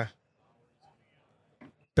 Okay.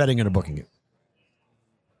 Betting it or booking it.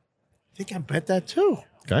 I think I bet that too.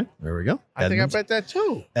 Okay, there we go. I think I bet that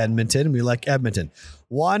too. Edmonton. We like Edmonton.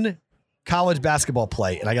 One college basketball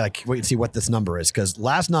play, and I got to wait and see what this number is because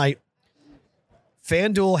last night,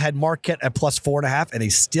 FanDuel had Marquette at plus 4.5, and they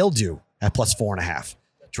still do at plus 4.5.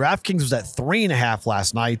 DraftKings was at 3.5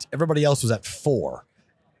 last night. Everybody else was at 4.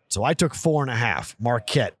 So I took 4.5.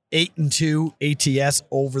 Marquette, 8-2 ATS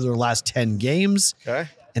over their last 10 games. Okay.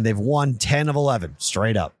 And they've won 10 of 11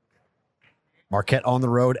 straight up. Marquette on the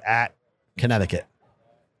road at Connecticut.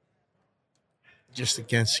 Just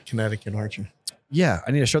against Connecticut, aren't you? Yeah,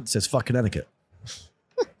 I need a shirt that says fuck Connecticut.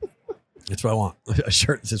 That's what I want. A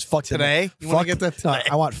shirt that says fuck today. You want to get that today?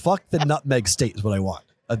 I want fuck the nutmeg state is what I want.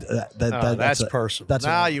 That's personal. That's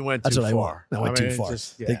now you went too far. I went too far.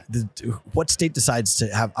 What state decides to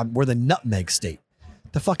have? We're the nutmeg state.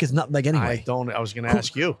 The fuck is nutmeg anyway? I was going to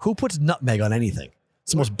ask you. Who puts nutmeg on anything?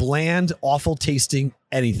 It's the most bland, awful tasting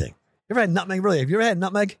anything. You ever had nutmeg? Really? Have you ever had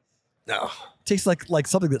nutmeg? No. It tastes like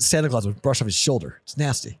something that Santa Claus would brush off his shoulder. It's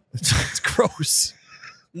nasty. It's gross.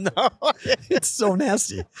 No. It's so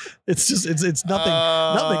nasty. It's just it's nothing.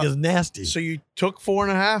 Nutmeg is nasty. So you took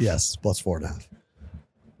 4.5? Yes, plus 4.5.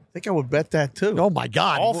 I think I would bet that too. Oh my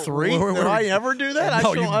God! All three? Did I ever do that?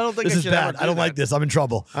 No, I don't think this I is should bad. ever I don't do like that. this. I'm in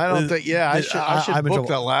trouble. I don't think. Yeah, I should book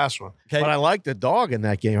that last one. Okay. But I like the dog in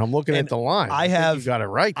that game. I'm looking at the line. I think have you got it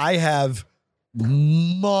right. I have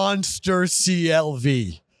monster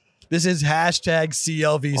CLV. This is hashtag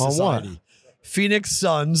CLV On Society. what? Phoenix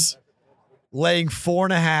Suns laying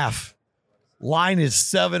 4.5. Line is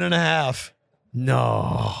 7.5.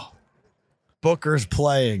 No. Booker's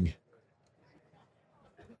playing.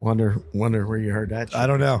 Wonder where you heard that. I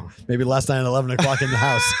don't know. Maybe last night at 11 o'clock in the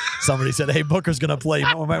house, somebody said, hey, Booker's going to play. You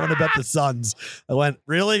might want to bet the Suns. I went,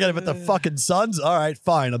 really? Got to bet the fucking Suns? All right,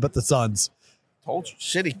 fine. I'll bet the Suns. Told you.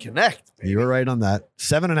 City Connect. Baby. You were right on that.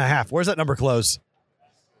 7.5. Where's that number close?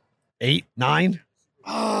 8, 9?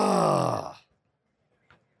 I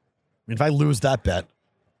mean, if I lose that bet,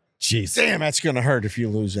 jeez. Damn, that's going to hurt if you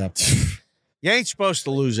lose that bet. You ain't supposed to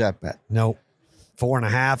lose that bet. No.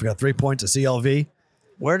 4.5. We got 3 points of CLV.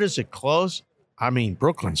 Where does it close? I mean,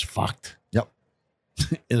 Brooklyn's fucked. Yep.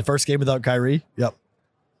 In the first game without Kyrie? Yep.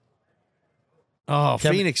 Oh,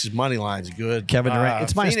 Phoenix's money line's good. Kevin Durant.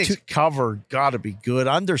 It's minus Phoenix 2. cover got to be good.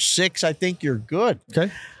 Under 6, I think you're good.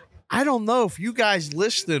 Okay. I don't know if you guys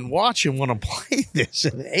listening, watching want to play this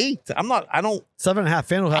at 8. I don't. 7.5.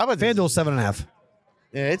 FanDuel 7.5.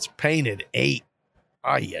 Yeah, it's painted 8.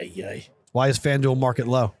 Ay. Why is FanDuel market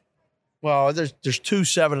low? Well, there's 2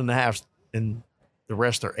 7.5s and the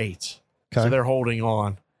rest are 8s. Okay. So they're holding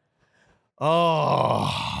on.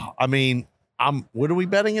 Oh, I mean, what are we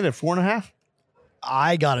betting it at 4.5?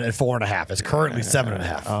 I got it at 4.5. It's currently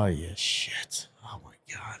 7.5. Oh, yeah, shit. Oh, my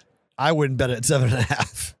God. I wouldn't bet it at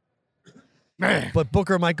 7.5. Man. But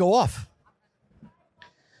Booker might go off.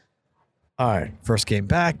 All right. First game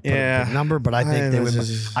back. Yeah. Big number, but I think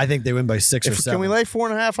they win by 6 or 7. Can we lay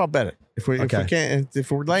 4.5? I'll bet it. If we can't,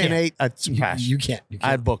 if we're laying 8, I'd pass. You can't.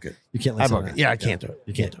 I'd book it. You can't lay 7.5. Yeah, I can't do it.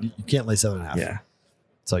 You can't lay 7.5. Yeah.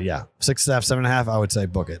 So yeah, 6.5, 7.5. I would say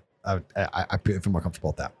book it. I feel more comfortable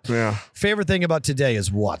with that. Yeah. Favorite thing about today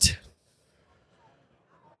is what?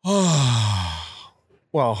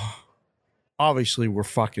 Well, obviously we're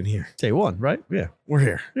fucking here. Day one, right? Yeah, we're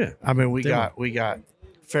here. Yeah. I mean, we got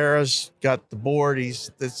Farrah's got the board.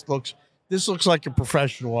 This looks like a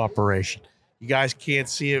professional operation. You guys can't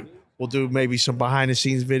see it. We'll do maybe some behind the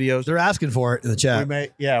scenes videos. They're asking for it in the chat.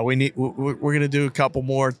 We're going to do a couple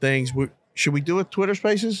more things. Should we do a Twitter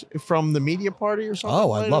Spaces from the media party or something?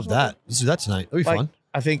 Oh, I'd love that. Let's do that tonight. It'll be fun.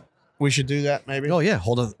 I think we should do that maybe. Oh yeah,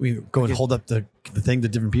 we go and hold up the thing to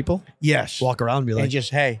different people. Yes. Walk around and be like, and just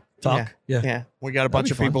hey. Talk. Yeah. We got a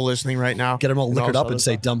bunch of people listening right now. Get them all liquored up and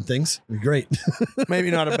say dumb things. It'd be great.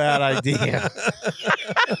 Maybe not a bad idea.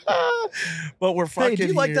 But we're fucking. Hey, do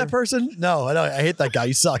you like that person? No, I hate that guy.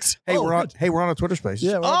 He sucks. Hey, we're on a Twitter Spaces.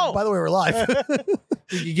 Yeah. By the way, we're live.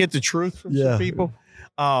 You get the truth from some people.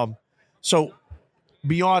 So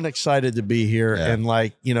beyond excited to be here, and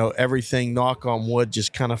everything, knock on wood,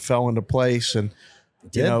 just kind of fell into place, and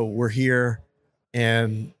we're here,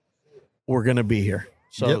 and we're gonna be here.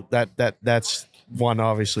 So that's one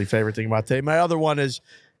obviously favorite thing about today. My other one is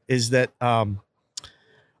that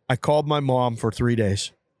I called my mom for 3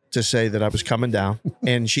 days to say that I was coming down,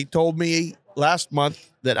 and she told me last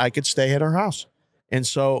month that I could stay at her house, and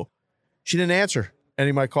so she didn't answer any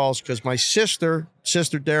of my calls because my sister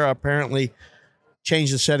Dara, apparently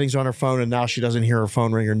changed the settings on her phone, and now she doesn't hear her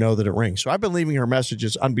phone ring or know that it rings. So I've been leaving her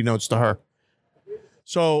messages unbeknownst to her.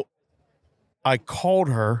 So I called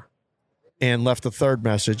her and left a third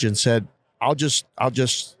message and said, I'll just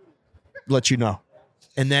let you know.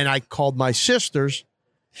 And then I called my sisters,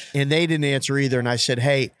 and they didn't answer either. And I said,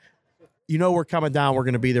 hey, we're coming down. We're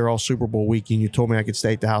going to be there all Super Bowl weekend. You told me I could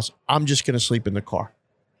stay at the house. I'm just going to sleep in the car.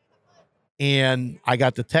 And I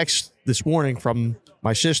got the text this morning from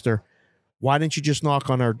my sister, why didn't you just knock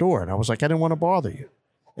on our door? And I was like, I didn't want to bother you.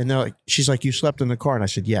 And she's like, you slept in the car? And I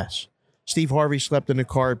said, yes. Steve Harvey slept in the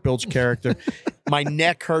car. It builds character. My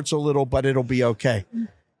neck hurts a little, but it'll be okay.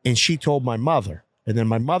 And she told my mother. And then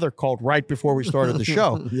my mother called right before we started the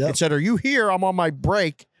show and said, are you here? I'm on my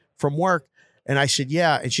break from work. And I said,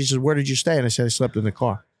 yeah. And she said, where did you stay? And I said, I slept in the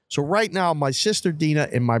car. So right now, my sister Dina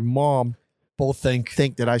and my mom both think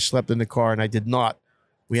that I slept in the car, and I did not.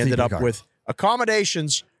 We ended up with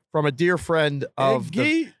accommodations from a dear friend of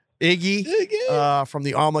Iggy from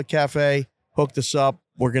the Omelet Cafe, hooked us up.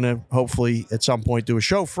 We're going to hopefully at some point do a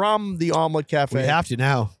show from the Omelet Cafe. We have to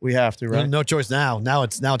now. We have to, right? No choice now. Now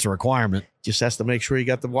it's a requirement. Just has to make sure you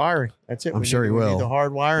got the wiring. That's it. I'm sure he will. We need the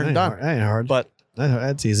hard wiring done. Ain't hard. But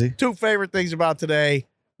that's easy. Two favorite things about today.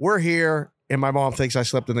 We're here, and my mom thinks I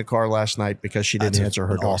slept in the car last night because she didn't answer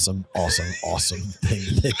her door. Awesome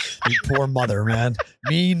thing. Your poor mother, man.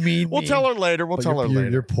 Mean. We'll tell her later.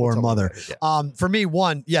 Your poor mother. Yeah. For me,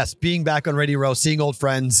 one, yes, being back on Radio Row, seeing old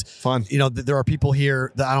friends. Fun. There are people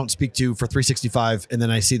here that I don't speak to for 365, and then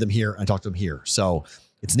I see them here and talk to them here. So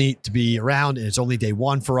it's neat to be around, and it's only day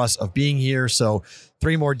one for us of being here. So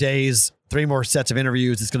 3 more days, 3 more sets of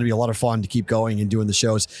interviews. It's going to be a lot of fun to keep going and doing the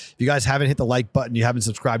shows. If you guys haven't hit the like button, you haven't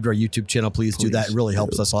subscribed to our YouTube channel, please do that. It really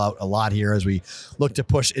helps us out a lot here as we look to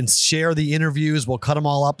push and share the interviews. We'll cut them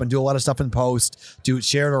all up and do a lot of stuff in post,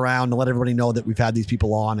 share it around and let everybody know that we've had these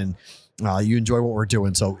people on and you enjoy what we're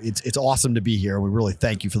doing. So it's awesome to be here. We really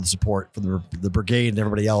thank you for the support from the brigade and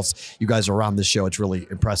everybody else. You guys are around this show. It's really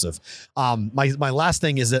impressive. My last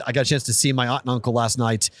thing is that I got a chance to see my aunt and uncle last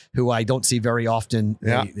night, who I don't see very often.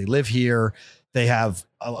 Yeah. They live here. They have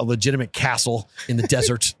a legitimate castle in the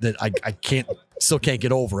desert that I still can't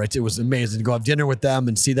get over it. It was amazing to go have dinner with them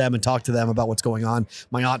and see them and talk to them about what's going on.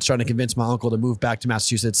 My aunt's trying to convince my uncle to move back to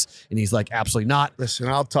Massachusetts, and he's like, absolutely not. Listen,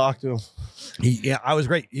 I'll talk to him. I was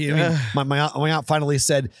great. My aunt finally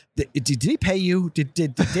said, did he pay you? Did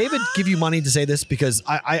David give you money to say this? Because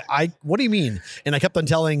I what do you mean? And I kept on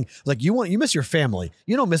telling, like, you miss your family.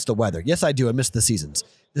 You don't miss the weather. Yes, I do. I miss the seasons.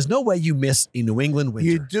 There's no way you miss a New England winter.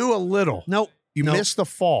 You do a little. No. You miss the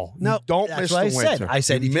fall. No, you don't miss the winter. I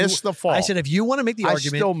said you miss the fall. I said if you want to make the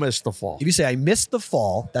argument, I still miss the fall. If you say I miss the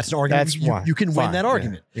fall, that's an argument. You can win that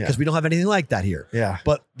argument because we don't have anything like that here. Yeah.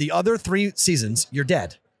 But the other 3 seasons, you're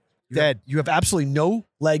dead. You have absolutely no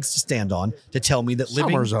legs to stand on to tell me that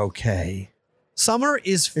summer's okay. Summer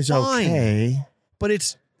is fine, okay, but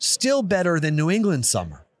it's still better than New England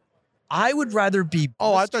summer. I would rather be.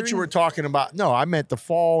 Oh, I thought you were talking about. No, I meant the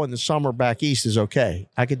fall and the summer back east is okay.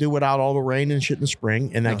 I could do without all the rain and shit in the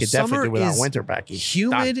spring, and I could definitely do without winter back east.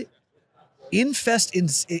 Humid, infested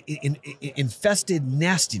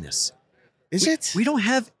nastiness. Is it? We don't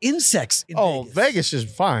have insects in Vegas. Vegas is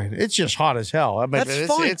fine. It's just hot as hell. I mean, that's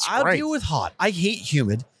fine. I'll deal with hot. I hate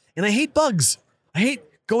humid, and I hate bugs. I hate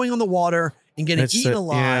going on the water and getting eaten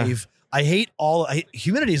alive. Yeah.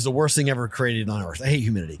 Humidity is the worst thing ever created on earth. I hate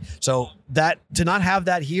humidity. So to not have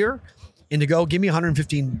that here and to go give me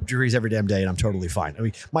 115 degrees every damn day and I'm totally fine. I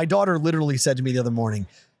mean, my daughter literally said to me the other morning,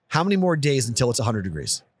 how many more days until it's 100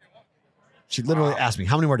 degrees? She literally asked me,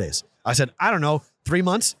 how many more days? I said, I don't know, 3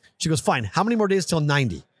 months? She goes, fine. How many more days till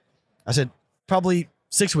 90? I said, probably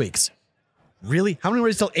 6 weeks. Really? How many more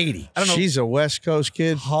days till 80? I don't know. She's a West Coast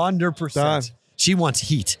kid. 100%. She wants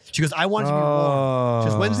heat. She goes, I want to be warm. She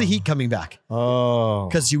goes, when's the heat coming back? Oh.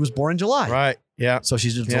 Because she was born in July. Right. Yeah. So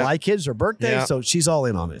she's a July kid, it's her birthday. Yeah. So she's all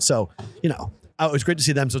in on it. So, you know, it was great to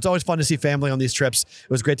see them. So it's always fun to see family on these trips. It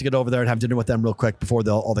was great to get over there and have dinner with them real quick before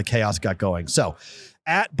all the chaos got going. So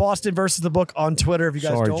at Boston versus the book on Twitter. If you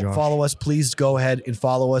guys don't follow us, please go ahead and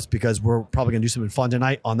follow us because we're probably going to do something fun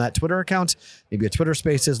tonight on that Twitter account. Maybe a Twitter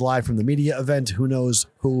Spaces live from the media event. Who knows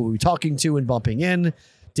who we'll be talking to and bumping in.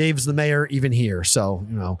 Dave's the mayor even here. So,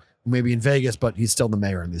 you know, maybe in Vegas, but he's still the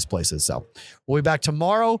mayor in these places. So we'll be back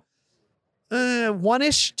tomorrow.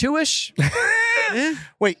 1-ish, 2-ish.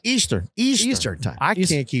 Wait, Eastern time. I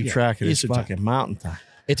can't keep track of this fucking mountain time.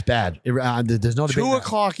 It's bad. There's no debate. 2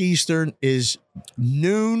 o'clock Eastern is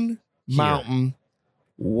noon Mountain,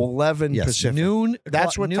 11 Pacific. Noon.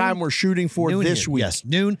 That's what time we're shooting for this week. Yes,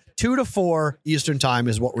 noon. 2 to 4 Eastern time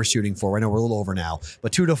is what we're shooting for. I know we're a little over now,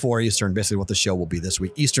 but 2 to 4 Eastern, basically what the show will be this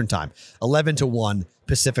week. Eastern time, 11 to 1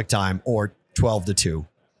 Pacific time, or 12 to 2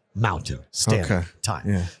 Mountain Standard Time.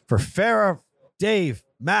 Yeah. For Farrah, Dave,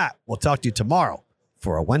 Matt, we'll talk to you tomorrow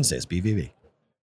for a Wednesday's BVB.